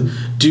 the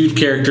dude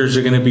characters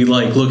are going to be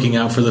looking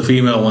out for the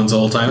female ones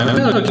all the time.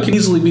 And it can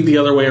easily be the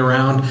other way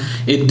around.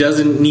 It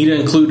doesn't need to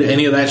include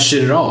any of that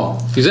shit at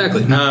all.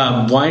 Exactly.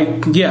 Why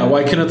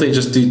couldn't they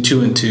just do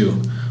 2 and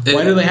 2?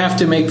 Why do they have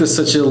to make this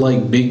such a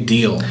big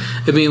deal?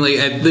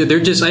 They're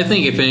just. I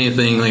think if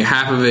anything,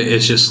 half of it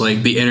is just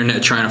the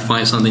internet trying to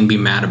find something to be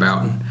mad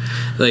about.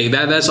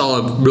 That's all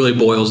it really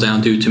boils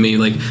down to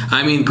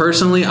me.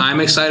 Personally,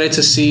 I'm excited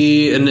to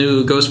see a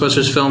new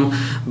Ghostbusters film,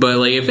 but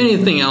if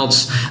anything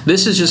else,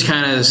 this is just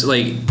kind of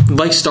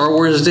like Star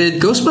Wars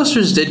did.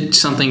 Ghostbusters did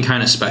something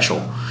kind of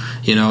special.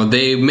 You know,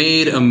 they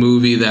made a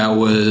movie that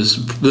was,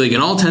 like, in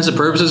all intents and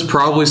purposes,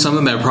 probably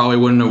something that probably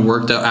wouldn't have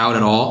worked out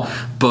at all.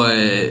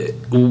 But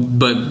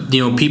you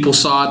know, people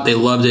saw it, they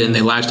loved it, and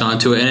they latched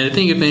onto it. And I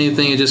think, if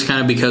anything, it's just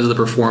kind of because of the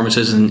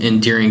performances and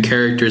endearing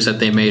characters that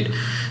they made.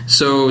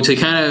 So to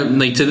kind of,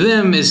 like, to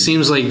them, it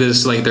seems like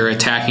this, like, they're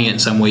attacking it in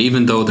some way,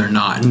 even though they're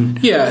not.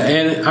 Yeah,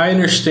 and I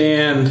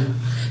understand.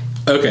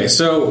 Okay,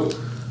 so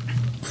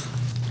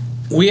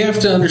we have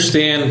to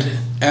understand,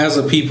 as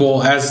a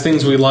people, as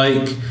things we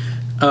like,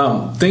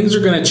 things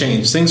are going to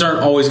change. Things aren't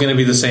always going to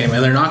be the same,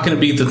 and they're not going to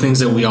be the things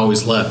that we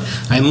always love.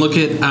 And look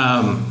at,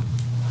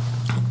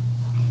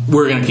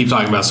 we're going to keep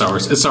talking about Star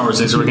Wars. It's Star Wars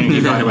 6, so we're going to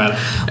keep talking about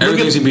it.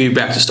 Everything's going to be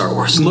back to Star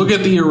Wars. Look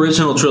at the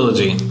original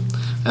trilogy,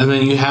 and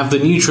then you have the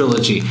new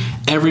trilogy.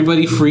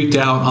 Everybody freaked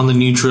out on the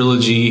new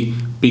trilogy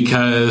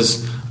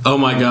because, oh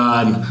my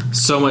god,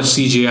 so much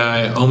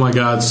CGI, oh my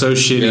god, so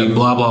shitty,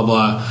 blah, blah,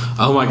 blah.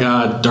 Oh my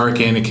god, Dark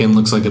Anakin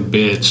looks like a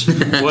bitch.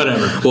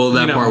 Whatever. Well,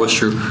 that part was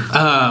true.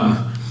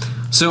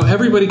 So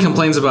everybody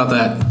complains about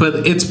that,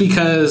 but it's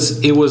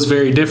because it was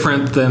very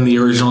different than the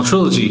original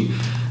trilogy.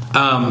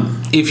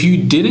 If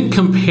you didn't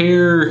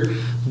compare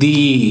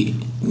the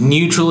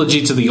new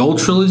trilogy to the old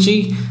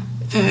trilogy,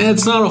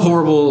 it's not a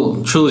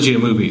horrible trilogy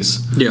of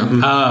movies. Yeah.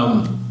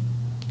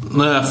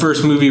 The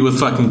first movie with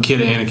fucking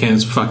Kid Anakin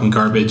is fucking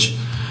garbage.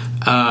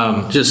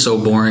 Just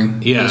so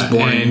boring. Yeah, just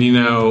boring. And, you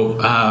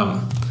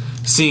know,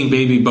 seeing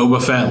baby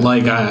Boba Fett,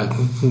 like,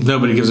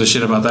 nobody gives a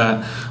shit about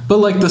that. But,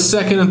 like, the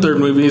second and third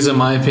movies, in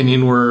my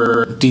opinion,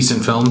 were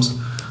decent films.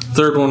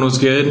 Third one was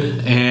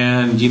good,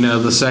 and, you know,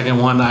 the second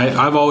one,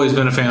 I've always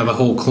been a fan of the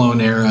whole clone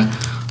era.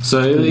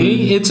 So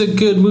it's a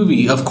good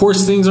movie. Of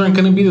course, things aren't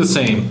going to be the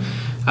same.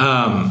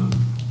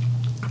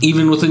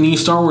 Even with a new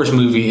Star Wars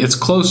movie, it's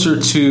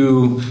closer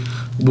to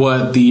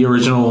what the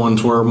original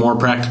ones were, more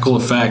practical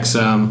effects,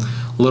 a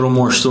little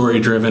more story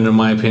driven, in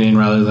my opinion,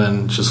 rather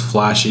than just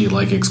flashy,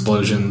 like,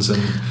 explosions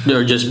and,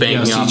 or just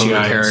banging off of the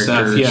characters,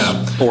 stuff.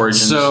 Yeah,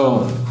 origins.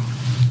 So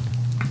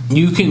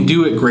you can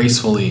do it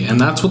gracefully, and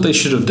that's what they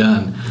should have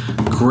done.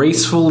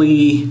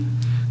 Gracefully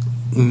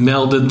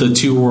melded the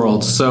two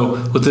worlds. So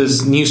with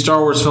this new Star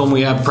Wars film,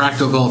 we have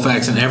practical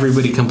effects, and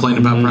everybody complained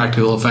about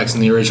practical effects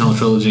in the original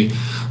trilogy.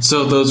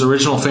 So those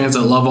original fans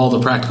that love all the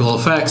practical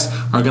effects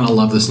are going to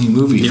love this new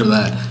movie for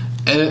that.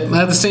 At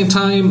the same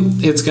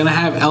time, it's going to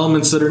have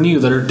elements that are new,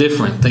 that are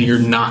different, that you're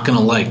not going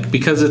to like,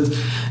 because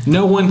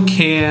no one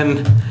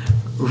can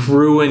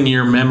ruin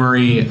your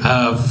memory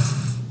of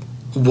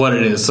what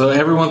it is. So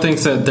everyone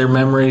thinks that their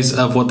memories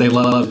of what they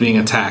love being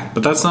attacked,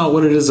 but that's not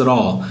what it is at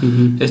all.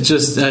 It's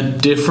just a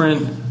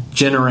different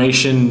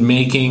generation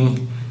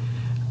making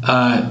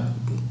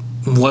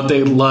what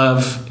they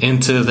love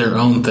into their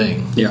own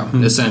thing,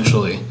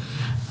 essentially.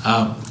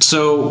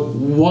 So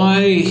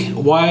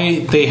why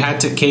they had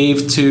to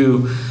cave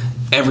to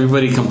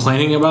everybody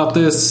complaining about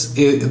this,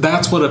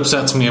 that's what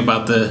upsets me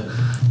about the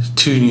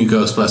two new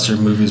Ghostbuster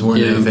movies more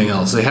than anything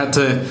else. They had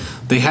to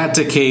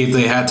cave.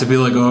 They had to be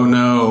like, oh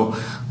no,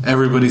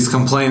 everybody's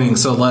complaining,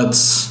 so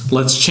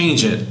let's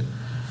change it.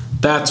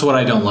 That's what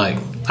I don't like.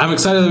 I'm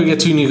excited that we get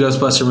two new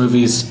Ghostbuster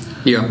movies.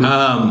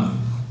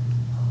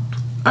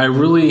 I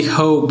really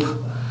hope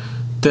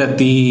that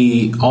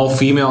the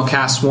all-female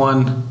cast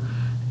one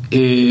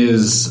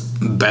is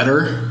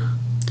better,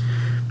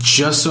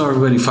 just so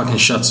everybody fucking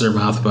shuts their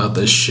mouth about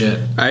this shit.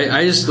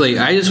 I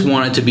just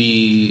want it to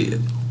be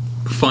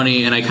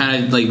funny, and I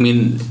kind of, like,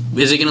 mean,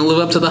 is it going to live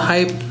up to the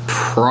hype?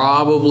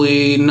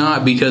 Probably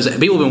not, because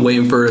people have been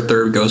waiting for a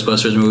third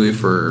Ghostbusters movie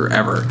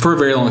forever, for a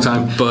very long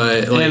time.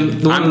 But,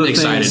 like, I'm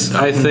excited.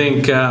 I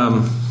think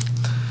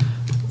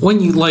when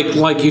you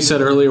like you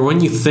said earlier,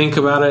 when you think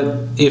about it,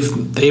 if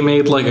they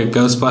made like a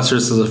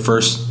Ghostbusters as the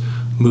first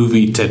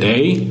movie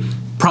today,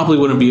 probably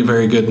wouldn't be a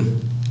very good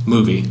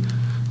movie.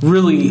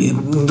 Really,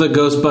 the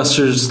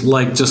Ghostbusters,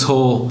 like, just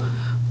whole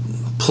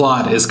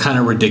plot is kind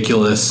of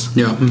ridiculous,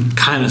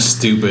 kind of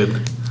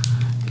stupid.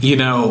 You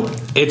know,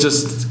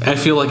 I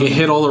feel like it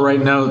hit all the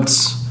right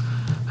notes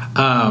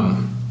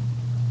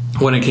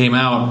when it came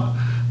out.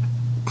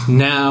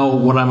 Now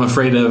what I'm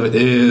afraid of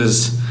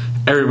is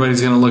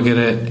everybody's going to look at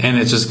it and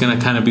it's just going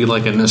to kind of be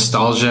like a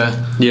nostalgia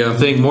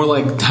thing, more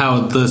like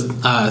how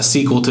the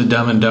sequel to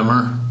Dumb and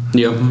Dumber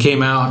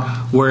came out,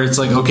 where it's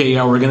like,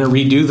 okay, we're going to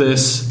redo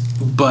this,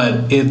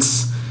 but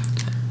it's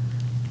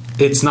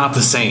not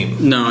the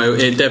same. No,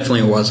 it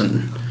definitely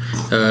wasn't.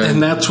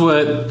 And that's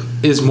what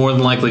is more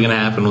than likely going to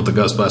happen with the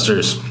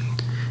Ghostbusters.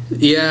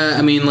 Yeah,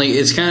 I mean, like,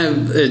 it's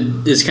kind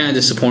of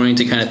disappointing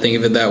to kind of think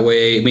of it that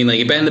way. I mean, like,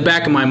 in the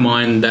back of my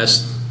mind,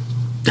 that's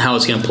how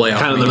it's going to play out.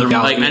 Kind of the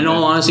reality. Like, in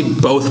all honesty,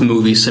 both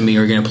movies to me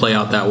are going to play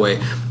out that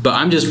way. But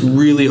I'm just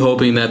really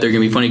hoping that they're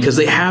going to be funny, because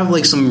they have,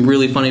 like, some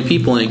really funny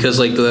people in it. Because,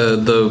 like,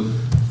 the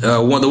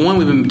one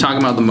we've been talking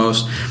about the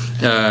most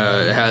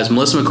has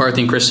Melissa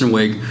McCarthy and Kristen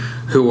Wiig,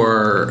 who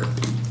are...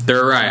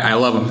 They're right. I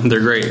love them.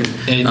 They're great.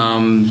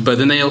 But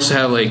then they also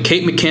have, like,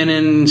 Kate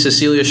McKinnon,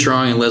 Cecilia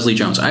Strong, and Leslie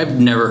Jones. I've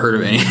never heard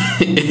of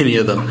any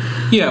of them.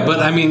 Yeah,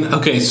 but I mean,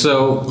 okay,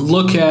 so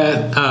look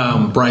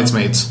at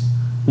Bridesmaids.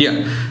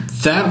 Yeah.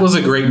 That was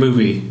a great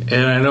movie,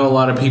 and I know a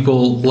lot of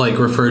people like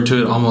refer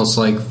to it almost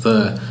like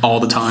the all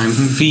the time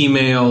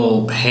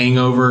female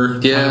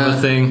Hangover kind of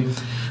a thing.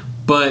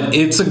 But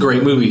it's a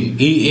great movie.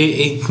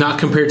 It, not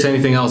compared to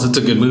anything else, it's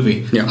a good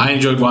movie. Yeah. I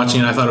enjoyed watching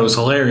it. I thought it was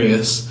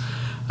hilarious.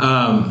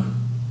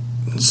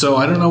 So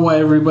I don't know why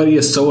everybody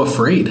is so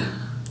afraid.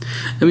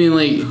 I mean,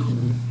 like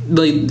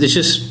it's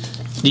just.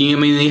 I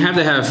mean, you have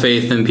to have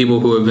faith in people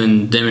who have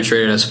been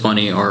demonstrated as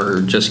funny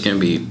are just going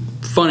to be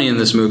funny in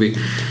this movie.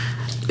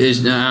 I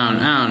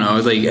don't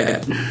know. Like,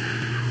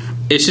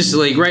 it's just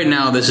like right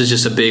now, this is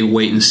just a big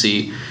wait and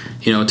see,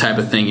 type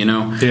of thing,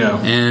 Yeah.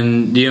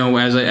 And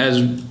as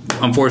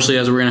unfortunately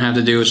as we're gonna have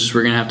to do is just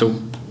we're gonna have to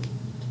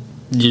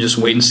just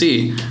wait and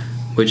see,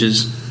 which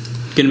is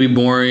gonna be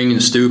boring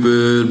and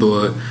stupid.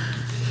 But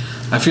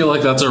I feel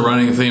like that's a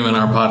running theme in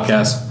our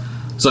podcast.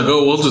 It's like,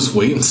 oh, we'll just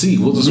wait and see.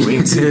 We'll just wait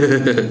and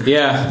see.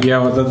 yeah.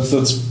 Well, that's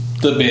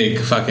the big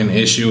fucking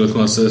issue with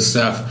most of this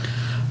stuff.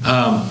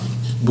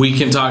 We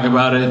can talk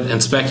about it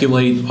and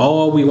speculate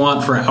all we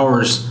want for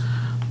hours,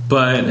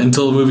 but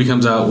until the movie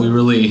comes out, we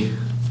really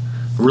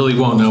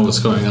won't know what's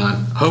going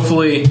on.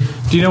 Hopefully,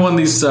 do you know when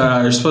these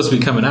are supposed to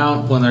be coming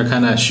out? When they're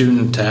kind of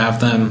shooting to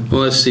have them?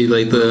 Well, let's see.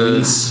 Like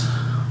release?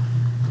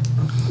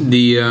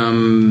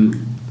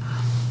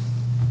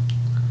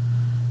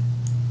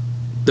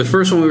 The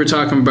first one we were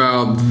talking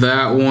about,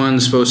 that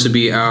one's supposed to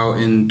be out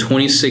in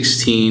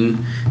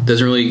 2016.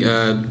 Doesn't really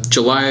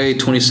July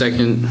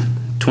 22nd,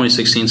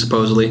 2016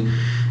 supposedly.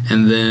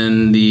 And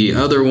then the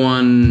other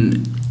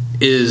one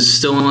is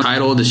still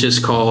untitled. It's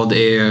just called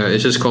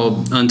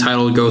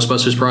Untitled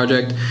Ghostbusters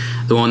Project,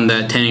 the one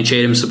that Channing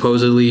Tatum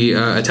supposedly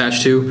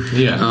attached to.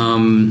 Yeah.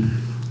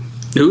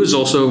 Who is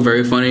also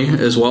very funny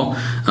as well.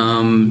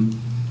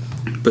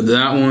 But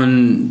that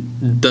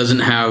one doesn't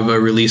have a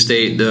release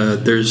date.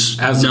 There's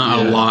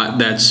not a lot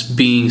that's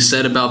being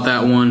said about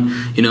that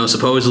one.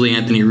 Supposedly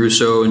Anthony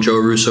Russo and Joe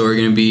Russo are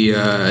going to be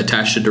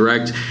attached to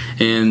direct,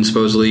 and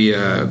supposedly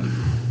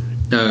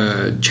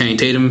Channing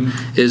Tatum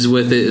is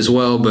with it as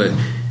well. But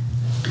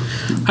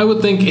I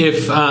would think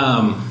if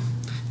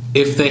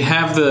they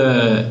have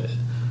the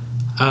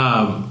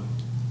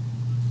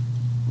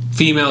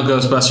female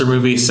Ghostbuster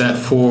movie set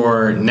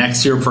for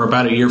next year, for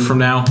about a year from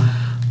now,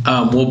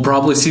 we'll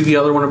probably see the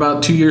other one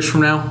about 2 years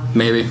from now.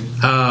 Maybe.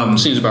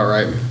 Seems about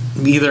right.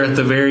 Either at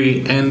the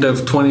very end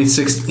of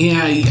 2016.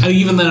 Yeah,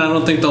 even then, I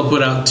don't think they'll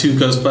put out two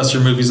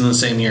Ghostbuster movies in the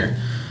same year.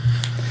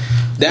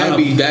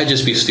 That'd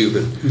just be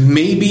stupid.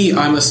 Maybe,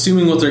 I'm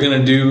assuming what they're going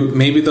to do,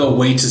 maybe they'll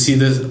wait to see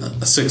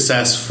the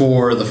success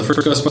for the first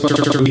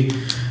Ghostbuster movie.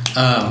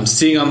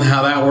 Seeing on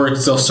how that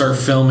works, they'll start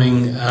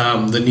filming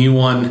the new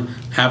one,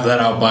 have that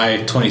out by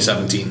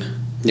 2017.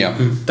 Yeah.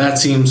 That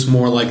seems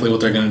more likely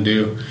what they're going to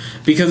do.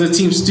 Because it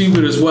seems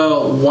stupid as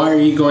well. Why are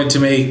you going to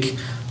make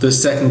the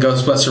second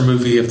Ghostbuster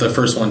movie if the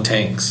first one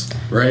tanks?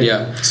 Right?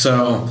 Yeah.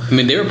 So, I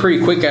mean, they were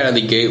pretty quick out of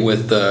the gate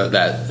with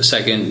that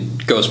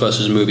second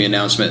Ghostbusters movie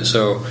announcement.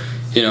 So,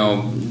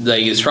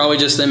 it's probably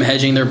just them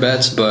hedging their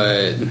bets,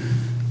 but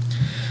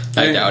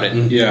I doubt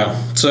it. Yeah.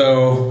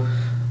 So,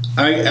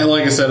 like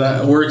I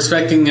said, we're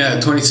expecting a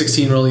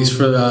 2016 release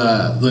for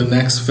the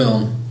next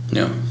film.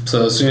 Yeah.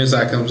 So as soon as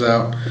that comes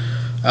out,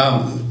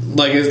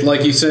 like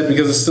you said,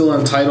 because it's still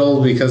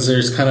untitled, because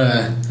there's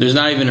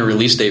not even a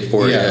release date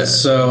for it yet.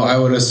 So I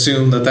would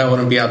assume that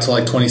wouldn't be out till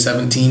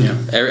 2017. Yeah.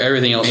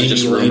 Everything else is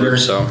just rumored.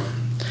 So,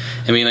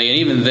 I mean, and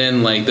even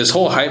then, this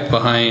whole hype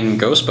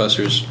behind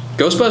Ghostbusters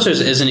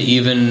isn't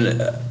even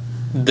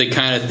the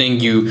kind of thing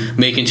you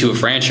make into a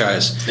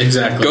franchise.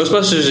 Exactly.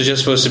 Ghostbusters is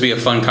just supposed to be a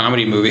fun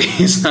comedy movie.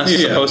 It's not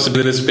supposed to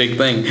be this big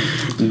thing.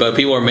 But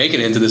people are making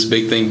it into this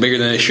big thing, bigger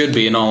than it should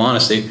be, in all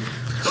honesty.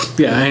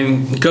 Yeah,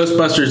 and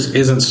Ghostbusters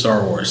isn't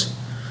Star Wars.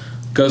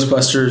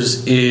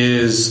 Ghostbusters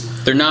is...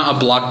 They're not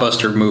a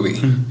blockbuster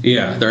movie.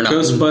 Yeah. They're not.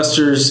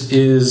 Ghostbusters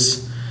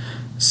is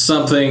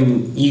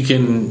something you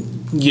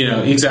can...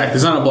 exactly.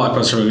 It's not a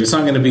blockbuster movie. It's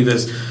not going to be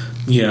this,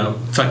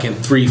 fucking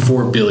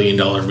 $3-4 billion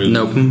movie.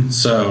 Nope.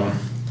 So...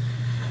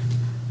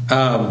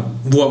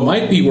 what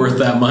might be worth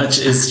that much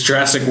is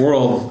Jurassic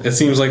World. It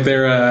seems like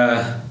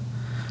they're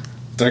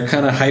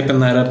kind of hyping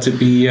that up to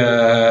be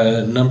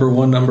number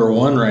one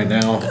right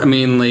now. I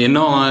mean, in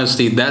all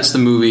honesty, that's the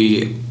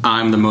movie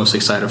I'm the most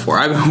excited for.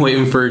 I've been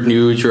waiting for a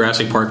new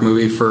Jurassic Park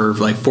movie for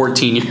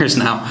 14 years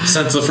now.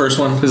 Since the first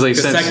one?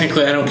 Because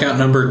technically I don't count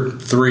number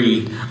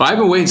 3. Well, I've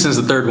been waiting since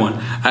the third one.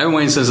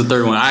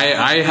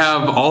 I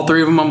have all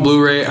 3 of them on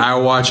Blu-ray. I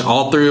watch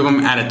all 3 of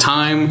them at a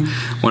time.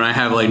 When I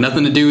have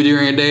nothing to do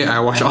during a day, I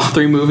watch all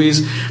 3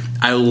 movies.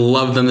 I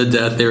love them to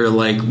death. They were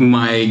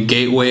my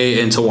gateway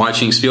into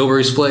watching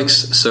Spielberg's flicks.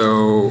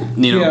 So,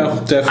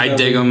 I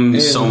dig them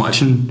so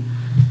much.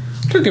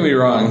 Don't get me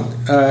wrong.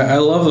 I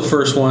love the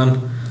first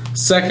one.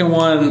 Second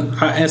one and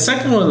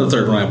the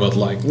third one I both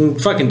like.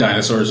 Fucking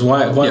dinosaurs.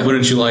 Why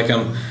wouldn't you like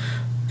them?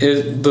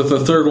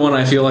 The third one,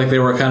 I feel like they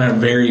were kind of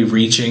very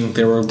reaching.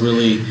 They were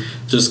really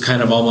just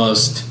kind of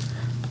almost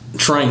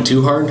trying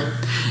too hard.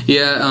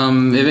 Yeah.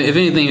 If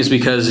anything, it's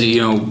because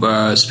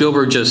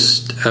Spielberg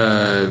just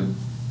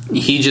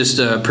he just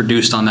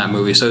produced on that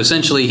movie. So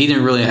essentially, he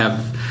didn't really have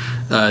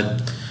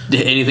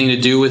anything to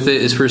do with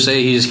it, as per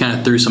se. He just kind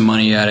of threw some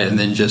money at it and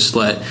then just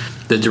let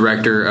the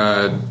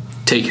director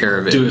take care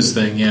of it, do his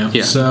thing.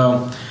 Yeah.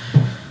 So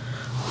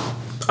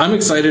I'm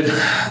excited.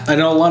 I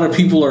know a lot of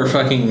people are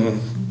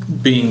fucking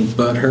being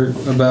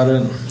butthurt about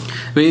it.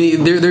 I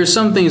mean, there's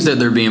some things that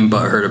they're being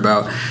butthurt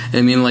about.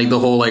 I mean, like the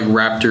whole like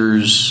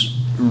Raptors,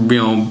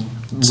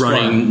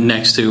 running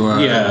next to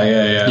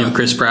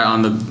Chris Pratt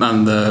on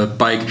the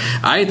bike.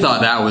 I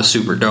thought that was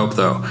super dope,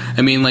 though.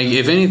 I mean, like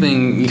if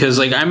anything, because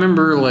like I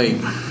remember like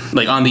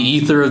on the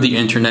ether of the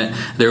internet,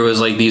 there was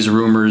like these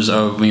rumors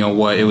of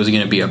what it was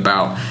going to be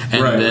about,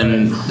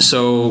 and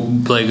so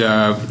like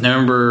I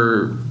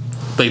remember.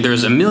 Like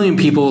there's a million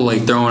people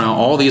like throwing out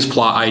all these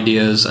plot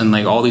ideas and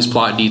like all these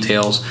plot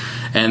details,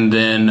 and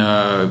then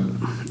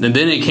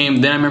it came.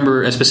 Then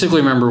I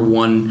specifically remember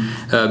one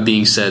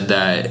being said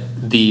that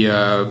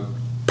the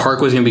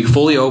park was going to be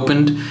fully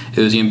opened. It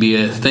was going to be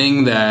a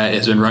thing that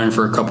has been running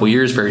for a couple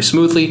years very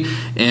smoothly,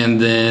 and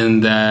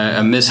then that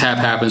a mishap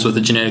happens with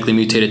a genetically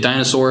mutated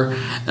dinosaur.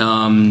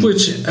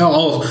 Which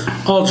all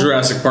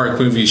Jurassic Park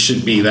movies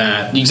should be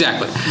that.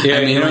 Exactly. Yeah,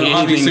 I mean,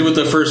 obviously with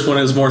the first one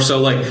is more so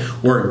like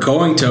we're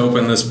going to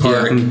open this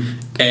park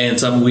and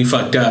something we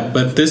fucked up,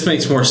 but this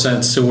makes more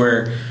sense to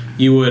where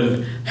you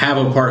would have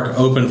a park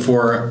open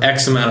for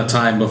X amount of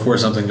time before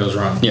something goes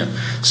wrong. Yeah.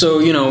 So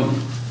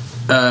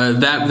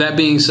that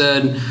being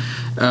said,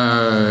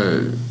 I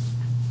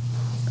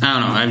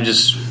don't know.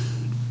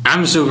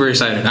 I'm super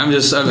excited. I've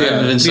been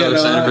so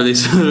excited for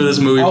this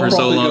movie for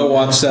so long. I'll probably go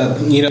watch that.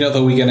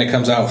 The weekend it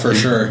comes out for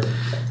sure.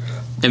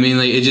 I mean,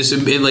 like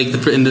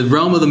in the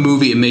realm of the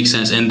movie, it makes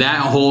sense, and that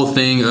whole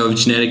thing of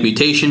genetic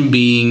mutation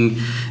being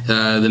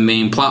the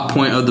main plot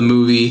point of the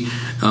movie,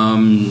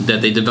 that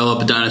they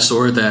develop a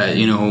dinosaur that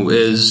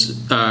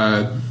is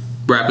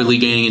rapidly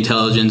gaining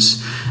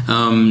intelligence.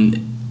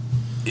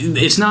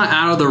 It's not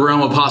out of the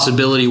realm of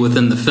possibility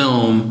within the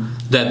film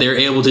that they're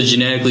able to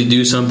genetically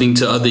do something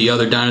to the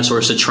other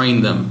dinosaurs to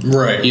train them.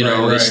 Right.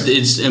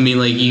 It's I mean,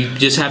 like, you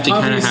just have to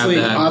kind of have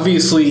that.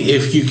 Obviously,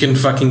 if you can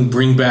fucking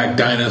bring back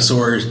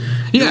dinosaurs,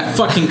 you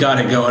fucking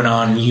got it going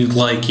on. You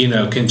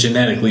can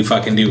genetically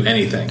fucking do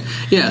anything.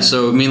 Yeah.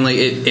 So I mean, like,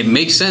 it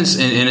makes sense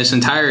in its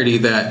entirety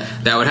that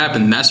would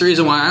happen. And that's the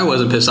reason why I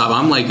wasn't pissed off.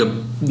 I'm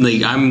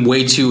I'm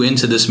way too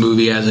into this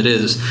movie as it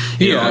is.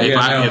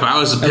 If I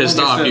was pissed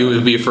off, it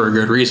would be for a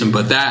good reason.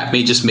 But that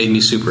just made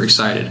me super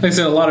excited. Like I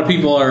said, a lot of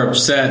people are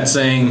upset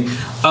saying,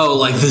 "Oh,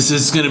 like this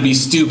is going to be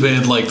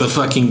stupid. Like the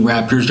fucking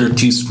Raptors are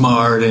too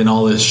smart and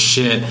all this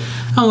shit."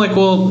 I'm like,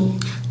 well,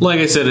 like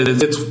I said,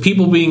 it's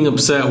people being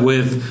upset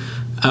with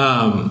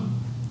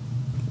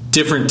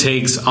different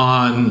takes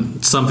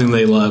on something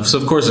they love. So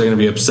of course they're going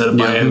to be upset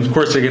by it. Of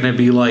course they're going to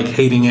be like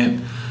hating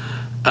it.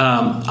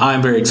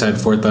 I'm very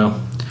excited for it though.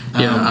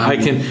 I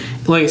can,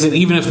 like I said,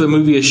 even if the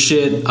movie is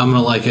shit, I'm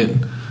gonna like it.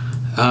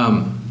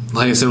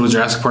 Like I said with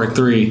Jurassic Park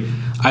 3,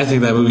 I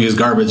think that movie is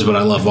garbage, but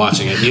I love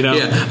watching it.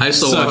 Yeah, I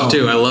still watch it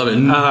too. I love it.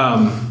 I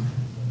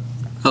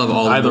love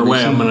all. Either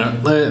way, I'm gonna.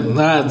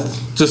 That's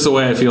just the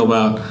way I feel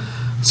about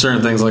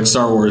certain things like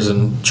Star Wars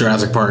and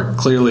Jurassic Park.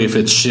 Clearly, if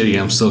it's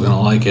shitty, I'm still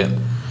gonna like it.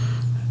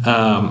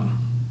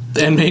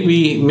 And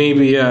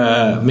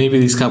maybe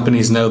these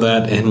companies know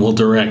that and will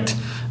direct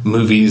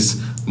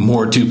movies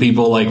more to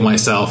people like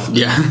myself.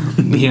 Yeah.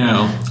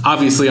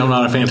 Obviously I'm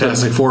not a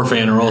Fantastic Four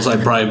fan, or else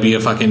I'd probably be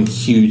have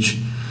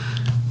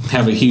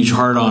a huge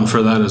heart on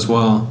for that as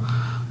well.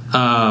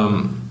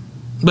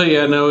 But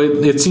yeah, no,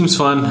 it seems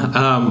fun.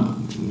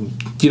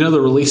 Do you know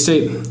the release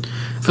date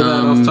for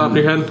that off the top of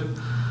your head?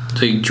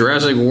 So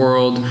Jurassic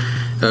World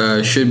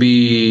should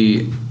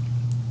be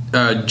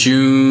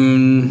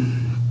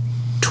June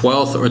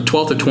 12th or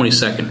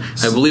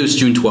 22nd. I believe it's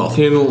June 12th.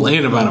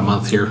 In about a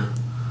month here.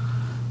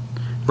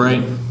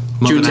 Right?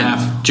 June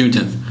 10th. June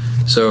 10th.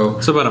 So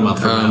about a month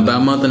from now.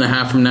 About a month and a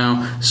half from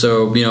now.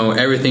 So,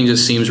 everything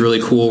just seems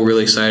really cool,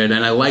 really excited.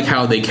 And I like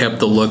how they kept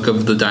the look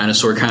of the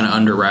dinosaur kind of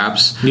under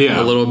wraps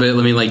a little bit.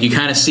 I mean, like, you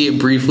kind of see it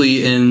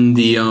briefly in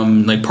the,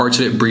 parts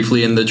of it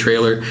briefly in the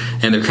trailer.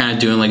 And they're kind of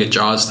doing, like, a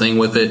Jaws thing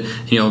with it.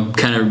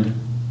 Kind of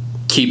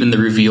keeping the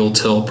reveal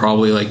till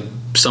probably, like,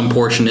 some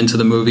portion into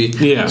the movie.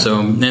 Yeah.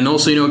 So, and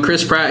also,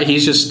 Chris Pratt,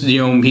 he's just,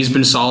 he's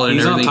been solid in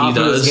everything he does. He's on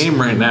top of his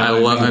game right now. I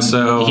love him.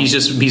 So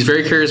he's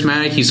very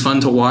charismatic. He's fun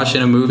to watch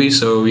in a movie.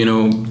 So,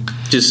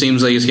 just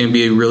seems like it's going to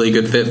be a really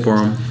good fit for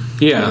him.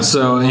 Yeah.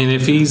 So, and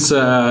if he's,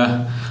 like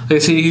I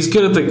say, he's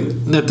good at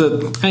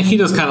the, he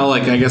does kind of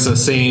like, I guess, the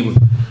same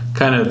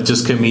kind of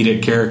just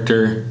comedic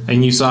character.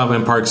 And you saw him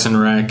in Parks and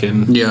Rec,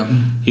 and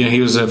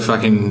he was a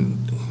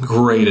fucking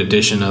great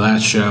addition to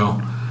that show.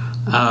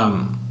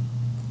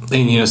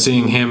 And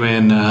seeing him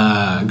in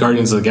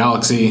Guardians of the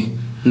Galaxy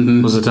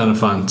was a ton of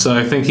fun. So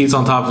I think he's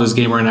on top of his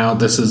game right now.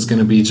 This is going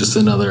to be just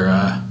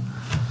another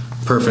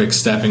perfect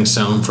stepping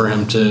stone for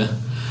him to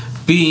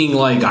being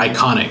like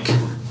iconic.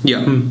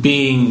 Yeah,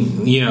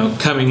 being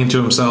coming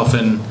into himself,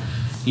 and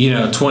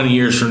 20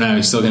 years from now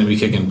he's still going to be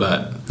kicking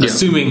butt. Yeah.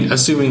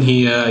 Assuming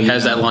he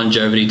has that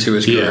longevity to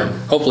his career.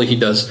 Hopefully he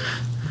does.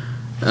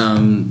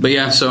 But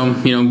yeah, so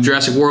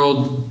Jurassic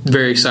World,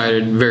 very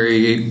excited,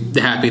 very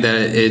happy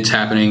that it's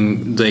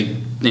happening.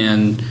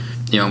 And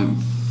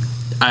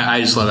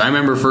I just love it. I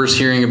remember first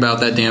hearing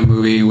about that damn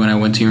movie when I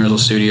went to Universal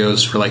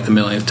Studios for like the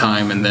millionth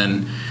time, and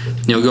then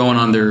going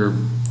on their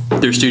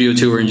studio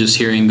tour and just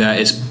hearing that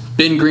it's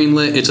been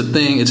greenlit, it's a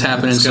thing, it's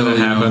happening. It's gonna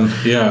happen.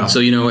 Yeah.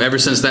 So ever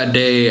since that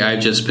day, I've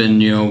just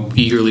been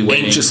eagerly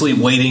waiting, anxiously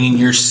waiting in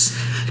your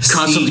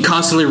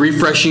constantly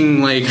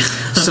refreshing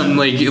some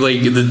like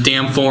the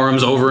damn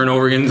forums over and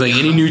over again. Like,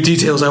 any new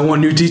details? I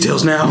want new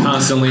details now.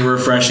 Constantly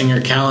refreshing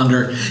your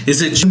calendar.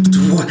 Is it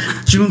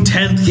June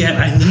 10th yet?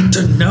 I need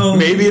to know.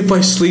 Maybe if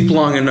I sleep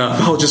long enough,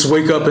 I'll just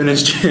wake up and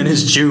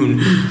it's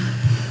June.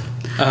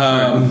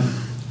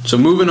 So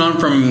moving on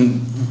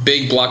from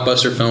big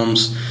blockbuster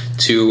films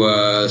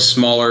to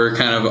smaller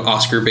kind of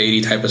Oscar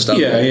baity type of stuff.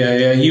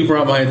 Yeah. You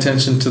brought my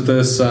attention to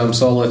this, so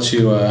I'll let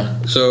you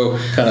kind of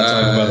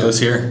talk about this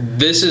here.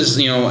 This is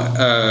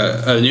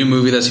a new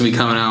movie that's going to be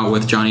coming out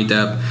with Johnny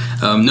Depp.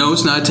 No,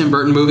 it's not a Tim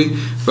Burton movie,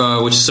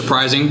 which is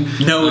surprising.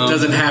 No, it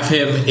doesn't have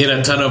him in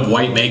a ton of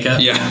white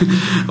makeup. Yeah,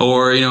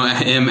 or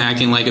him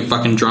acting like a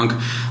fucking drunk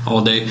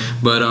all day.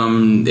 But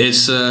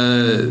it's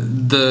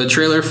the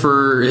trailer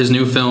for his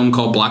new film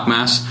called Black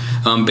Mass,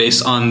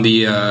 based on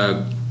the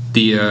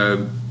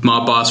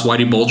mob boss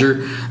Whitey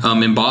Bulger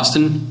in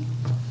Boston.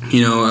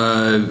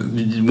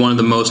 One of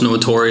the most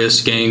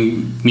notorious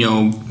gang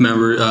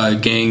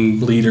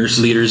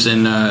leaders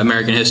in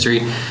American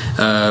history.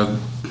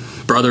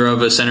 Brother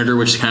of a senator,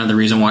 which is kind of the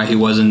reason why he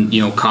wasn't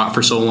caught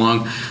for so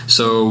long.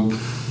 So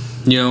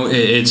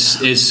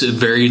it's a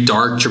very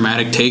dark,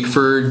 dramatic take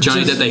for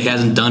Johnny Depp that he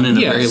hasn't done in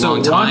a very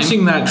long time.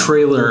 Watching that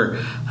trailer,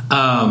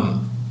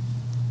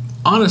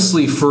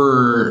 honestly,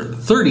 for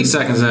 30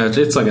 seconds,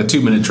 it's like a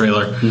 2-minute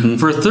trailer. Mm-hmm.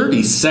 For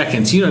 30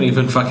 seconds, you don't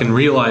even fucking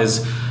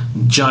realize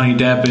Johnny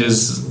Depp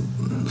is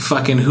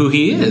fucking who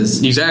he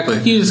is. Exactly.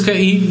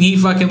 He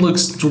fucking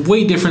looks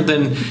way different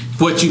than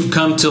what you've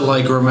come to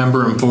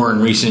remember him for in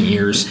recent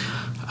years.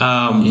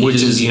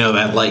 Which is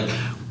that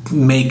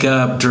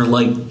makeup or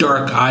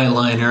dark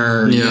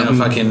eyeliner,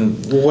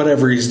 fucking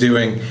whatever he's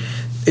doing.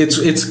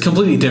 It's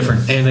completely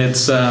different, and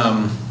it's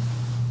awesome.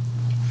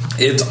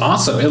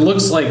 It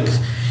looks like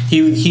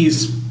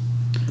he's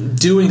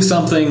doing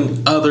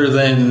something other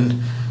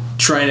than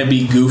trying to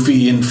be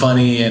goofy and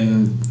funny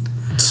and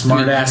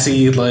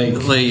smart-assy.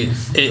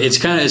 It's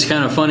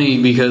kind of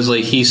funny because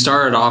he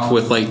started off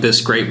with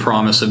this great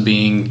promise of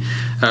being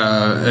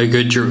a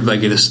good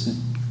this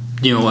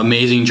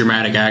amazing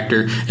dramatic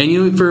actor,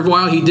 and for a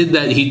while he did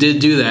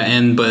do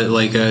that,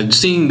 but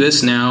seeing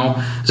this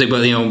now,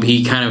 it's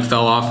he kind of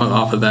fell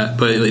off of that,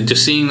 but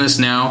just seeing this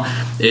now,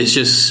 it's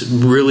just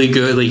really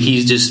good.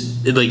 He's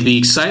just the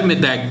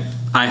excitement that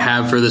I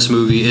have for this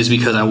movie is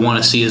because I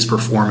want to see his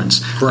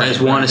performance. I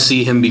just want to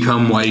see him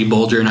become Whitey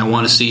Bulger, and I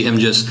want to see him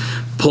just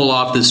pull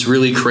off this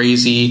really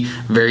crazy,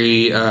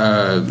 very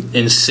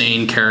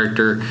insane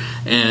character,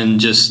 and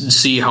just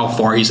see how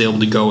far he's able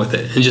to go with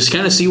it, and just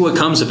kind of see what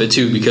comes of it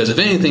too. Because if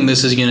anything,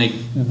 this is gonna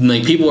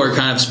people are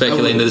kind of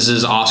speculating that this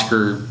is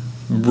Oscar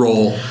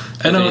role,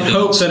 and I would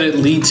hope that it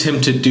leads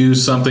him to do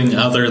something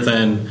other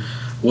than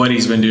what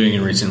he's been doing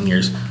in recent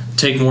years.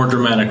 Take more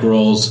dramatic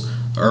roles,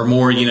 or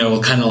more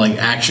kind of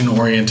action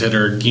oriented,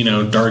 or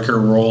darker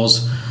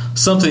roles.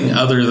 Something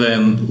other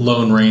than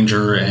Lone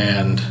Ranger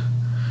and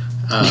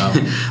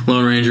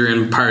Lone Ranger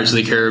and Pirates of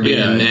the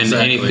Caribbean, and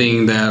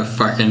anything that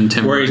fucking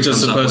Tim where he's just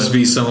supposed to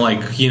be some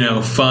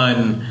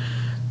fun,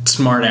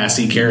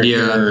 smart-assy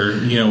character,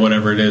 or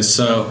whatever it is.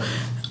 So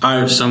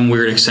some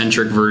weird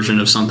eccentric version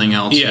of something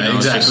else. Yeah,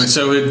 exactly.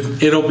 So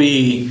it'll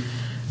be.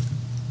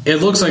 It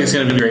looks like it's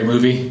going to be a great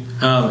movie.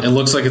 It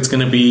looks like it's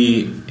going to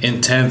be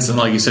intense, and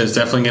like you said, it's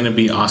definitely going to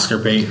be Oscar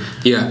bait.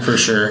 Yeah, for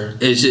sure.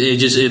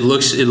 It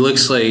looks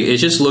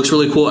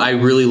really cool. I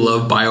really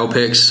love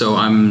biopics, so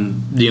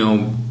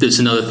it's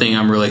another thing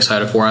I'm really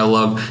excited for. I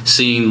love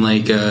seeing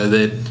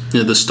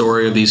the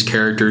story of these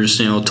characters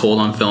told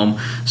on film.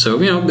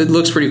 So it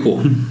looks pretty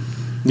cool.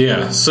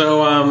 Yeah.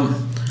 So I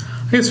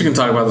guess we can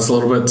talk about this a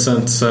little bit,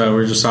 since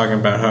we're just talking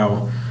about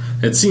how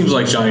it seems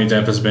like Johnny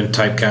Depp has been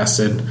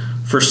typecasted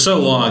for so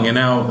long, and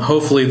now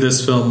hopefully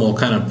this film will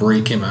kind of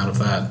break him out of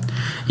that.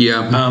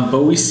 Yeah.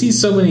 But we see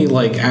so many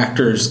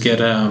actors get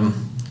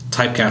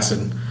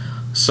typecasted.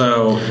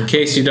 So in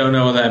case you don't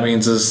know what that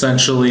means, is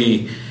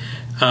essentially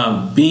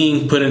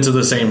being put into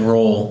the same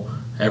role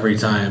every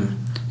time.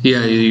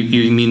 Yeah,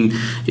 you mean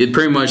it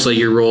pretty much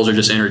your roles are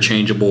just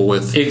interchangeable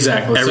with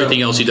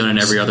everything else you've done in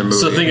every other movie.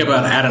 So think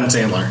about Adam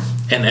Sandler.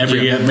 And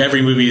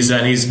every movie he's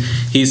done,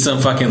 he's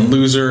some fucking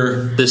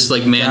loser, this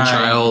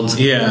man-child,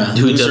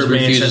 who just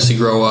refuses to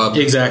grow up.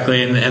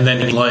 Exactly, and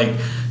then he comes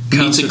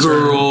meets a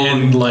girl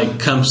and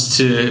comes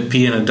to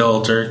be an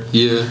adult, or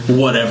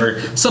whatever,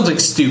 something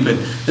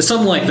stupid.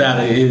 Something like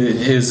that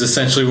is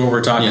essentially what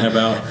we're talking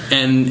about.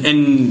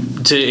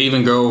 And to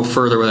even go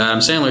further with Adam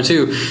Sandler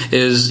too,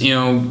 is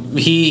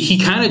he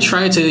kind of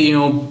tried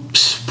to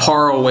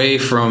par away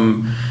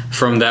from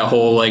from that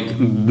whole like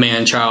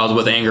man-child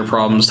with anger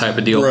problems type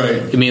of deal.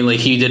 Right. I mean, like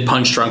he did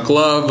Punch Drunk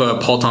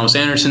Love, Paul Thomas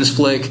Anderson's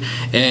flick,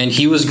 and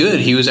he was good.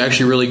 He was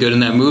actually really good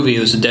in that movie. It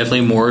was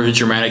definitely more of a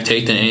dramatic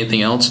take than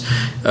anything else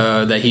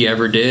that he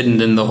ever did.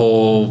 And then the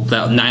whole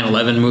that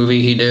 9/11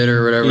 movie he did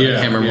or whatever, I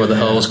can't remember what the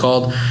hell it was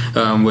called,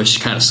 which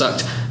kind of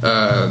sucked.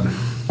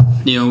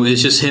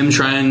 It's just him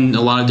trying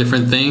a lot of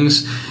different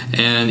things.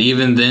 And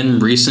even then,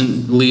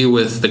 recently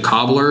with The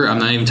Cobbler, I'm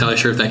not even entirely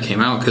sure if that came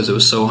out because it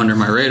was so under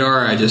my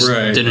radar. I just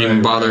didn't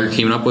even bother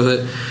keeping up with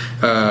it.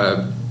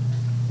 But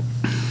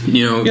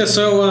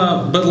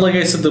like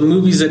I said, the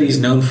movies that he's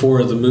known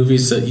for, the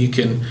movies that you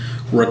can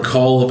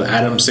recall of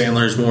Adam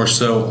Sandler's more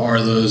so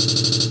are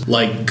those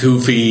like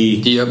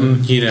goofy, I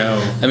mean,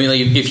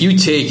 like if you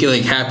take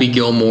like Happy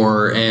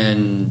Gilmore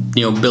and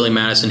Billy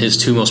Madison, his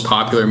two most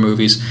popular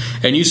movies,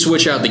 and you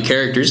switch out the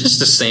characters, it's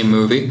the same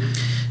movie.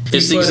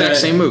 It's the exact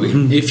same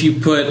movie. If you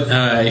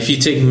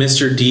take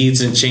Mr.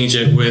 Deeds and change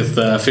it with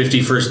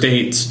 50 First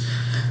Dates,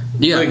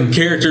 the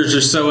characters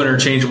are so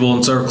interchangeable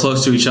and so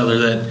close to each other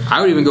that I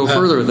would even go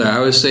further with that.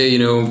 I would say,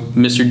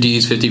 Mr.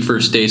 Deeds, 50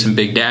 First Dates, and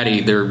Big Daddy,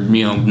 they're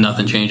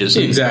nothing changes.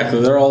 Exactly,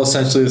 they're all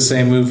essentially the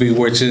same movie,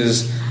 which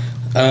is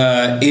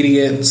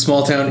idiot,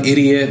 small town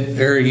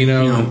idiot, or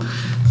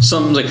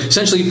some like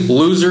essentially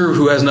loser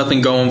who has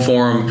nothing going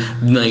for him.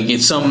 Like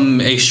it's some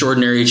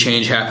extraordinary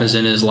change happens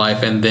in his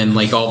life, and then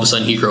like all of a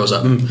sudden he grows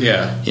up.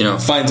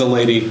 Finds a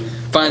lady,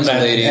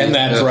 and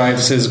that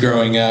drives his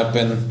growing up.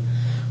 And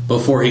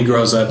before he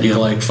grows up, he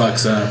like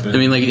fucks up. I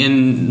mean, like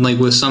in like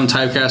with some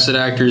typecasted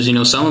actors,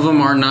 some of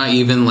them are not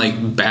even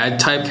like bad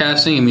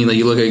typecasting. I mean, like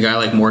you look at a guy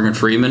like Morgan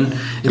Freeman,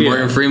 and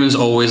Morgan Freeman's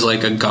always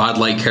like a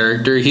godlike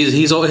character.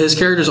 His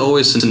character's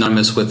always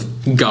synonymous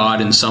with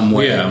God in some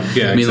way.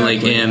 I mean,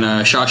 like in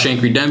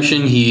Shawshank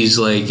Redemption, he's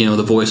like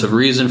the voice of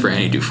reason for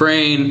Annie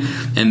Dufresne,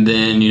 and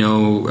then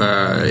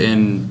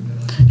in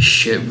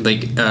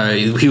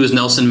he was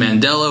Nelson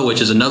Mandela,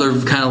 which is another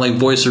kind of like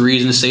voice of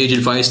reason, sage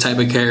advice type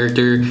of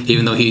character,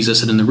 even though he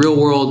existed in the real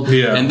world.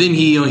 And then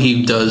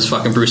he does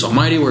fucking Bruce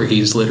Almighty, where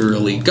he's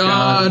literally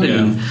God.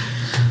 And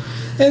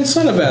it's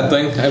not a bad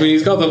thing. I mean,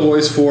 he's got the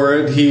voice for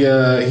it.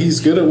 He's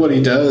good at what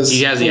he does.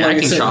 He has the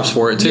acting chops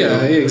for it too.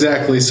 Yeah,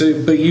 exactly.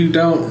 So, but you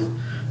don't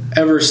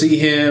ever see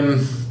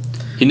him.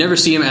 You never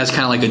see him as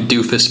kind of like a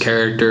doofus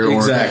character,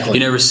 or you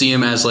never see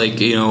him as like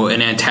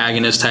an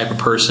antagonist type of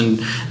person.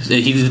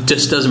 He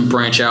just doesn't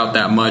branch out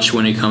that much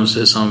when it comes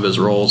to some of his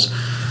roles.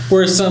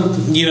 Whereas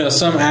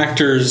some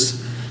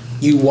actors,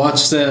 you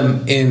watch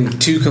them in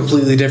two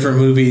completely different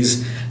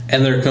movies,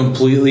 and they're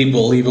completely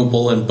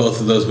believable in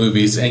both of those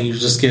movies, and you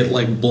just get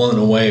like blown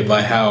away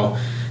by how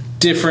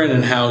different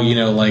and how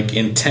like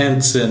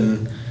intense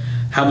and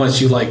how much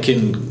you like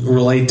can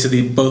relate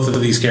to both of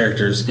these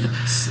characters. Yeah.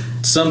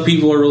 Some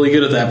people are really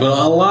good at that, but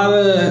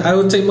I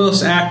would say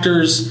most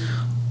actors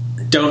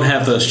don't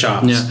have those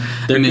chops.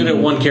 They're good at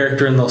one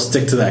character and they'll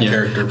stick to that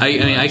character.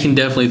 I can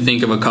definitely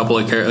think of a couple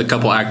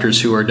actors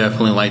who are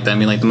definitely like that. I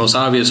mean, like the most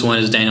obvious one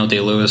is Daniel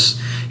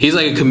Day-Lewis. He's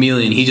like a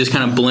chameleon. He just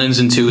kind of blends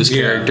into his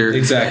character,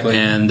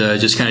 and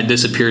just kind of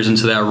disappears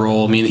into that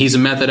role. I mean, he's a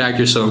method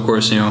actor, so of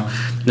course,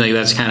 like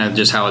that's kind of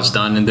just how it's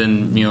done. And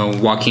then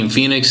Joaquin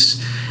Phoenix.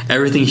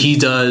 Everything he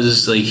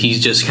does, like he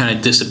just kind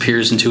of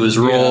disappears into his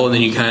role, and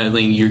then you kind of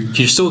like,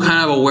 you're still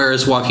kind of aware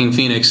as Joaquin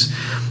Phoenix,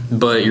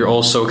 but you're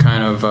also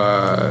kind of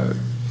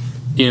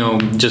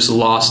just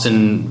lost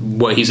in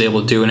what he's able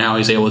to do and how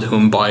he's able to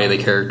embody the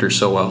character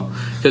so well.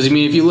 Because I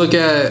mean, if you look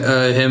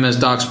at him as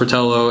Doc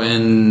Sportello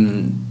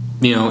in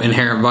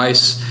Inherent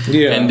Vice,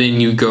 and then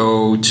you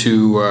go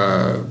to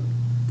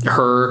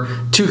her,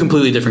 two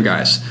completely different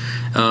guys,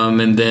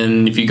 and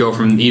then if you go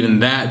from even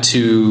that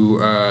to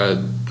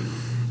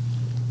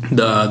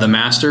the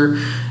Master,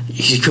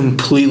 he's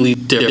completely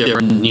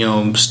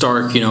different,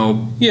 stark,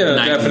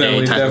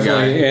 definitely,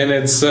 and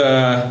it's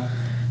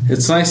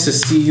nice to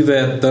see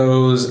that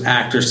those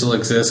actors still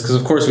exist, because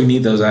of course we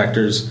need those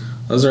actors.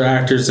 Those are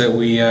actors that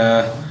we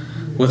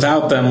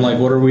without them, like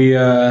what are we we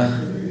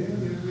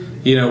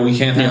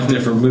can't have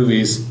different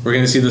movies. We're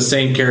going to see the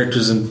same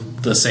characters in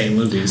the same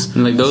movies,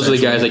 and like those are the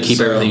guys that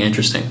keep everything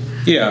interesting.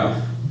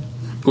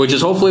 Which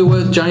is hopefully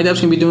what Johnny Depp's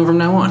going to be doing from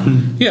now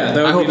on. Yeah,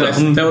 that would be nice.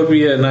 That would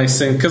be a nice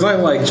thing, because I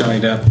like Johnny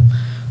Depp.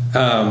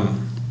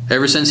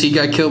 Ever since he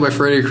got killed by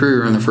Freddy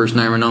Krueger in the first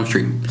Nightmare on Elm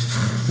Street,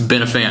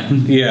 been a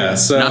fan. Yeah,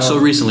 so not so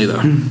recently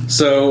though.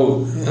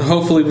 So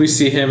hopefully we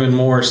see him in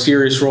more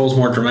serious roles,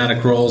 more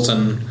dramatic roles,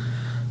 and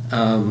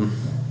I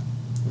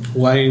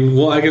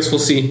guess we'll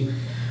see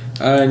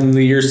in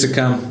the years to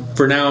come.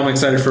 For now, I'm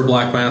excited for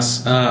Black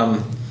Mass.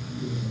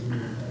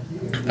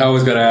 I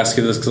always got to ask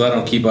you this because I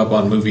don't keep up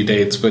on movie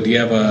dates, but do you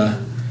have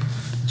a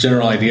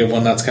general idea of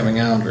when that's coming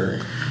out? Or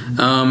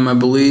I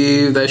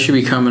believe that should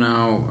be coming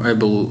out,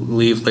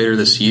 later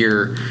this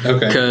year.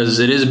 Okay. Because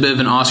it is a bit of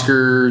an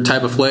Oscar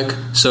type of flick,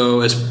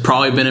 so it's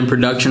probably been in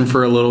production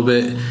for a little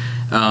bit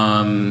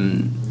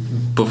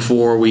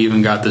before we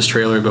even got this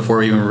trailer, before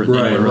we even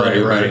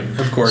right.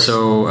 Of course.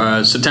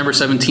 So September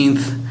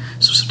 17th.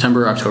 So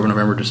September, October,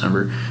 November,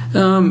 December.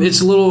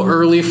 It's a little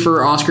early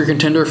for Oscar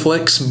contender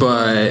flicks,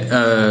 but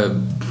I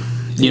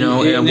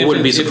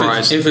wouldn't be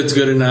surprised if it's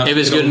good enough. If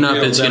it's good enough,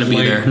 it's going to be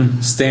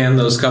there. Stand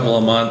those couple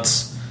of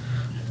months.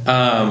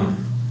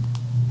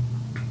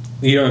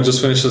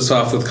 Just finish this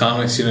off with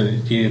comics. You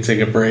need to take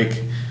a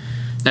break.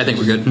 I think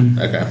we're good.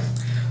 Okay.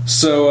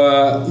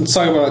 So let's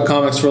talk about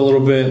comics for a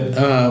little bit.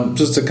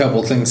 Just a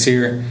couple things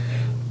here.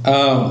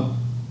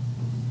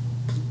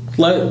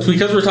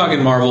 Because we're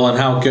talking Marvel and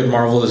how good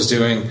Marvel is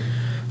doing,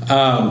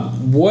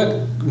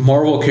 what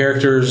Marvel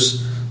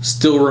characters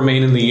still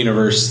remain in the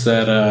universe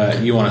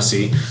that you want to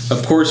see?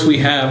 Of course, we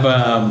have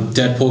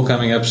Deadpool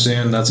coming up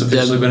soon. That's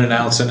officially been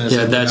announced.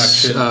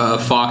 That's a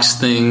Fox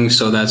thing,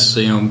 so that's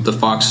the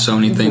Fox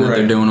Sony thing that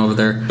they're doing over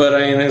there. But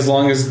as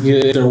long as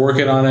they're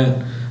working on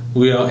it,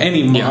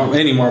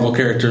 any Marvel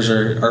characters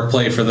are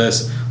played for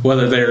this,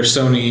 whether they're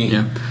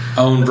Sony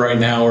owned right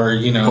now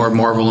or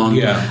Marvel owned.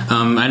 Yeah.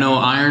 I know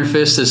Iron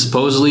Fist is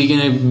supposedly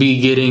going to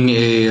be getting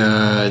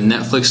a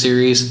Netflix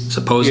series,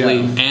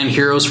 and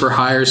Heroes for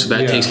Hire, so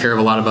that takes care of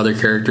a lot of other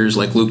characters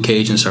like Luke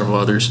Cage and several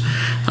others.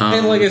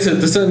 And like I said,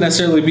 this doesn't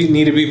necessarily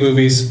need to be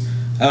movies.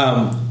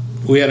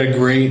 We had a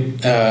great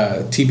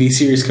TV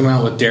series come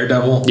out with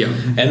Daredevil,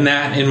 and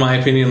that, in my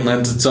opinion,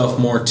 lends itself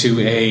more to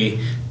a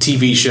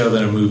TV show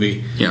than a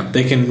movie. Yeah,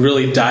 they can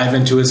really dive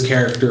into his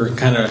character,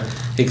 kind of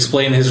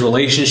explain his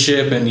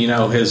relationship, and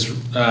his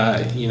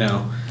I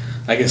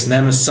guess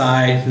nemesis.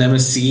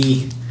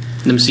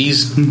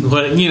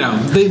 But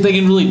they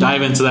can really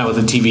dive into that with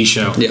a TV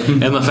show. Yeah,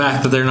 and the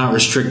fact that they're not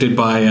restricted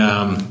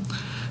by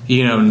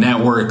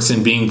networks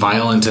and being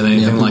violent and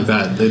anything like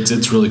that.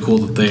 It's really cool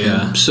that they.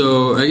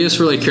 So I guess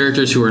for like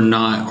characters who are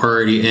not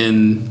already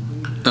in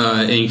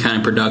any kind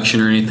of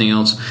production or anything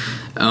else,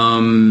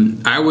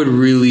 I would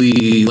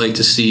really like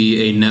to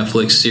see a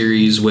Netflix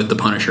series with the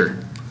Punisher.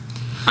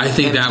 I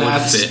think that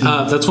would fit.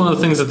 That's one of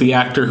the things that the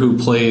actor who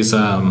plays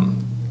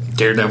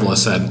Daredevil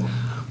has said.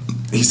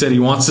 He said he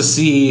wants to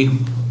see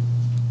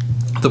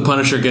the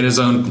Punisher get his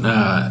own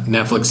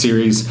Netflix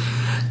series.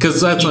 Because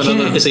that's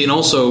and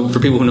also for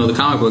people who know the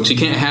comic books, you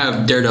can't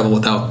have Daredevil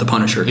without the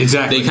Punisher.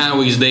 Exactly,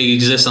 they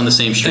exist on the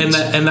same streets,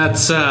 and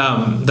that's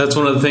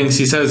one of the things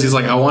he says. He's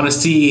like, I want to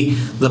see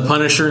the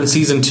Punisher in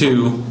season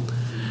 2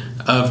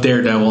 of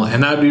Daredevil,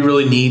 and that would be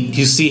really neat.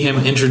 You see him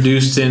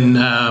introduced in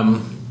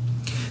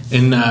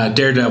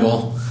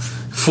Daredevil,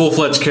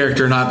 full-fledged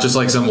character, not just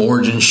like some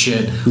origin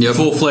shit. Yep.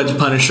 Full-fledged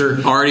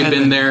Punisher, already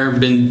been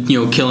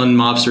killing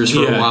mobsters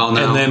for a while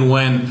now. And then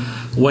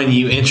when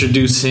you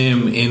introduce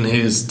him in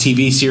his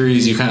TV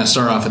series, you kind of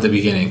start off at the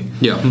beginning.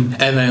 Yeah. And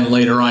then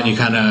later on, you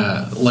kind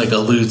of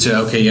allude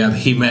to,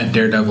 he met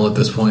Daredevil at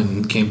this point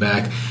and came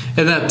back.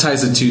 And that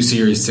ties the two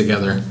series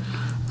together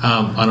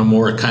on a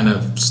more kind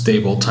of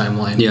stable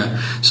timeline. Yeah.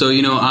 So,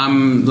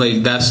 I'm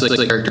that's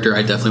the character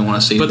I definitely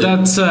want to see. But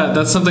that's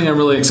something I'm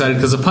really excited,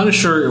 because the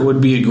Punisher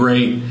would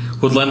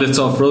lend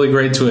itself really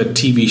great to a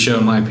TV show,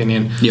 in my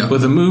opinion. Yeah.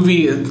 With a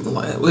movie,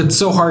 it's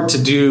so hard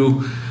to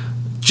do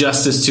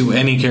justice to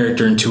any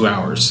character in 2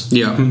 hours.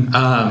 Yeah.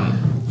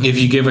 If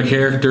you give a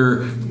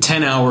character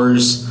 10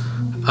 hours,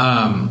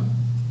 over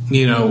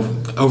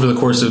the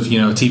course of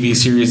TV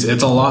series,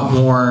 it's a lot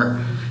more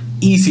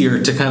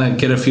easier to kind of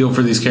get a feel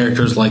for these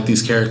characters, like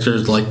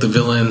the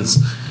villains,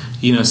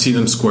 see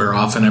them square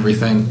off and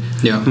everything.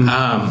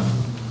 Yeah.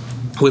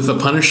 With the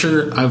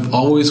Punisher, I've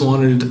always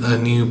wanted a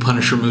new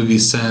Punisher movie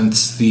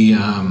since the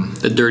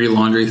Dirty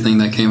Laundry thing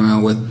that came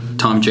out with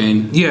Tom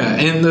Jane. Yeah,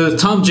 and the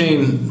Tom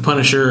Jane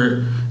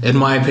Punisher, in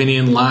my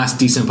opinion, last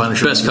decent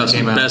Punisher best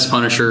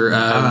Punisher,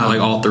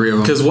 all three of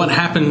them. Because what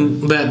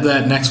happened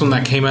that next one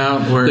that came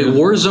out, where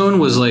Warzone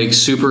was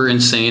super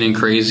insane and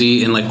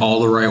crazy in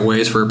all the right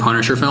ways for a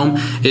Punisher film.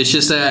 It's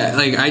just that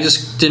I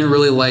just didn't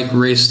really like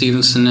Ray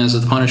Stevenson as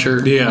the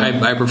Punisher. Yeah,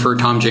 I prefer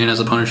Tom Jane as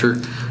the Punisher.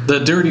 The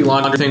Dirty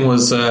Laundry thing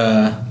was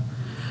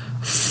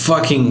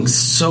fucking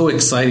so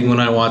exciting when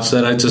I watched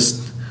that. I just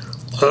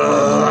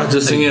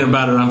thinking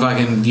about it, I'm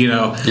fucking,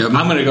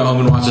 I'm gonna go home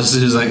and watch this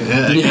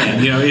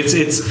again.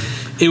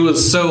 It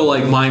was so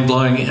mind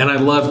blowing, and I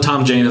love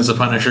Tom Jane as a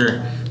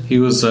Punisher. He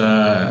was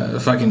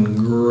fucking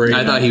great.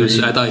 I thought he was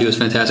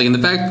fantastic, and the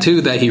fact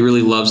too that he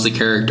really loves the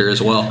character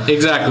as well.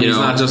 Exactly, he's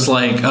not just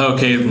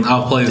okay,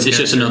 I'll play this. It's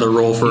just another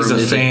role for him.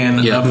 He's a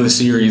fan of the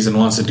series and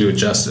wants to do it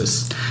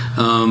justice.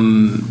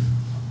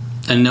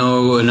 I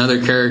know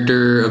another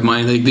character of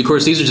mine. Of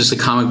course, these are just the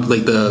comic,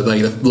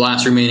 the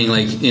last remaining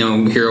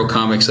superhero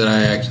comics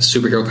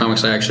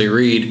I actually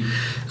read,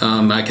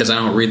 because I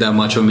don't read that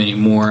much of them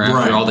anymore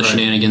after all the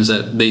shenanigans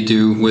that they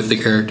do with the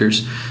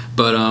characters.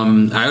 But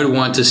I would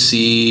want to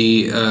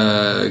see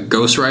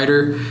Ghost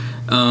Rider.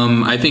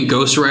 I think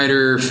Ghost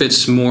Rider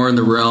fits more in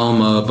the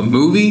realm of a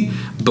movie,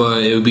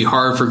 but it would be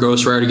hard for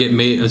Ghost Rider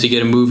to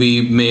get a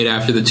movie made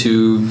after the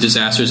two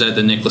disasters that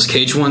the Nicolas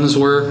Cage ones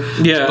were.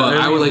 Yeah, but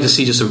I would like to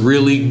see just a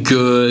really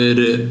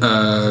good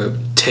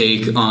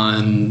take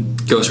on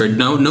Ghost Rider.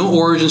 No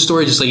origin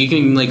story, just you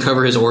can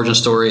cover his origin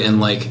story in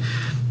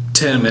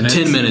 10 minutes.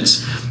 10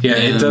 minutes. Yeah,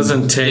 and it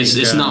doesn't take.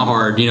 It's not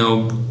hard.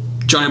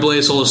 Johnny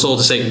Blaze sold his soul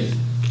to Satan.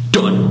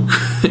 done.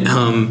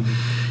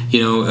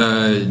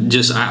 I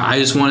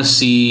just want to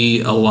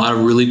see a lot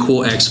of really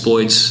cool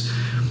exploits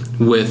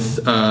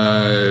with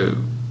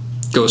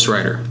Ghost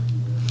Rider.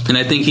 And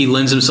I think he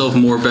lends himself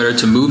more better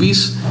to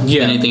movies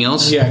than anything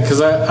else. Yeah,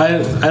 because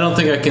I don't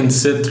think I can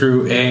sit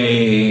through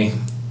a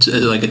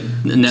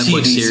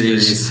Netflix TV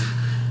series.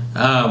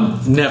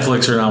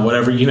 Netflix or not,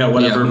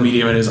 whatever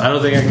medium it is. I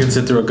don't think I could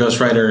sit through a Ghost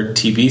Rider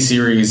TV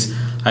series.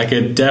 I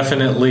could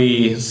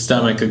definitely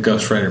stomach a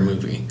Ghost Rider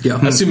movie.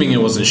 Yeah. Assuming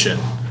it wasn't shit,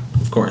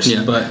 of course.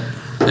 Yeah. But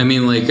I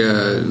mean, like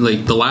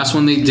the last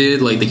one they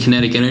did, like the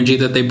kinetic energy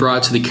that they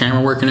brought to the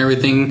camera work and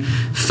everything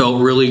felt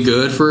really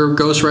good for a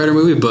Ghost Rider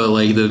movie. But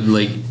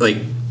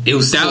it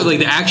was still,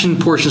 the action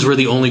portions were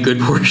the only good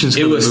portions.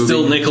 It was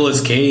still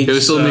Nicolas Cage. It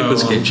was still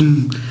Nicolas Cage.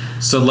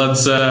 So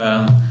let's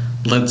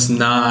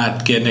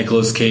not get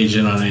Nicolas Cage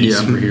in on any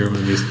superhero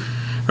movies.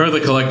 Remember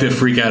the collective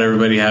freak out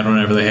everybody had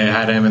whenever they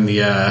had him in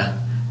the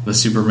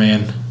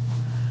Superman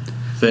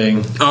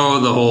thing?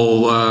 Oh, the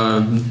whole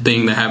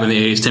thing that happened in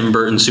the 80s, Tim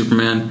Burton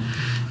Superman.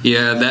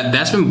 Yeah,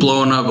 that's been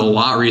blowing up a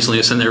lot recently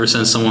ever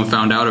since someone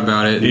found out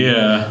about it.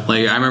 Yeah.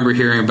 Like, I remember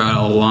hearing about it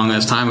a long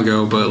ass time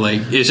ago, but,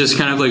 like, it's just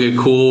kind of like a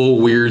cool,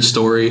 weird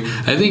story.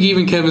 I think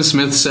even Kevin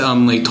Smith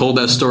told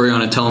that story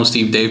on a Tell 'em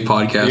Steve Dave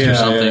podcast or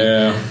something.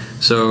 Yeah.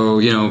 So,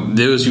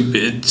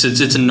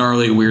 it's a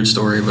gnarly, weird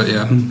story, but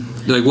yeah.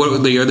 Like, are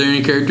there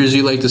any characters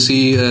you like to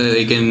see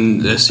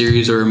in a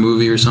series or a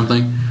movie or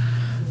something?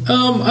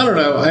 I don't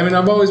know. I mean,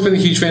 I've always been a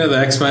huge fan of the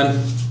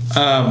X-Men.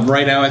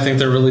 Right now, I think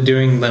they're really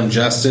doing them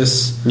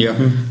justice. Yeah.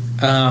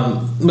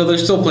 But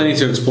there's still plenty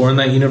to explore in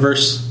that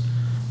universe.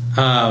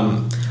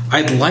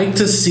 I'd like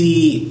to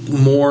see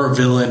more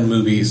villain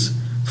movies.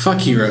 Fuck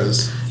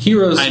heroes.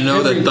 Heroes. I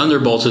know that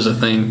Thunderbolts is a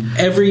thing.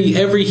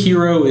 Every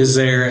hero is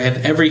there,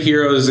 and every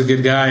hero is a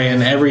good guy,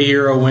 and every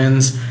hero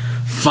wins.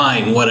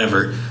 Fine,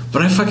 whatever.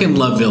 But I fucking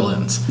love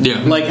villains.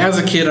 Yeah. Like, as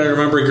a kid, I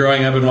remember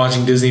growing up and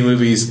watching Disney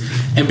movies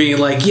and being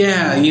like,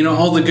 yeah,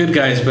 all the good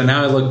guys. But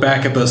now I look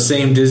back at those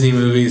same Disney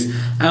movies,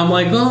 and I'm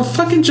like, well,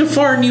 fucking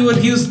Jafar knew what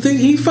he was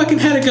thinking. He fucking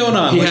had it going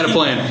on. He had a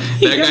plan.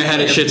 That guy had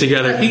his shit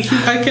together.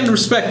 I can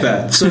respect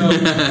that. So,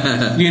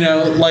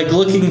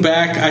 looking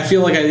back, I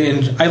feel like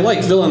I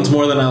like villains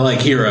more than I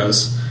like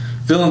heroes.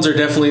 Villains are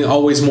definitely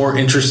always more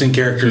interesting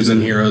characters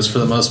than heroes for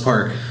the most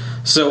part.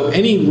 So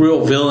any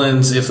real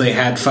villains, if they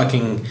had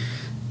fucking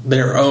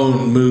their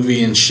own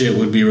movie and shit,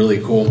 would be really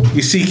cool.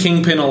 You see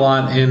Kingpin a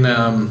lot in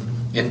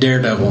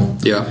Daredevil.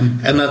 Yeah.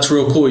 And that's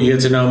real cool. You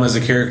get to know him as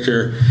a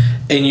character,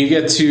 and you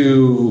get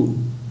to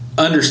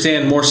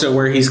understand more so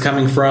where he's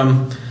coming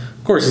from.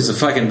 Of course, he's a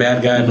fucking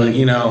bad guy, but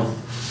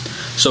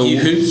so you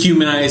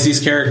humanize these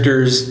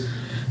characters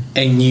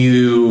and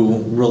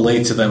you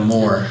relate to them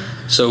more.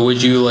 So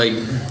would you want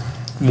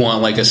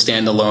a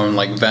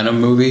standalone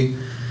Venom movie?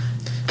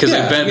 Because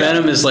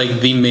Venom is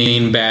the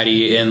main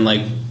baddie in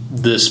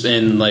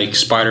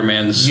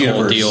Spider-Man's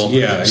whole deal.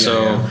 Him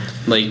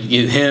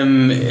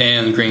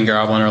and Green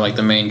Goblin are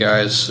the main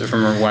guys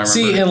from what I remember.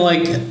 See, and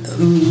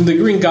the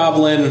Green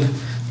Goblin,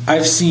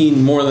 I've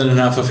seen more than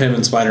enough of him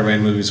in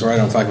Spider-Man movies where I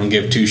don't fucking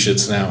give two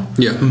shits now.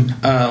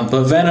 Yeah.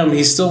 But Venom,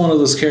 he's still one of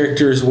those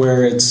characters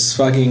where it's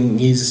fucking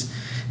he's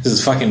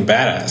fucking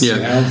badass.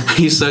 Yeah.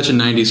 He's such a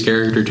 90s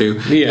character too.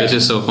 Yeah. It's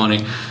just so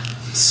funny.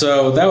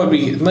 So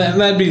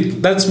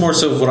that's more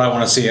so what I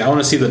want to see. I want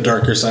to see the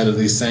darker side of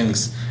these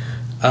things.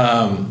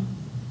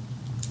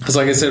 Because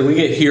like I said, we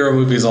get hero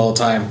movies all the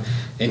time,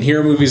 and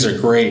hero movies are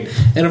great.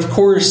 And of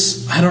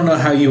course, I don't know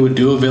how you would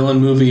do a villain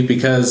movie,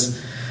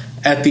 because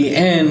at the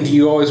end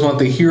you always want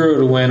the hero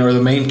to win or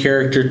the main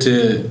character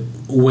to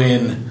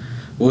win.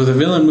 With a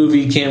villain movie,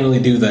 you can't really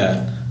do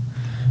that.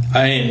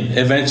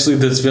 Eventually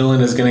this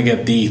villain is going to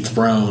get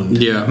dethroned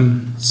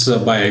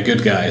by a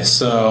good guy.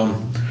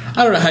 So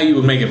I don't know how you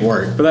would make it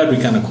work, but that'd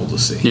be kind of cool to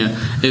see. Yeah,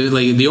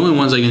 the only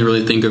ones I can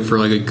really think of for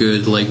a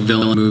good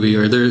villain movie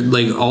are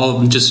they're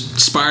all just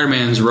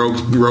Spider-Man's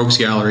rogues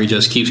gallery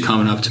just keeps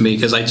coming up to me,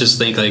 because I just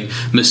think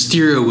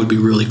Mysterio would be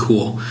really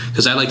cool,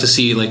 because I'd like to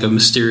see a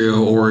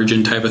Mysterio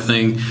origin type of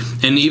thing,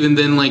 and even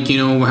then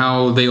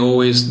how they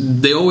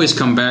always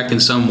come back in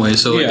some way.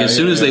 So as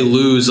soon as they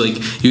lose,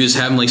 you just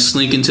have them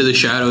slink into the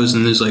shadows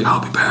and there's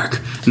I'll be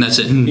back, and that's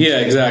it. Yeah,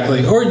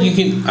 exactly. Or you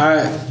can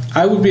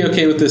I would be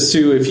okay with this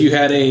too if you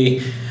had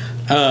a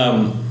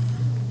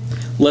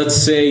let's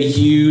say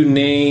you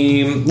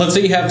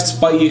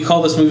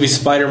call this movie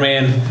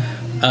Spider-Man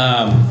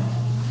I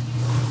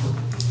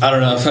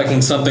don't know,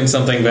 fucking something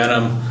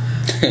Venom,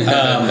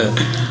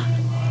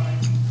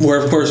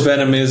 where of course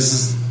Venom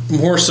is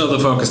more so the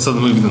focus of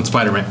the movie than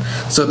Spider-Man.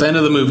 So at the end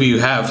of the movie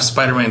you have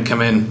Spider-Man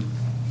come in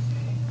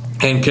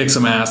and kick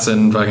some ass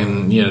and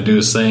fucking do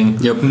his thing.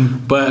 Yep.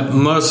 But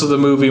most of the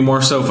movie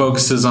more so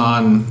focuses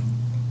on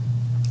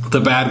the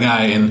bad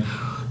guy and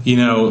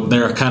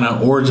their kind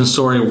of origin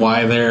story,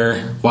 why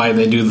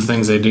they do the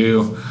things they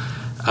do.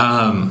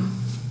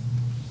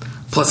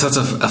 Plus, that's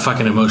a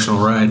fucking emotional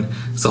ride.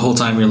 It's the whole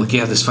time you're like,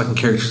 yeah, this fucking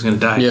character's gonna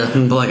die. Yeah.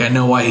 But, like, I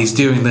know why he's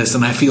doing this,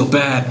 and I feel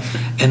bad.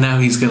 And now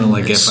he's gonna,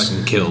 like, get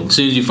fucking killed. As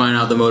soon as you find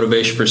out the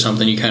motivation for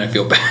something, you kind of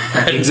feel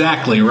bad.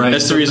 Exactly, right.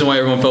 That's the reason why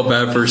everyone felt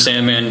bad for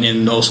Sandman,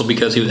 and also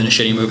because he was in a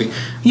shitty movie.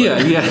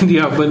 Yeah.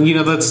 But, you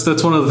know,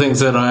 that's one of the things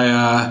that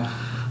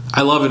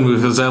I love in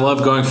movies. I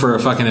love going for a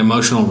fucking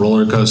emotional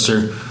roller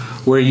coaster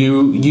where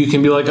you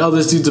can be like, oh,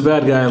 this dude's a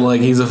bad guy,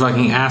 like, he's a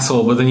fucking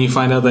asshole. But then you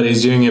find out that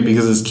he's doing it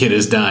because his kid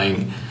is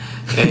dying.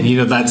 And, you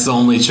know, that's the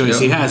only choice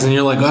he has. And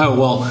you're like, oh,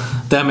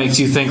 well, that makes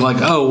you think, like,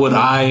 oh, would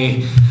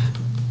I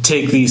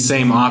take these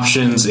same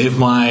options if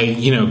my,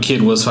 you know,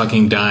 kid was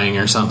fucking dying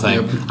or something?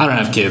 Yep. I don't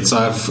have kids, so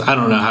I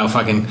don't know how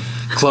fucking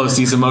close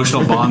these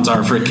emotional bonds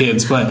are for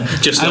kids. But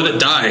just let it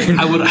die.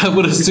 I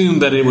would assume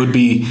that it would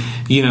be,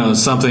 you know,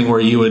 something where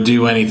you would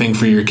do anything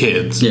for your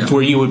kids. Yeah.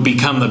 Where you would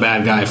become the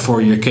bad guy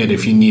for your kid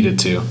if you needed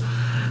to.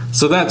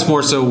 So that's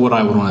more so what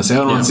I would want to say. I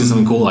would want to see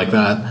something cool like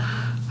that.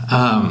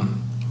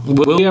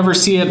 Will we ever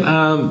see it?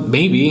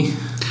 Maybe.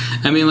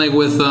 I mean, like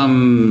with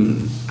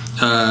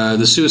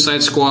the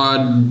Suicide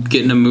Squad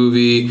getting a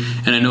movie,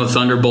 and I know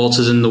Thunderbolts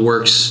is in the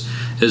works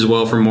as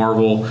well for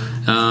Marvel.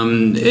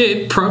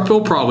 It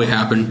will probably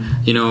happen.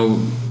 You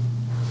know,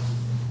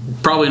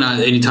 probably not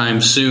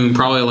anytime soon.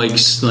 Probably like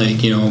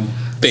you know,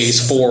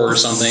 Phase 4 or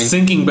something.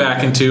 Sinking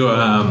back into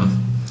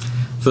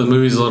the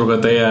movies a little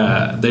bit,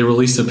 they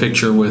released a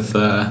picture with.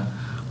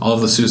 All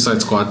of the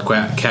Suicide Squad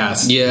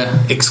cast.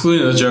 Yeah.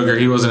 Excluding the Joker.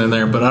 He wasn't in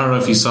there, but I don't know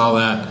if you saw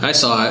that. I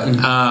saw it. And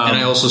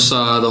I also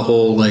saw the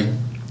whole, like,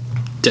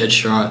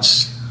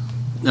 Deadshot's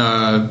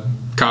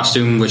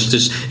costume, which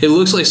just... It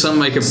looks like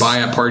something I could buy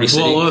at Party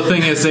City. Well, the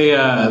thing is,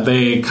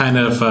 they kind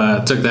of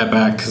took that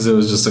back because it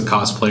was just a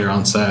cosplayer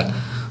on set.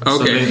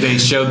 Okay. So they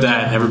showed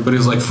that, and everybody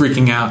was, like,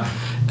 freaking out.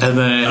 And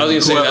then... I was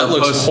going to say, that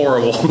looks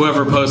horrible.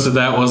 Whoever posted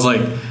that was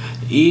like...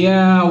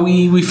 Yeah,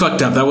 we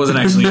fucked up. That wasn't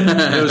actually it.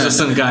 It was just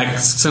some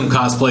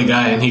cosplay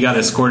guy, and he got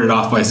escorted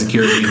off by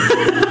security.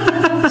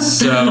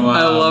 So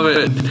I love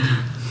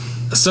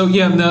it. So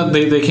yeah, no,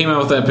 they came out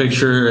with that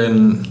picture,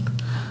 and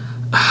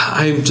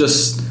I'm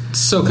just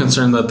so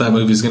concerned that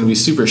movie is going to be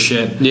super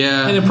shit.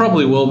 Yeah, and it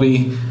probably will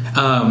be.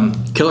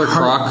 Killer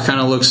Croc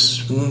kind of looks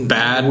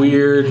bad,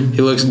 weird.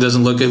 It looks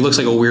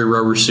like a weird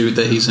rubber suit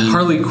that he's in.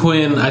 Harley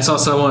Quinn. I saw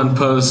someone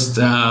post.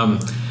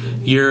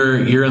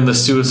 You're in the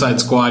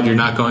Suicide Squad. You're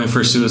not going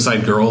for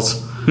Suicide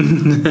Girls,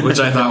 which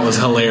I thought was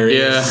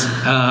hilarious.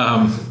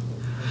 Yeah.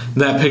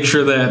 That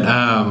picture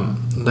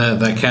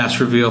that cast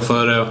reveal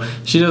photo.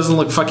 She doesn't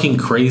look fucking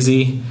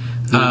crazy.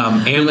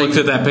 Anne looked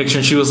at that picture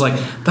and she was like,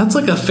 "That's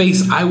like a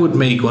face I would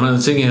make when I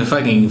was taking a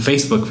fucking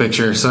Facebook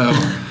picture." So.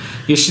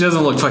 Yeah, she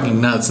doesn't look fucking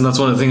nuts, and that's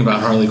one of the things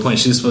about Harley Quinn.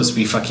 She's supposed to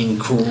be fucking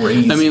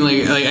crazy. I mean,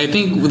 like I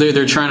think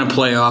they're trying to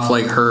play off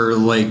like her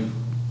like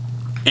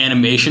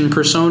animation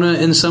persona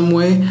in some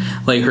way,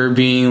 like her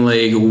being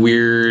like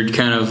weird,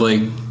 kind of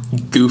like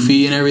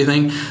goofy and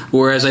everything.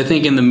 Whereas I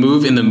think in the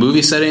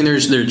movie setting,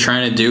 they're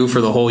trying to do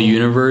for the whole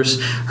universe,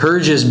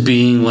 her just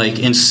being like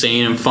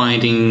insane and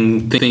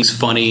finding things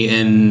funny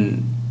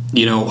in,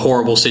 you know,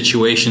 horrible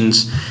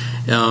situations.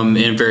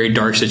 In very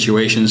dark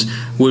situations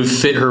would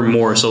fit her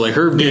more. So like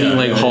her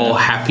being all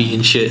happy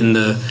and shit in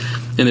the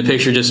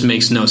picture just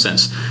makes no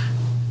sense.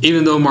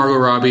 Even though Margot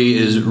Robbie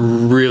is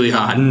really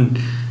hot,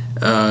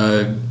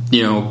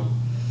 you know,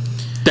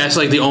 that's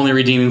like the only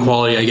redeeming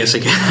quality I guess I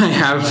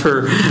have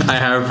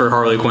for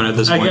Harley Quinn at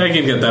this point. I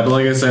can get that, but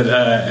like I said,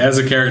 as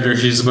a character,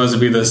 she's supposed to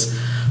be this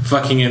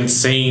fucking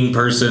insane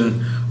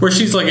person where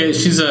she's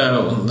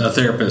a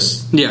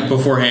therapist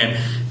beforehand.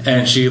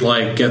 And she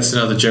like gets to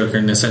know the Joker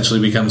and essentially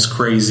becomes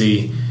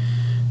crazy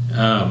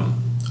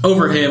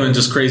over him and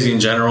just crazy in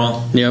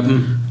general.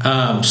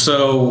 Yep.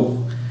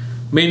 So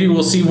maybe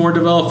we'll see more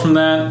develop from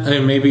that. I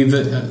mean, maybe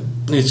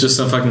it's just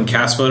a fucking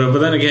cast photo. But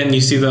then again,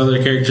 you see the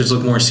other characters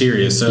look more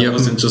serious. So it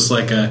wasn't just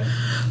like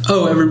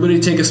everybody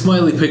take a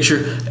smiley picture,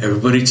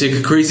 everybody take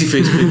a crazy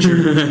face picture.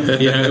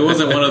 It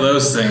wasn't one of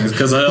those things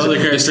because the other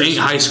characters ain't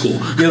high school.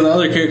 The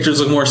other characters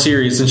look more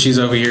serious, and she's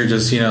over here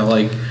just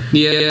like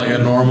a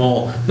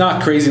normal,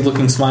 not crazy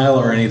looking smile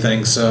or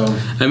anything. So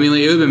I mean,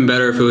 like, it would have been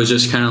better if it was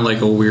just kind of like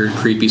a weird,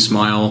 creepy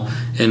smile,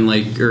 and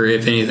like, or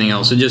if anything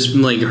else, it just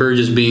like her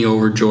just being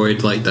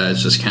overjoyed like that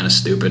is just kind of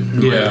stupid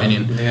in my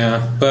opinion.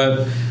 Yeah,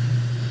 but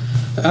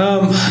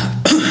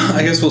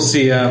I guess we'll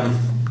see.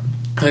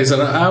 Like I said,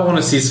 I want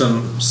to see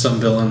some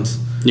villains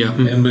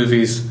in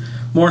movies.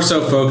 More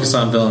so focus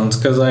on villains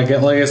because, like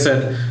I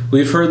said,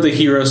 we've heard the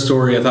hero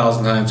story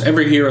 1,000 times.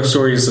 Every hero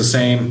story is the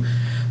same.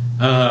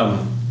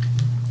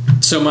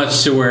 So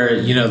much to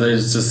where,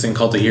 there's this thing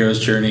called the hero's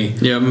journey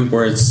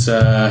where it's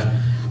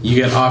you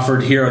get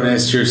offered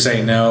hero-ness, you're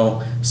saying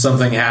no,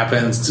 something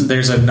happens,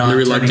 there's a the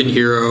reluctant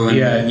hero.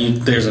 And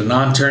there's a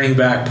non-turning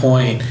back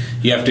point.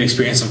 You have to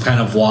experience some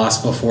kind of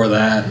loss before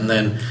that, and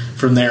then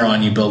from there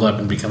on you build up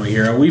and become a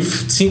hero. We've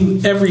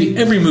seen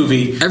every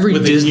movie. Every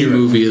Disney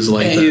movie is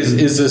like that.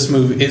 Is this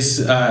movie. It's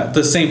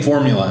the same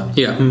formula.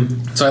 Yeah.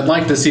 So I'd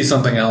like to see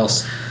something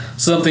else.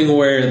 Something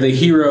where the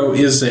hero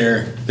is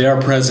there, they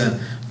are present,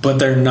 but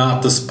they're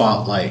not the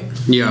spotlight.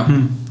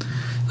 Yeah.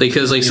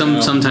 Because like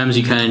sometimes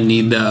you kind of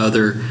need the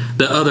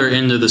other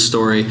end of the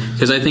story.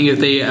 Because I think if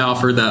they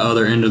offered that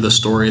other end of the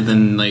story,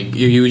 then like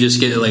you would just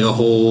get like a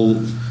whole,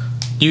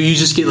 you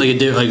just get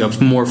like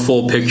a more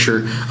full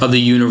picture of the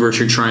universe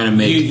you're trying to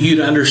make. You'd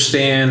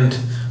understand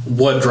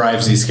what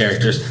drives these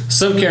characters.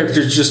 Some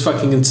characters are just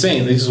fucking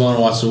insane. They just want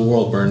to watch the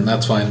world burn.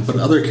 That's fine. But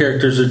other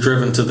characters are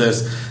driven to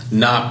this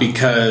not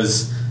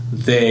because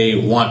they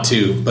want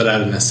to, but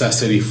out of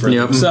necessity for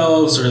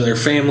themselves or their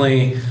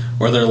family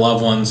or their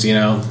loved ones, you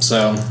know.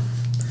 So,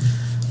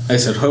 like I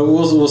said,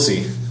 we'll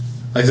see.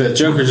 Like I said,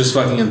 Joker's just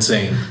fucking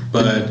insane,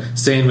 but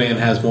Sandman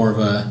has more of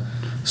a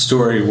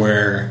story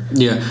where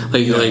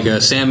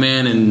like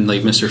Sandman and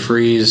like Mr.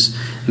 Freeze,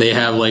 they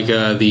have like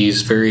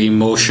these very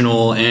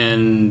emotional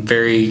and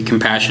very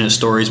compassionate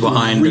stories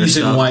behind their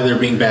stuff. Why they're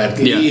being bad.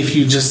 Yeah. If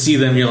you just see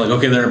them, you're like,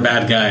 okay, they're a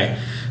bad guy,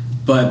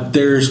 but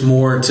there's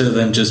more to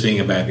them just being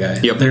a bad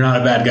guy. Yep. They're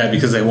not a bad guy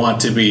because they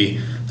want to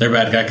be. They're a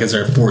bad guy because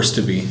they're forced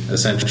to be,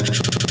 essentially.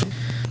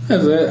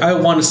 I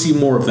want to see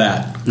more of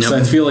that. So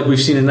I feel like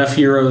we've seen enough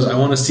heroes. I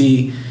want to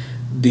see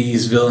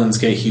these villains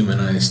get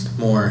humanized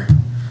more.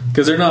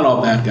 Because they're not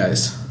all bad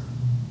guys.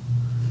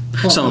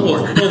 They're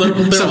all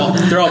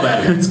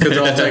bad guys because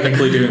they're all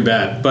technically doing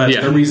bad. But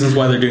the reasons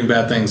why they're doing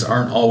bad things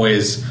aren't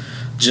always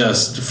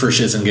just for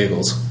shits and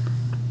giggles.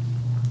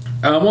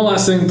 One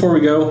last thing before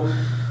we go.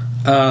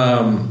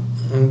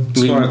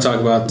 Just want to talk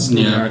about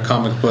our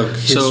comic book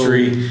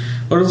history.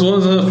 Let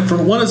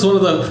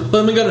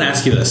me go and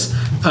ask you this.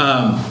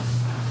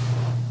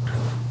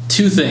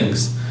 Two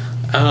things.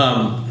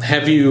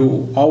 Have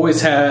you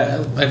always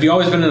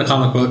been into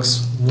comic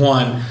books?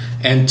 One.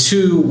 And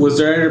two, was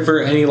there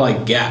ever any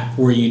like gap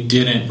where you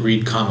didn't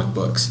read comic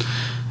books?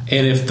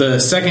 And if the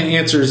second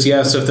answer is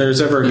yes, if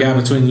there's ever a gap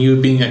between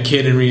you being a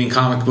kid and reading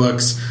comic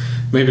books,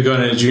 maybe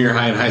going to junior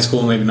high and high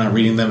school, maybe not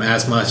reading them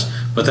as much,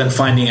 but then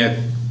finding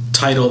a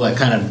title that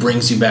kind of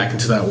brings you back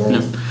into that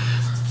world.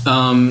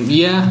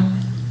 Yeah.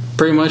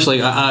 Pretty much,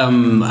 like I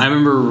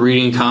remember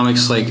reading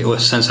comics like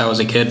since I was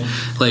a kid.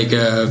 Like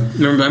I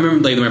remember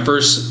like my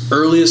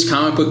earliest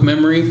comic book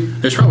memory.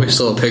 There's probably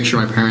still a picture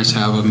my parents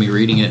have of me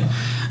reading it.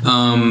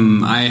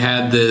 I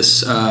had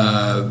this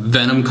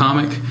Venom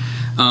comic.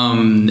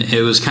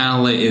 It was kind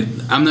of like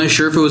I'm not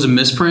sure if it was a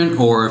misprint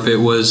or if it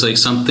was like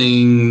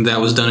something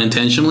that was done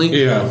intentionally.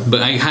 Yeah,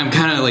 but I'm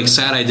kind of like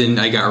sad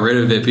I got rid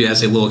of it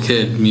as a little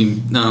kid. I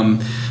mean,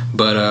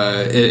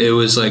 it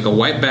was like a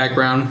white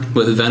background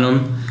with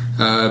Venom.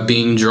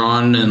 Being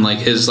drawn in like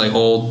his like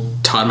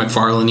old Todd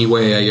McFarlane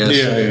way, I guess.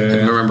 Yeah.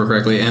 If I remember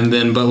correctly. And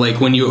then, but like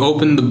when you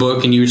open the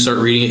book and you start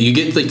reading it, you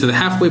get like to the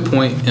halfway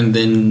point, and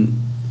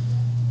then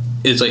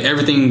it's like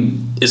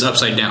everything is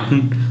upside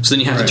down. So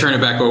then you have to turn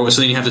it back over. So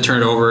then you have to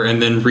turn it over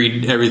and then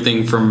read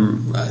everything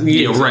from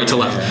right to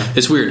left. Yeah.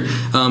 It's weird.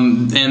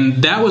 And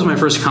that was my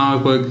first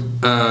comic book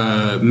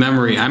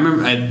memory. I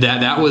remember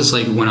that was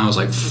like when I was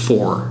like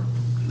 4,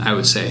 I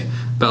would say,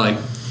 about like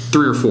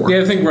 3 or 4.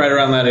 Yeah, I think right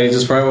around that age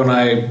is probably when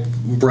I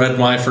read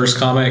my first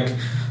comic.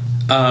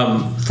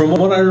 From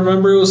what I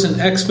remember, it was an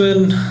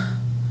X-Men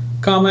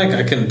comic.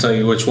 I couldn't tell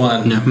you which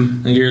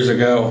one years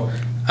ago.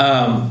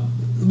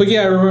 But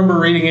yeah, I remember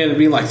reading it and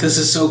being like, this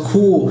is so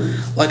cool.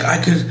 Like,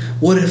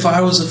 what if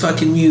I was a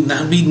fucking mutant?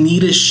 That'd be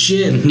neat as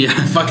shit. Yeah.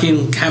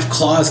 Fucking have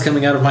claws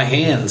coming out of my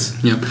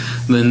hands. Yep.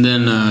 And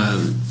then,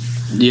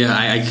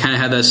 I kind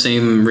of had that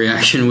same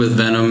reaction with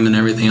Venom and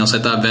everything else. I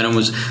thought Venom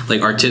was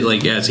like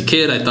as a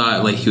kid, I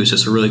thought like he was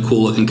just a really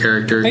cool looking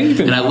character,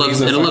 and I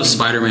love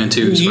Spider-Man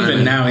too.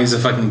 Even now, he's a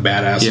fucking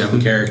badass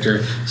looking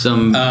character.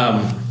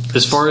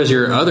 As far as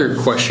your other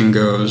question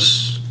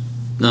goes,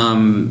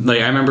 like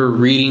I remember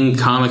reading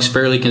comics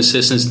fairly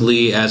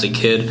consistently as a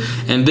kid,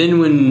 and then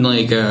when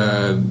like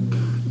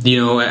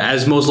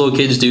as most little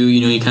kids do,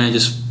 you kind of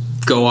just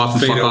go off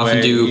and fuck off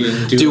and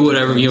do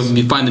whatever.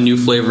 You find the new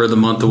flavor of the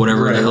month or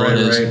whatever the hell it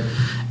is. Right.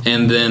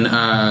 And then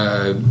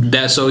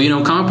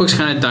comic books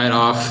kind of died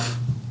off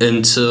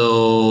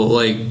until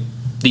like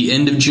the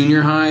end of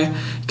junior high,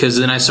 because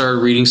then I started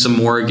reading some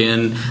more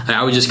again.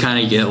 I would just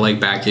kind of get like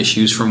back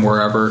issues from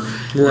wherever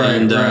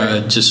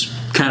just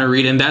kind of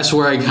read, and that's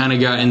where I kind of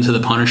got into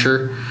the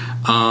Punisher.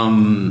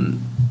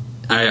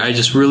 I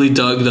just really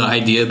dug the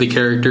idea of the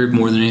character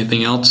more than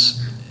anything else.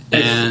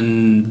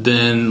 And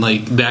then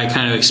like that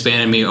kind of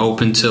expanded me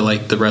open to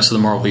like the rest of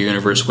the Marvel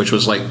universe, which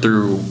was like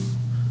through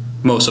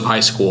most of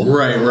high school.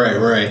 Right.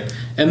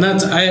 And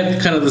I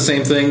had kind of the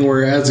same thing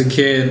where as a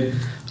kid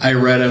I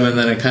read them and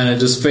then it kind of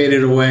just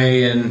faded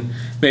away and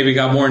maybe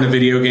got more into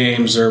video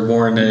games or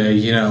more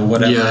into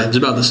whatever. Yeah, it's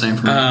about the same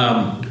for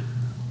me.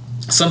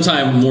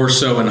 Sometime more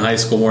so in high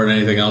school more than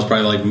anything else,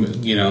 probably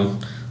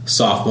like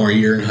sophomore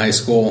year in high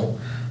school.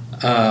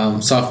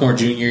 Sophomore,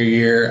 junior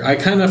year, I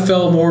kind of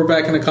fell more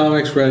back into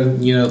comics, read,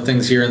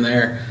 things here and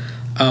there.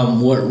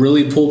 What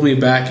really pulled me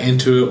back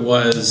into it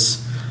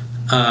was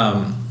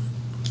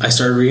I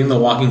started reading The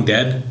Walking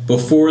Dead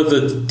before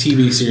the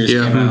TV series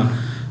came out.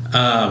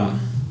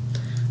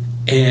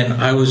 And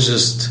I was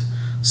just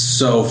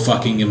so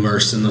fucking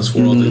immersed in this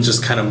world. It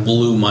just kind of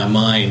blew my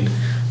mind.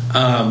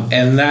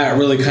 And that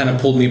really kind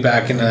of pulled me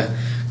back into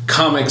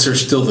comics are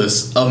still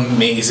this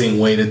amazing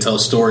way to tell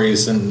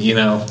stories and, you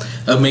know,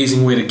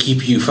 amazing way to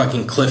keep you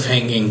fucking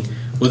cliffhanging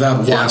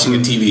without watching a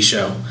TV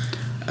show.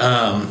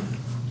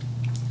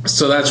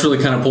 So that's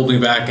really kind of pulled me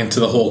back into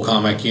the whole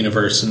comic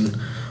universe and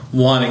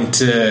wanting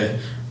to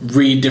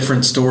read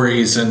different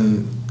stories.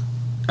 And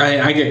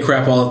I get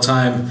crap all the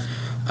time.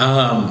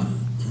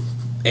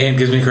 Anne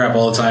gives me crap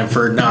all the time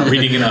for not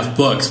reading enough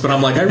books, but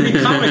I'm like, I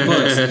read comic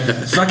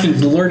books,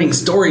 fucking learning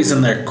stories,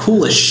 and they're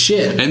cool as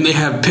shit. And they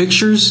have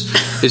pictures.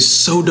 It's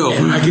so dope.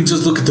 And I can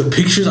just look at the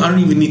pictures. I don't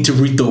even need to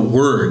read the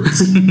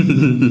words.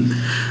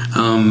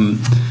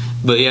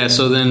 But yeah,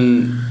 so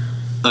then,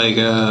 like,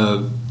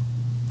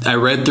 I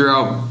read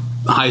throughout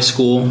high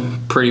school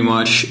pretty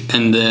much,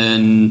 and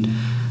then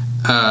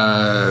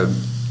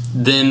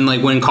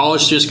like when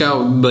college just got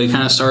like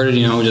kind of started,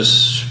 you know,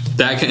 just.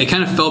 That it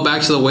kind of fell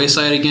back to the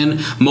wayside again,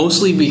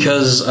 mostly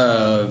because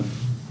I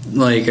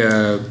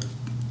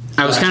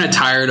was kind of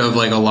tired of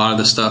like a lot of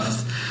the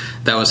stuff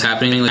that was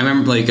happening. Like, I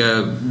remember like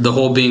the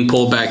whole being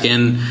pulled back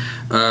in,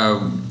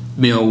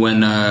 you know,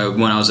 when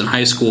I was in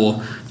high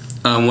school.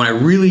 When I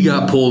really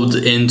got pulled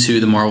into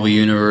the Marvel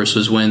Universe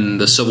was when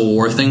the Civil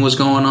War thing was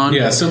going on.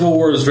 Yeah, Civil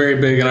War was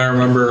very big, and I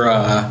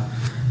remember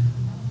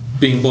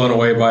being blown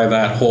away by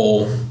that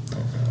whole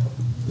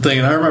thing.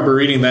 And I remember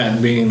reading that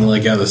and being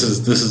like, yeah, this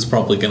is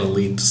probably going to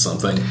lead to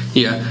something.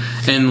 Yeah,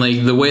 and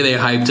like the way they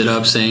hyped it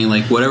up, saying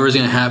like whatever's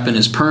going to happen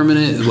is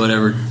permanent,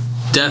 whatever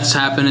deaths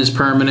happen is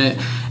permanent.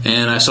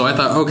 And so I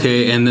thought,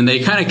 okay. And then they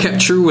kind of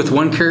kept true with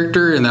one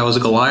character, and that was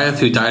Goliath,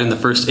 who died in the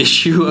first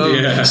issue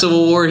of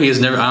Civil War. He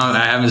has never.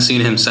 I haven't seen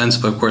him since,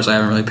 but of course I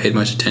haven't really paid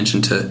much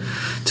attention to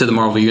the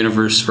Marvel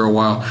Universe for a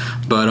while.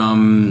 But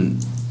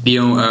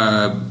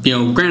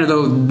granted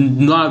though,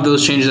 a lot of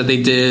those changes that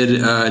they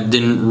did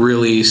didn't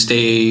really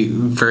stay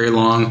very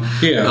long.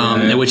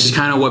 Which is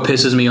kind of what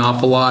pisses me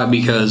off a lot,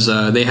 because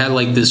they had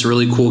like this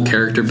really cool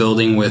character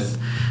building with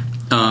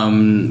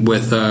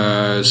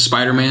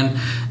Spider-Man.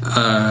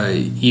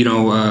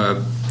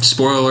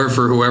 Spoiler alert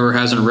for whoever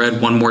hasn't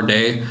read One More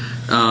Day.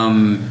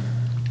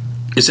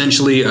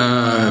 Essentially, if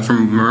I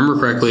remember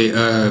correctly,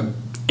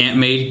 Aunt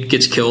May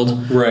gets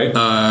killed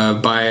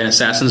by an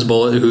assassin's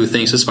bullet who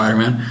thinks it's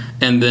Spider-Man,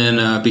 and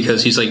then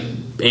because he's like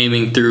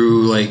aiming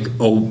through like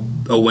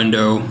a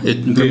window,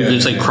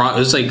 it's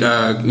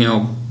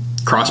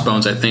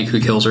Crossbones, I think, who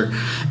kills her,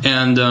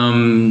 and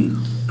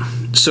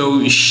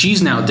so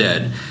she's now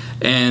dead.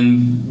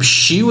 And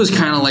she was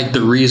kind of like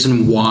the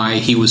reason why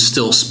he was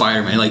still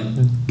Spider-Man. Like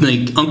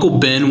Uncle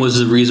Ben was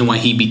the reason why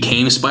he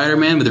became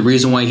Spider-Man, but the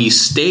reason why he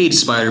stayed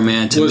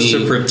Spider-Man was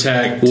to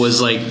protect,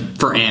 was like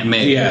for Aunt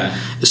May. Yeah.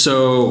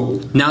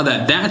 So now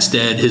that that's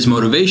dead, his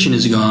motivation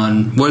is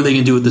gone. What are they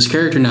going to do with this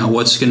character now?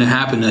 What's going to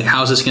happen? Like,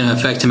 how's this going to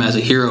affect him as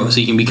a hero? Is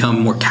he going to become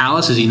more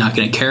callous? Is he not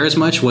going to care as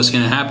much? What's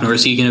going to happen? Or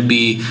is he going to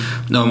be,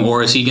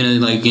 or is he going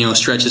to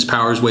stretch his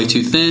powers way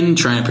too thin,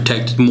 trying to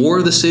protect more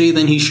of the city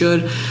than he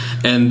should?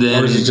 And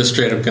then, or is he just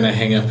straight up going to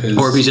hang up his...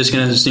 Or if he's just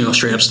going to,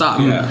 straight up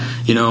stop him.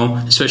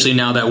 Especially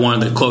now that one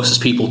of the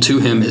closest people to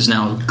him is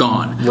now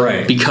gone.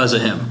 Right. Because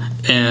of him.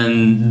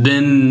 And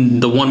then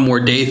the One More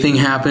Day thing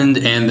happened,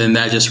 and then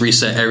that just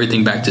reset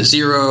everything back to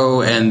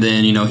zero. And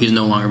then, he's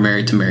no longer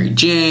married to Mary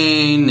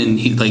Jane. And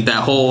he, like,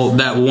 that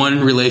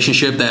one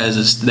relationship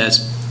that's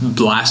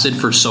lasted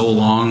for so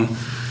long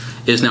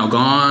is now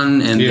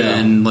gone. And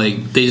then,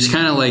 like, they just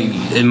kind of, like,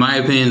 in my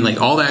opinion, like,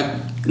 all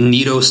that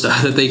neato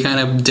stuff that they kind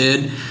of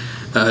did...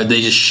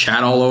 they just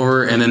shat all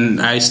over, and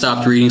then I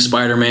stopped reading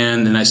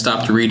Spider-Man, and I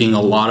stopped reading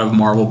a lot of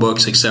Marvel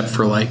books, except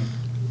for like,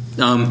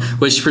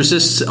 which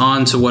persists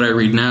on to what I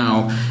read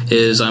now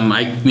is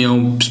I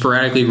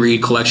sporadically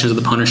read collections of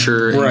the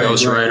Punisher and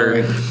Ghost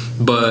Rider,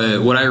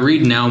 but what I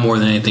read now more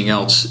than anything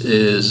else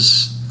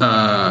is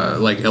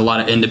like a lot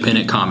of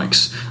independent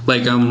comics.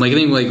 Like I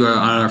think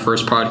on our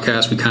first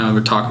podcast we kind of were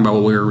talking about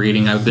what we were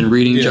reading. I've been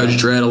reading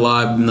Judge Dredd a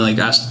lot, like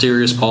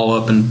Asterius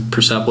Polyp and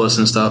Persepolis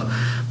and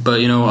stuff. But,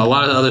 a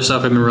lot of the other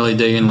stuff I've been really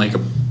digging, like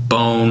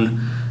Bone.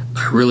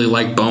 I really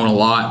like Bone a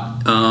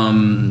lot.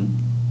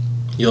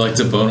 You like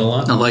to bone a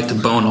lot? I like to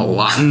bone a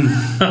lot.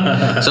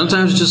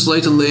 Sometimes I just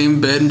like to lay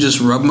in bed and just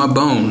rub my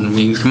bone. I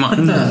mean, come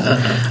on.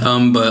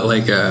 But,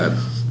 like,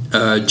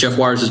 Jeff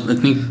Waters, I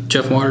think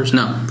Jeff Waters?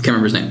 No, I can't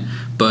remember his name.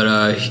 But,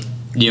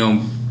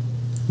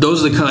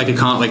 those are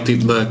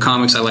the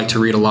comics I like to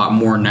read a lot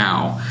more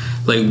now.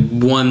 Like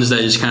ones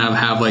that just kind of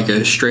have like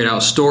a straight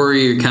out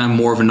story, or kind of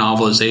more of a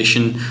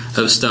novelization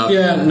of stuff.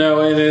 Yeah,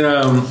 no,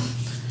 and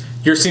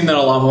you're seeing that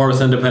a lot more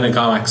with independent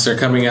comics. They're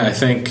coming, I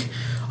think,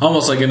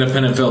 almost like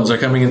independent films. They're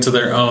coming into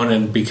their own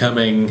and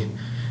becoming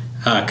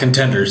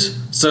contenders.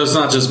 So it's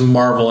not just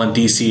Marvel and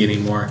DC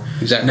anymore.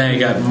 Exactly. Now you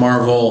got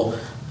Marvel,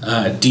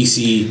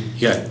 DC,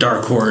 you got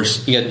Dark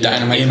Horse, you got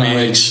Dynamite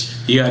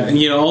Comics, you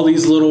got all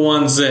these little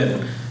ones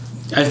that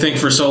I think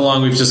for so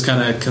long we've just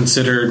kind of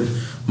considered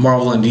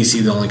Marvel and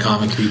DC the only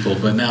comic people,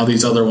 but now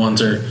these other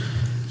ones are,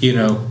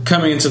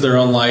 coming into their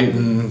own light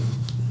and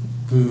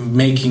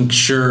making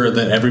sure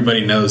that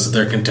everybody knows that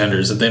they're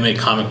contenders, that they make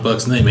comic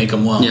books and they make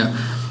them well. Yeah.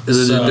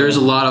 There's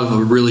a lot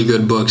of really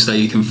good books that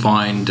you can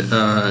find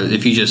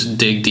if you just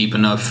dig deep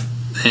enough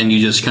and you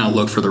just kind of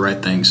look for the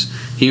right things.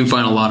 You can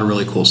find a lot of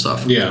really cool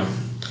stuff. Yeah.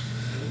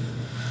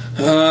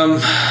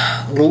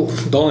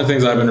 The only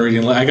things I've been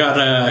reading,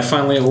 I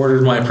finally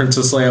ordered my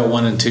Princess Leia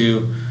 1 and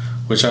 2,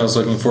 which I was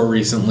looking for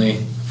recently.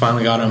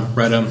 Finally got them,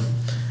 read them.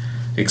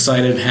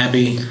 Excited,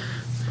 happy.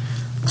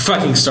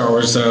 Fucking Star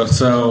Wars, though.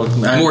 So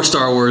more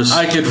Star Wars.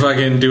 I could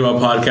fucking do a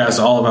podcast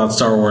all about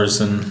Star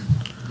Wars and,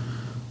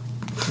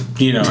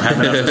 have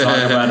enough to talk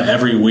about it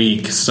every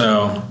week.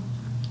 So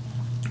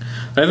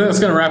I think that's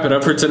going to wrap it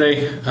up for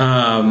today.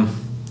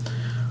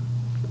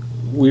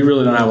 We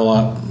really don't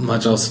have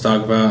much else to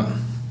talk about.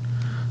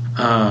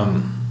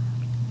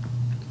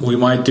 We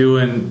might do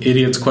an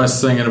Idiot's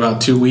Quest thing in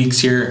about 2 weeks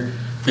here.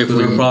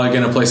 We're probably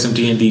going to play some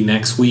D&D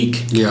next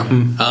week. Yeah.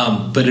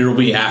 But it'll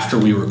be after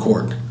we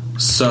record.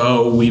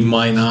 So we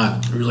might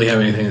not really have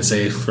anything to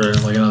say for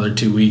like another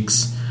 2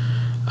 weeks.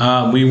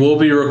 We will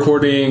be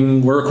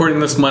recording. We're recording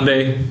this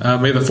Monday,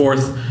 May the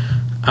 4th.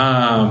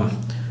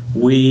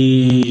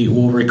 We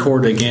will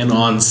record again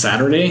on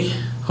Saturday,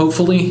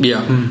 hopefully.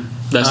 Yeah,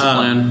 that's the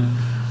plan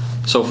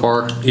so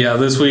far. Yeah,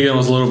 this weekend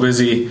was a little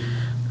busy.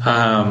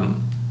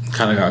 Kind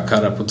of got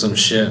caught up with some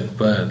shit,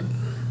 but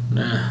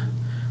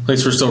at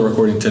least we're still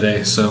recording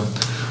today. So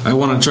I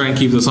want to try and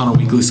keep this on a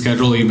weekly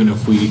schedule, even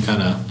if we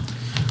kind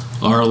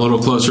of are a little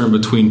closer in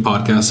between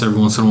podcasts every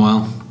once in a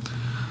while.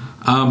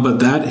 But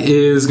that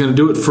is going to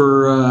do it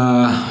for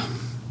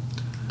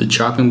the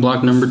chopping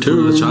block number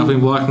 2. The chopping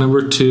block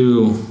number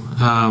 2.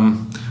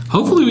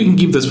 Hopefully we can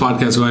keep this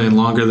podcast going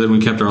longer than we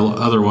kept our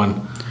other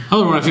one.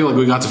 Other one, I feel like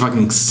we got to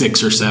fucking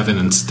 6 or 7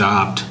 and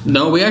stopped.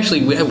 No, we got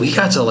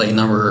to like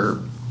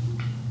number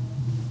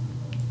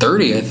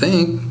 30, I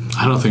think.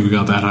 I don't think we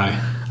got that high.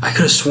 I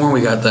could have sworn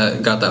we got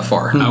that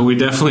far. We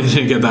definitely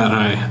didn't get that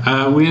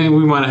high. We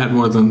might have had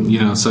more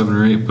than 7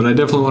 or 8, but I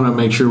definitely want to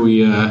make sure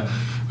we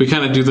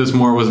kind of do this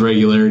more with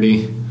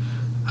regularity.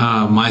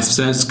 My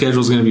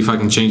schedule is going to be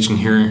fucking changing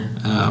here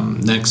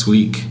next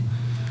week,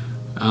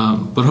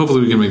 but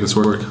hopefully we can make this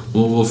work.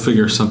 We'll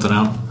figure something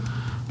out.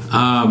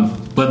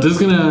 But this is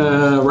going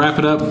to wrap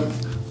it up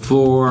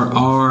for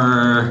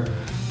our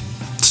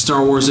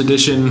Star Wars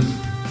edition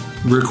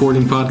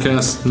recording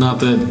podcast.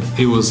 Not that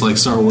it was like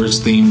Star Wars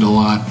themed a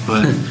lot,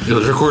 but it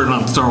was recorded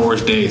on Star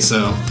Wars Day,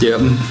 so yep.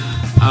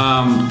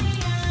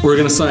 We're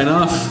going to sign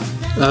off.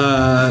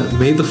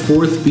 May the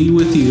 4th be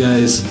with you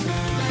guys.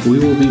 We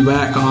will be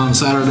back on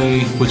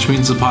Saturday, which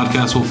means the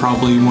podcast will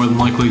probably more than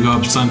likely go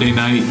up Sunday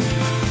night,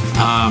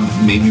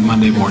 maybe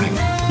Monday morning.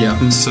 Yeah.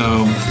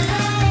 So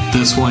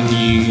this one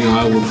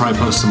I will probably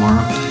post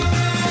tomorrow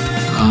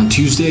on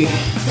Tuesday.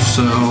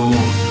 So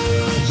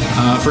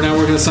for now,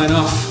 we're going to sign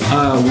off.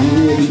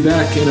 We will be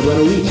back in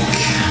about a week.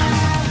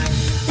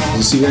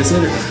 We'll see you guys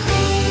later.